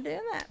 I'm not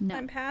doing that. No.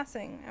 I'm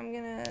passing. I'm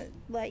going to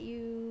let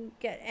you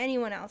get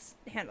anyone else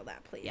handle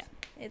that, please. Yeah.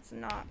 It's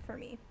not for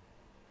me.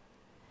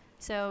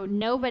 So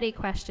nobody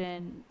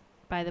questioned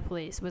by the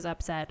police was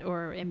upset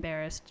or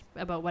embarrassed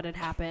about what had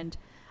happened,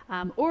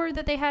 or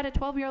that they had a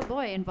 12-year-old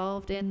boy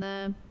involved in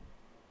the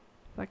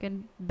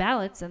fucking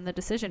ballots and the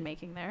decision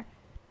making there.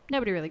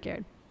 Nobody really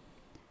cared.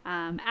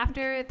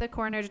 After the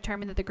coroner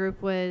determined that the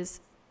group was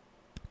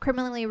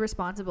criminally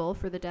responsible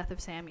for the death of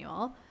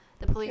Samuel,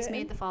 the police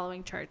made the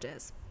following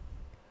charges.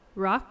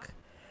 Roch,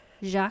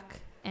 Jacques,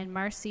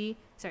 Marcy,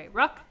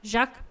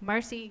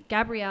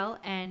 Gabrielle,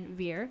 and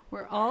Veer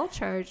were all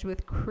charged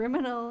with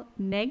criminal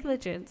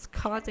negligence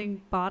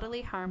causing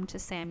bodily harm to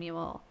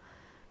Samuel.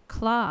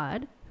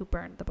 Claude, who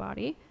burned the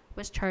body,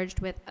 was charged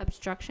with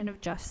obstruction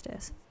of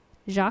justice.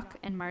 Jacques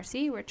and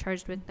Marcy were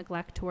charged with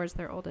neglect towards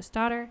their oldest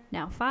daughter,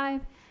 now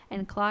 5,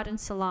 and Claude and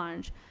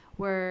Solange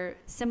were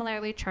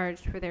similarly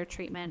charged for their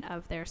treatment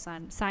of their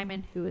son,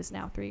 Simon, who is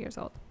now 3 years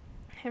old.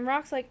 And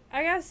Rock's like,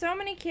 I got so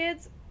many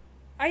kids.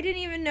 I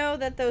didn't even know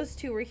that those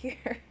two were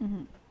here.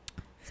 Mm-hmm.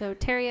 So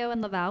Thériault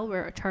and Laval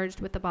were charged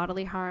with the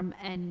bodily harm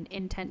and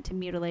intent to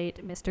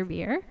mutilate Mr.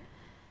 Veer,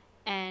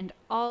 and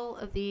all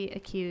of the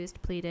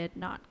accused pleaded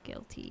not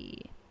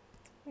guilty.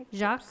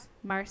 Jacques,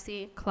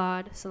 Marcy,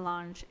 Claude,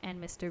 Solange,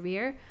 and Mr.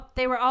 Veer.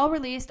 They were all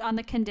released on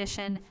the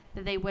condition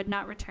that they would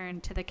not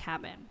return to the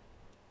cabin.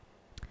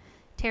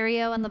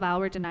 Thériault and Laval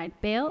were denied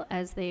bail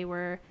as they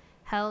were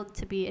held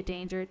to be a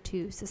danger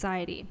to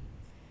society.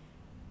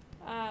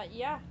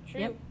 Yeah,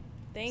 true. Yep.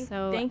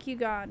 Thank you,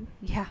 God.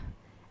 Yeah.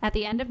 At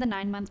the end of the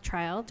 9-month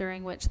trial,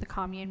 during which the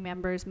commune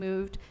members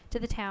moved to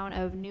the town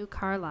of New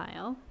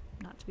Carlisle,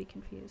 not to be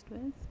confused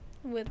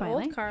with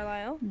Twilight. Old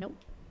Carlisle. Nope.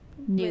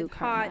 New with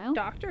Carlisle. Hot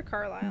Dr.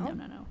 Carlisle.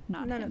 No,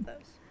 not None him. of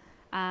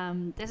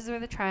those. This is where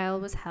the trial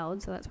was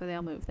held, so that's where they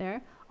all moved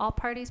there. All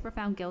parties were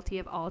found guilty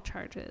of all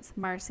charges.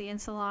 Marcy and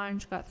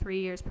Solange got 3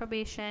 years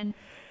probation.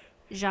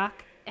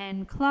 Jacques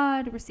and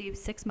Claude received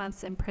 6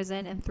 months in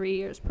prison and 3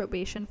 years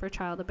probation for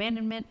child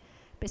abandonment.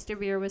 Mr.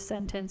 Veer was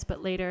sentenced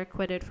but later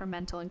acquitted for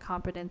mental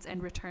incompetence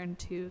and returned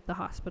to the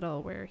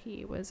hospital where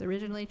he was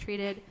originally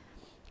treated.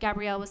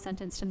 Gabrielle was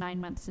sentenced to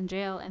 9 months in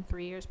jail and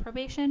 3 years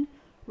probation.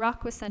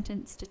 Roch was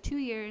sentenced to 2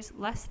 years,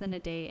 less than a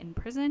day in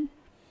prison,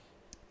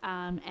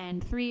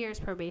 and 3 years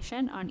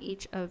probation on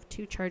each of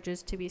 2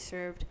 charges to be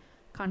served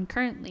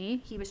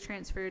concurrently. He was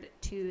transferred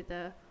to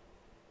the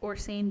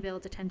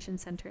Orsainville Detention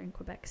Center in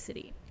Quebec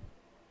City.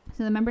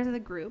 So the members of the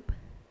group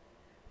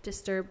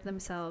distributed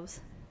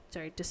themselves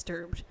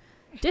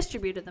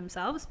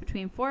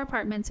between 4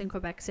 apartments in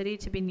Quebec City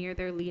to be near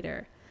their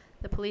leader.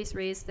 The police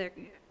raided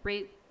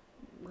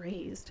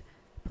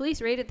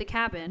the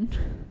cabin.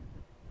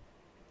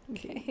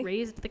 Okay.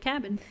 Raised the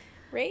cabin.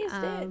 Raised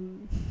it.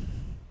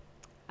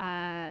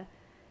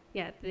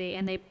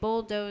 They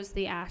bulldozed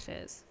the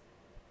ashes.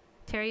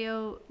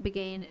 Thériault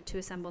began to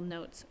assemble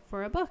notes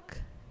for a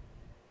book.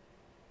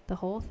 The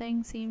whole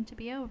thing seemed to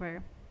be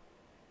over,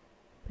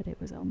 but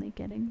it was only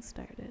getting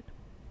started.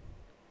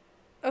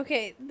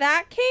 Okay,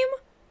 that came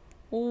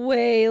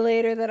way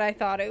later than I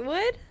thought it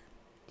would.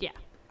 Yeah.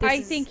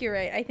 I think you're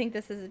right. I think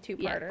this is a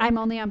 2-parter. Yeah, I'm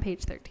only on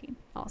page 13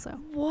 also.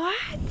 What?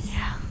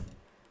 Yeah.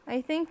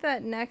 I think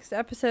that next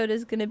episode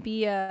is going to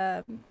be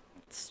a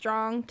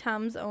strong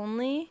Tums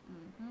only.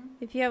 Mm-hmm.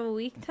 If you have a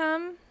weak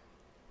Tum,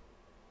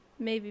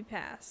 maybe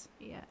pass.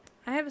 Yeah.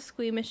 I have a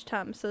squeamish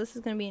Tum, so this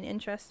is going to be an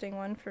interesting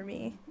one for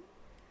me.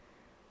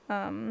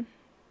 Yeah.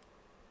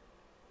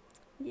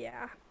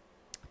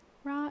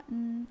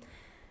 Rotten.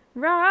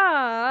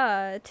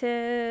 Well,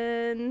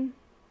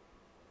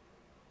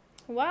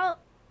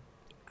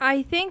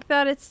 I think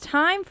that it's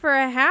time for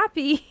a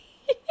happy.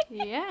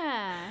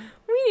 Yeah.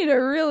 We need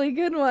a really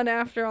good one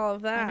after all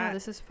of that. I know,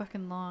 this is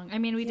fucking long. I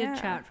mean, we did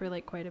chat for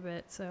like quite a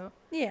bit, so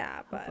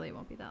yeah, but hopefully it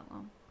won't be that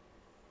long.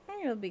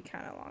 It'll be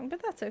kind of long,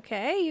 but that's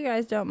okay. You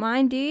guys don't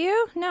mind, do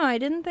you? No, I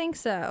didn't think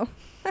so.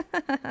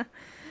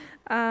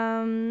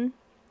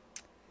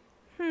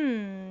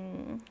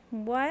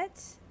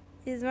 What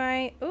is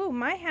my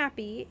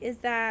happy is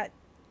that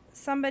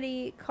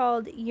somebody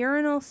called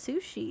Urinal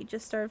Sushi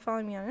just started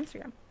following me on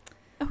Instagram.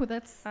 Oh,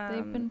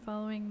 they've been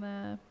following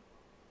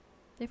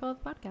they follow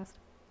the podcast.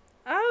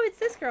 Oh, it's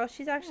this girl.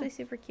 She's actually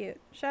super cute.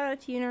 Shout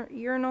out to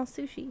Urinal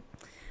Sushi.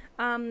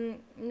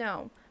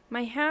 No,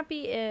 my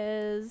happy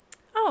is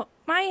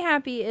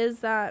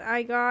that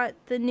I got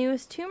the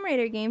newest Tomb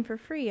Raider game for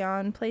free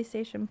on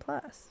PlayStation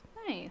Plus.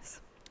 Nice.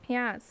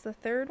 Yeah, it's the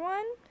 3rd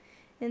one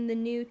in the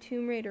new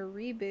Tomb Raider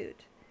reboot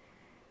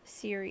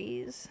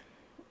series.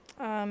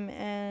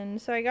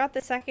 And so I got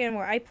the second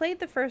one. I played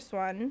the first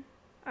one.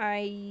 I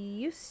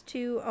used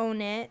to own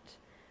it,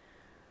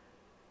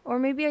 or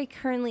maybe I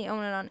currently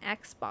own it on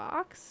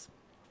Xbox.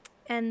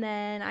 And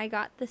then I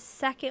got the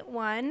second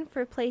one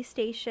for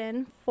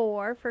PlayStation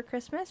 4 for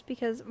Christmas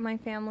because my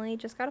family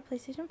just got a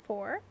PlayStation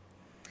 4.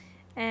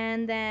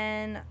 And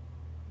then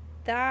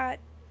the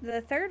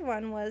 3rd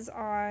one was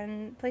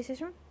on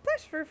PlayStation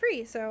Plus for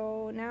free.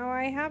 So now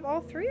I have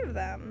all 3 of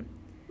them.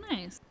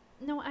 Nice.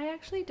 No, I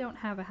actually don't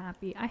have a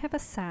happy. I have a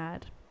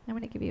sad. I'm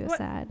going to give you a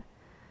sad.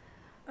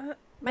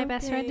 My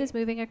best friend okay. is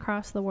moving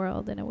across the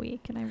world in a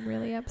week, and I'm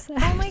really upset.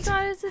 Oh my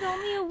god, is it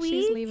only a week?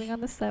 She's leaving on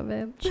the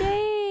 7th.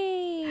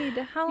 Jade,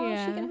 how long is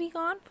she Yeah. gonna be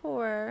gone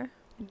for?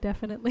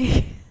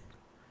 Definitely.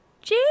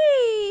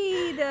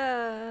 Jade!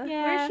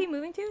 Where is she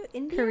moving to?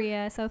 India?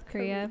 Korea, South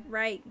Korea.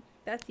 Right.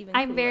 That's even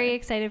I'm cooler. very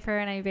excited for her,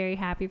 and I'm very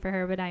happy for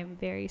her, but I'm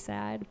very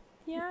sad.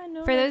 Yeah,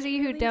 no. For those that's of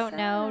you who really don't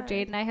know, sad.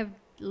 Jade and I have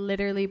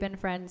literally been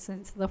friends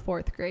since the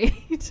 4th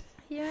grade.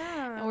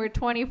 Yeah. And we're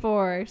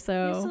 24, We used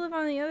to so live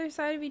on the other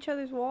side of each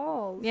other's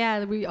walls.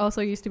 yeah, we also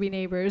used to be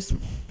neighbors.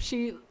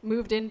 She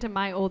moved into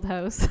my old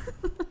house.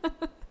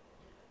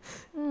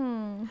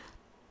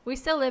 We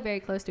still live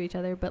very close to each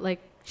other, but like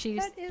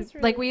That is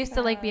like we really used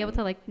to like be able sad.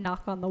 to like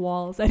knock on the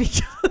walls at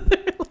each other.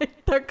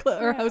 Like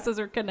our Yeah. houses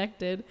are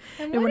connected.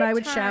 And what when a I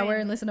would shower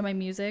time. and listen to my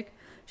music,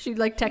 she'd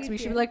like text me.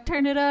 She'd be Cute. like,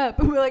 "Turn it up."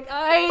 And we're like,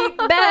 "I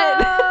Oh, bet."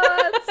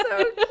 that's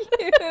so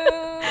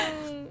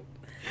cute.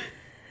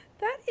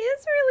 That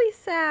is really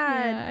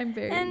sad. Yeah, I'm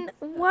very. And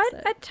what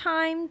upset. a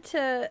time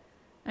to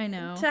I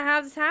know.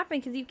 have this happen,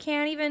 because you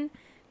can't even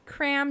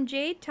cram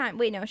Jade time.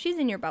 Wait, no, she's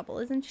in your bubble,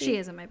 isn't she? She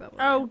is in my bubble.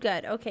 Oh,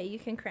 good. Okay, you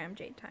can cram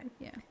Jade time.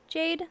 Yeah.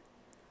 Jade,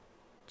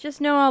 just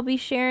know I'll be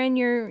sharing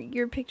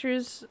your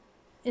pictures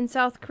in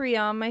South Korea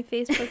on my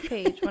Facebook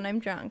page when I'm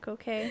drunk,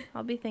 okay?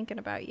 I'll be thinking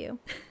about you.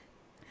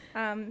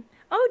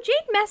 Oh,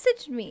 Jade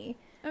messaged me,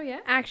 Oh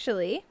yeah.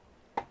 actually,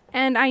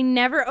 and I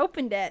never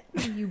opened it.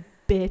 You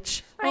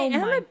bitch. I Oh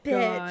am my a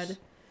bitch.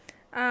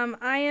 God.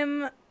 I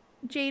am,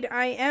 Jade,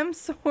 I am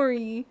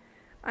sorry.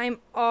 I'm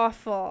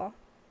awful.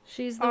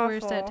 She's the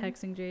worst at Awful.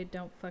 texting, Jade.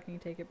 Don't fucking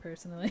take it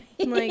personally.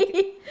 Like,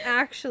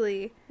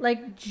 actually.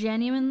 Like,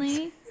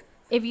 genuinely,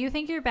 if you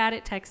think you're bad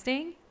at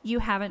texting, you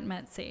haven't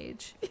met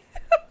Sage.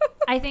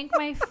 I think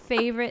my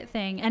favorite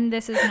thing, and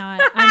this is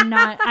not,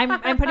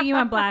 I'm putting you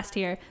on blast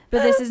here,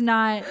 but this is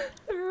not,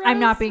 I'm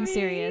not being Roast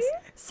me. serious.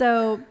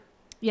 So,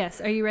 yes,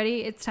 are you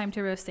ready? It's time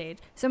to roast Sage.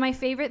 So my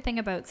favorite thing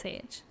about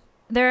Sage,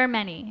 there are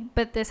many,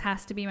 but this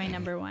has to be my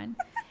number one,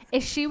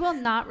 is she will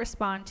not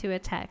respond to a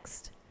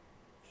text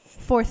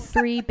for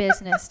 3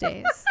 business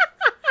days.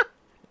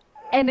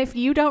 And if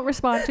you don't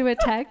respond to a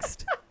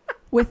text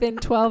within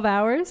 12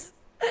 hours,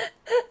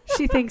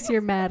 she thinks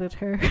you're mad at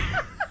her.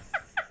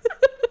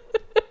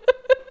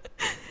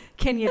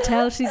 Can you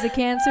tell she's a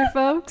Cancer,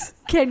 folks?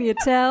 Can you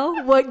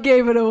tell? What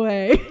gave it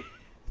away?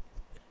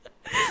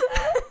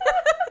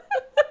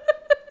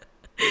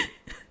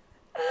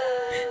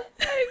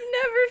 I've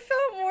never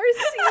felt more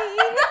seen.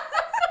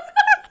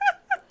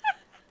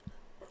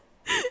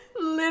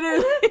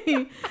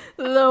 Literally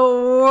the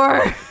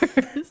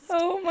worst.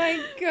 Oh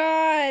my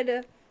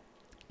god.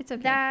 It's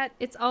okay. That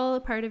It's all a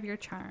part of your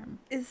charm.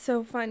 is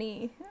so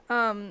funny.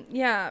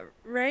 Yeah,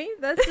 right?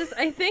 That's just,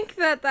 I think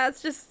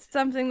that's just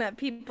something that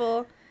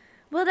people,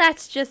 well,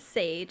 that's just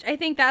Sage. I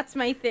think that's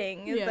my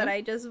thing, is Yeah. that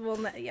I just will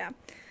not, yeah.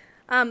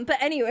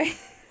 But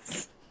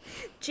anyways,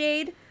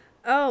 Jade,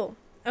 oh,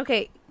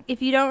 okay.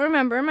 If you don't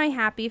remember my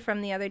happy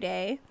from the other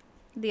day,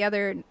 the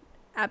other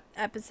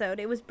episode,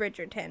 it was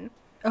Bridgerton.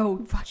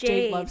 Oh, fuck. Jade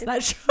Jade. loves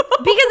that show.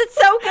 Because it's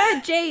so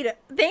good, Jade.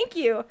 Thank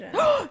you.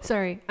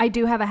 Sorry. I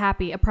do have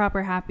a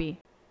proper happy.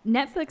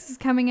 Netflix is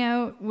coming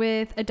out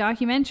with a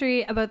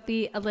documentary about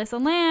the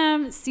Alyssa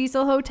Lamb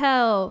Cecil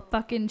Hotel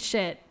fucking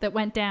shit that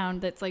went down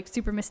that's like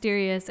super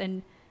mysterious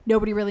and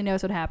nobody really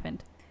knows what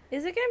happened.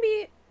 Is it gonna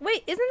be?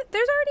 Wait, isn't it,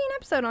 there's already an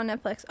episode on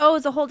Netflix? Oh,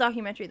 it's a whole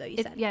documentary though.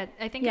 You said. Yeah,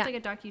 I think Yeah. it's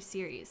like a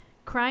docu-series.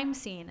 Crime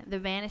Scene: The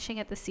Vanishing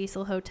at the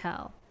Cecil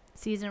Hotel.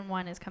 Season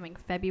 1 is coming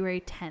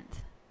February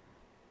 10th.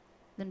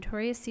 The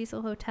notorious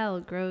Cecil Hotel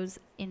grows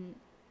in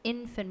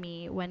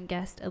infamy when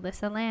guest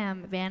Alyssa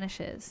Lamb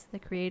vanishes. The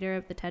creator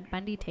of the Ted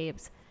Bundy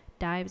tapes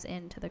dives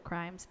into the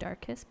crime's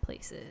darkest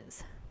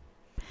places.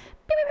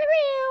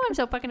 I'm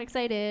so fucking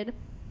excited.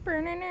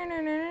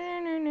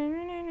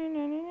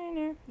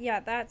 Yeah,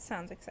 that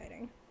sounds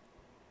exciting.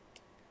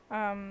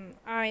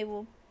 I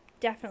will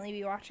definitely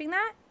be watching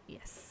that.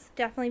 Yes.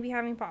 Definitely be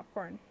having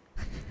popcorn.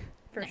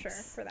 For Nice. sure,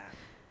 for that.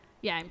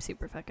 Yeah, I'm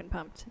super fucking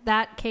pumped.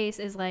 That case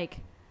is like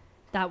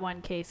that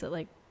one case that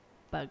like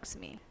bugs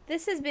me.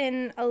 This has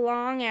been a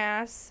long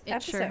ass It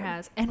episode. sure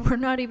has. And we're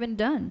not even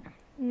done.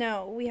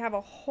 No, we have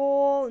a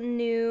whole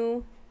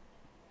new.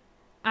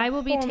 I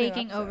will be whole new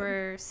taking episode.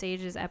 over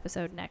Sage's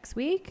episode next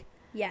week.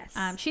 Yes.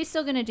 She's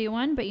still going to do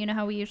one, but you know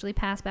how we usually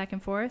pass back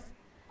and forth?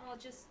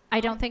 I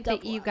don't think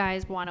that you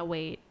guys want to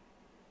wait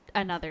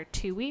another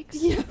 2 weeks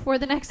for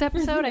the next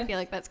episode. I feel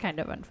like that's kind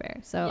of unfair.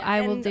 So Yeah,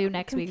 I will and do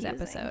next week's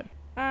confusing. episode.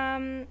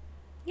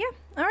 Yeah.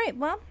 All right.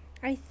 Well,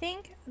 I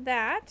think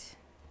that.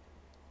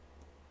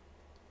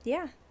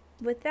 Yeah.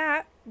 With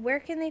that, where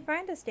can they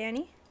find us,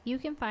 Danny? You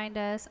can find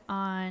us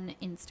on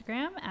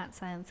Instagram at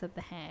Silence of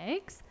the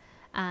Hags.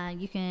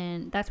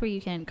 That's where you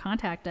can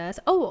contact us.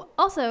 Oh,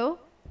 also,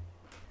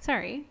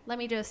 sorry,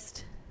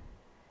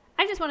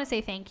 I just want to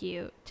say thank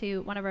you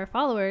to one of our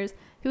followers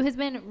who has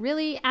been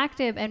really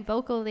active and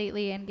vocal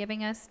lately and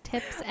giving us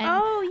tips and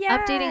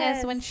updating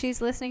us when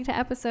she's listening to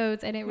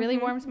episodes, and it really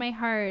warms my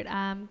heart.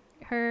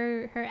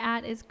 Her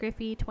 @ is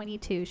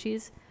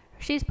Griffey22.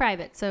 She's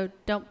private, so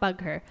don't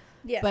bug her.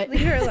 Yes, But-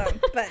 leave her alone.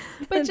 But,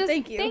 But just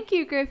thank you. Thank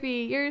you,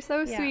 Griffey. You're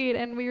so Yeah. sweet,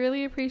 and we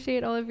really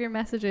appreciate all of your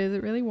messages.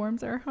 It really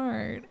warms our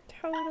heart.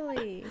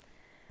 Totally.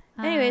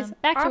 Anyways,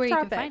 back to off where you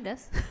topic. can find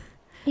us.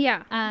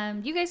 Yeah.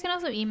 You guys can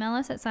also email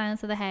us at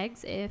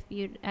silenceofthehags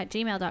at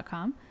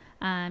gmail.com.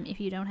 If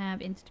you don't have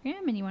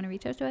Instagram and you want to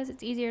reach out to us,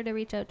 it's easier to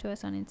reach out to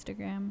us on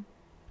Instagram.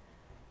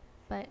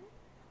 But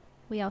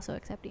we also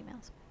accept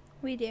emails.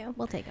 We do.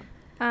 We'll take them.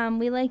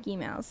 We like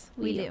emails.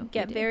 We do.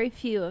 Get We do. very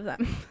few of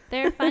them.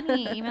 They're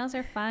funny. Emails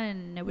are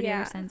fun. Nobody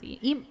Yeah. ever sends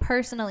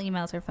personal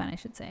emails are fun, I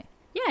should say.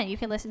 Yeah, you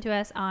can listen to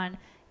us on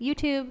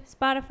YouTube,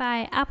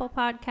 Spotify, Apple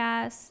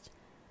Podcast,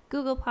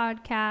 Google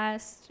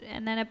Podcast,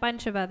 and then a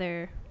bunch of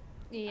other.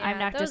 Yeah, I'm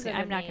not those just- are the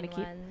I'm not main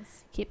gonna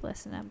ones. keep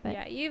listening. But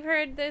Yeah, you've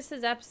heard this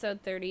is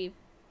episode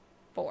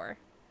 34.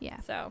 yeah.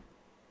 So,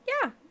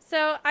 yeah.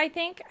 So I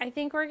think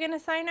we're gonna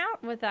sign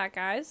out with that,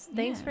 guys.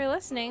 Thanks Yeah. for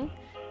listening,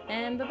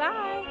 and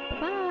bye-bye.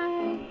 Bye.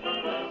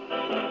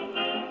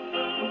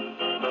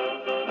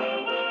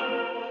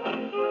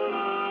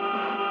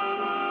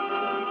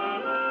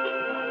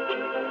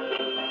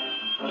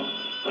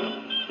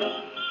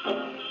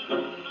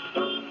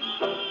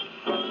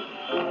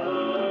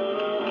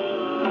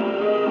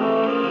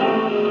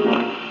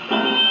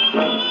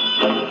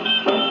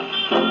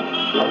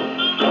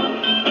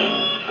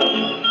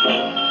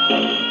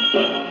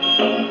 Bye.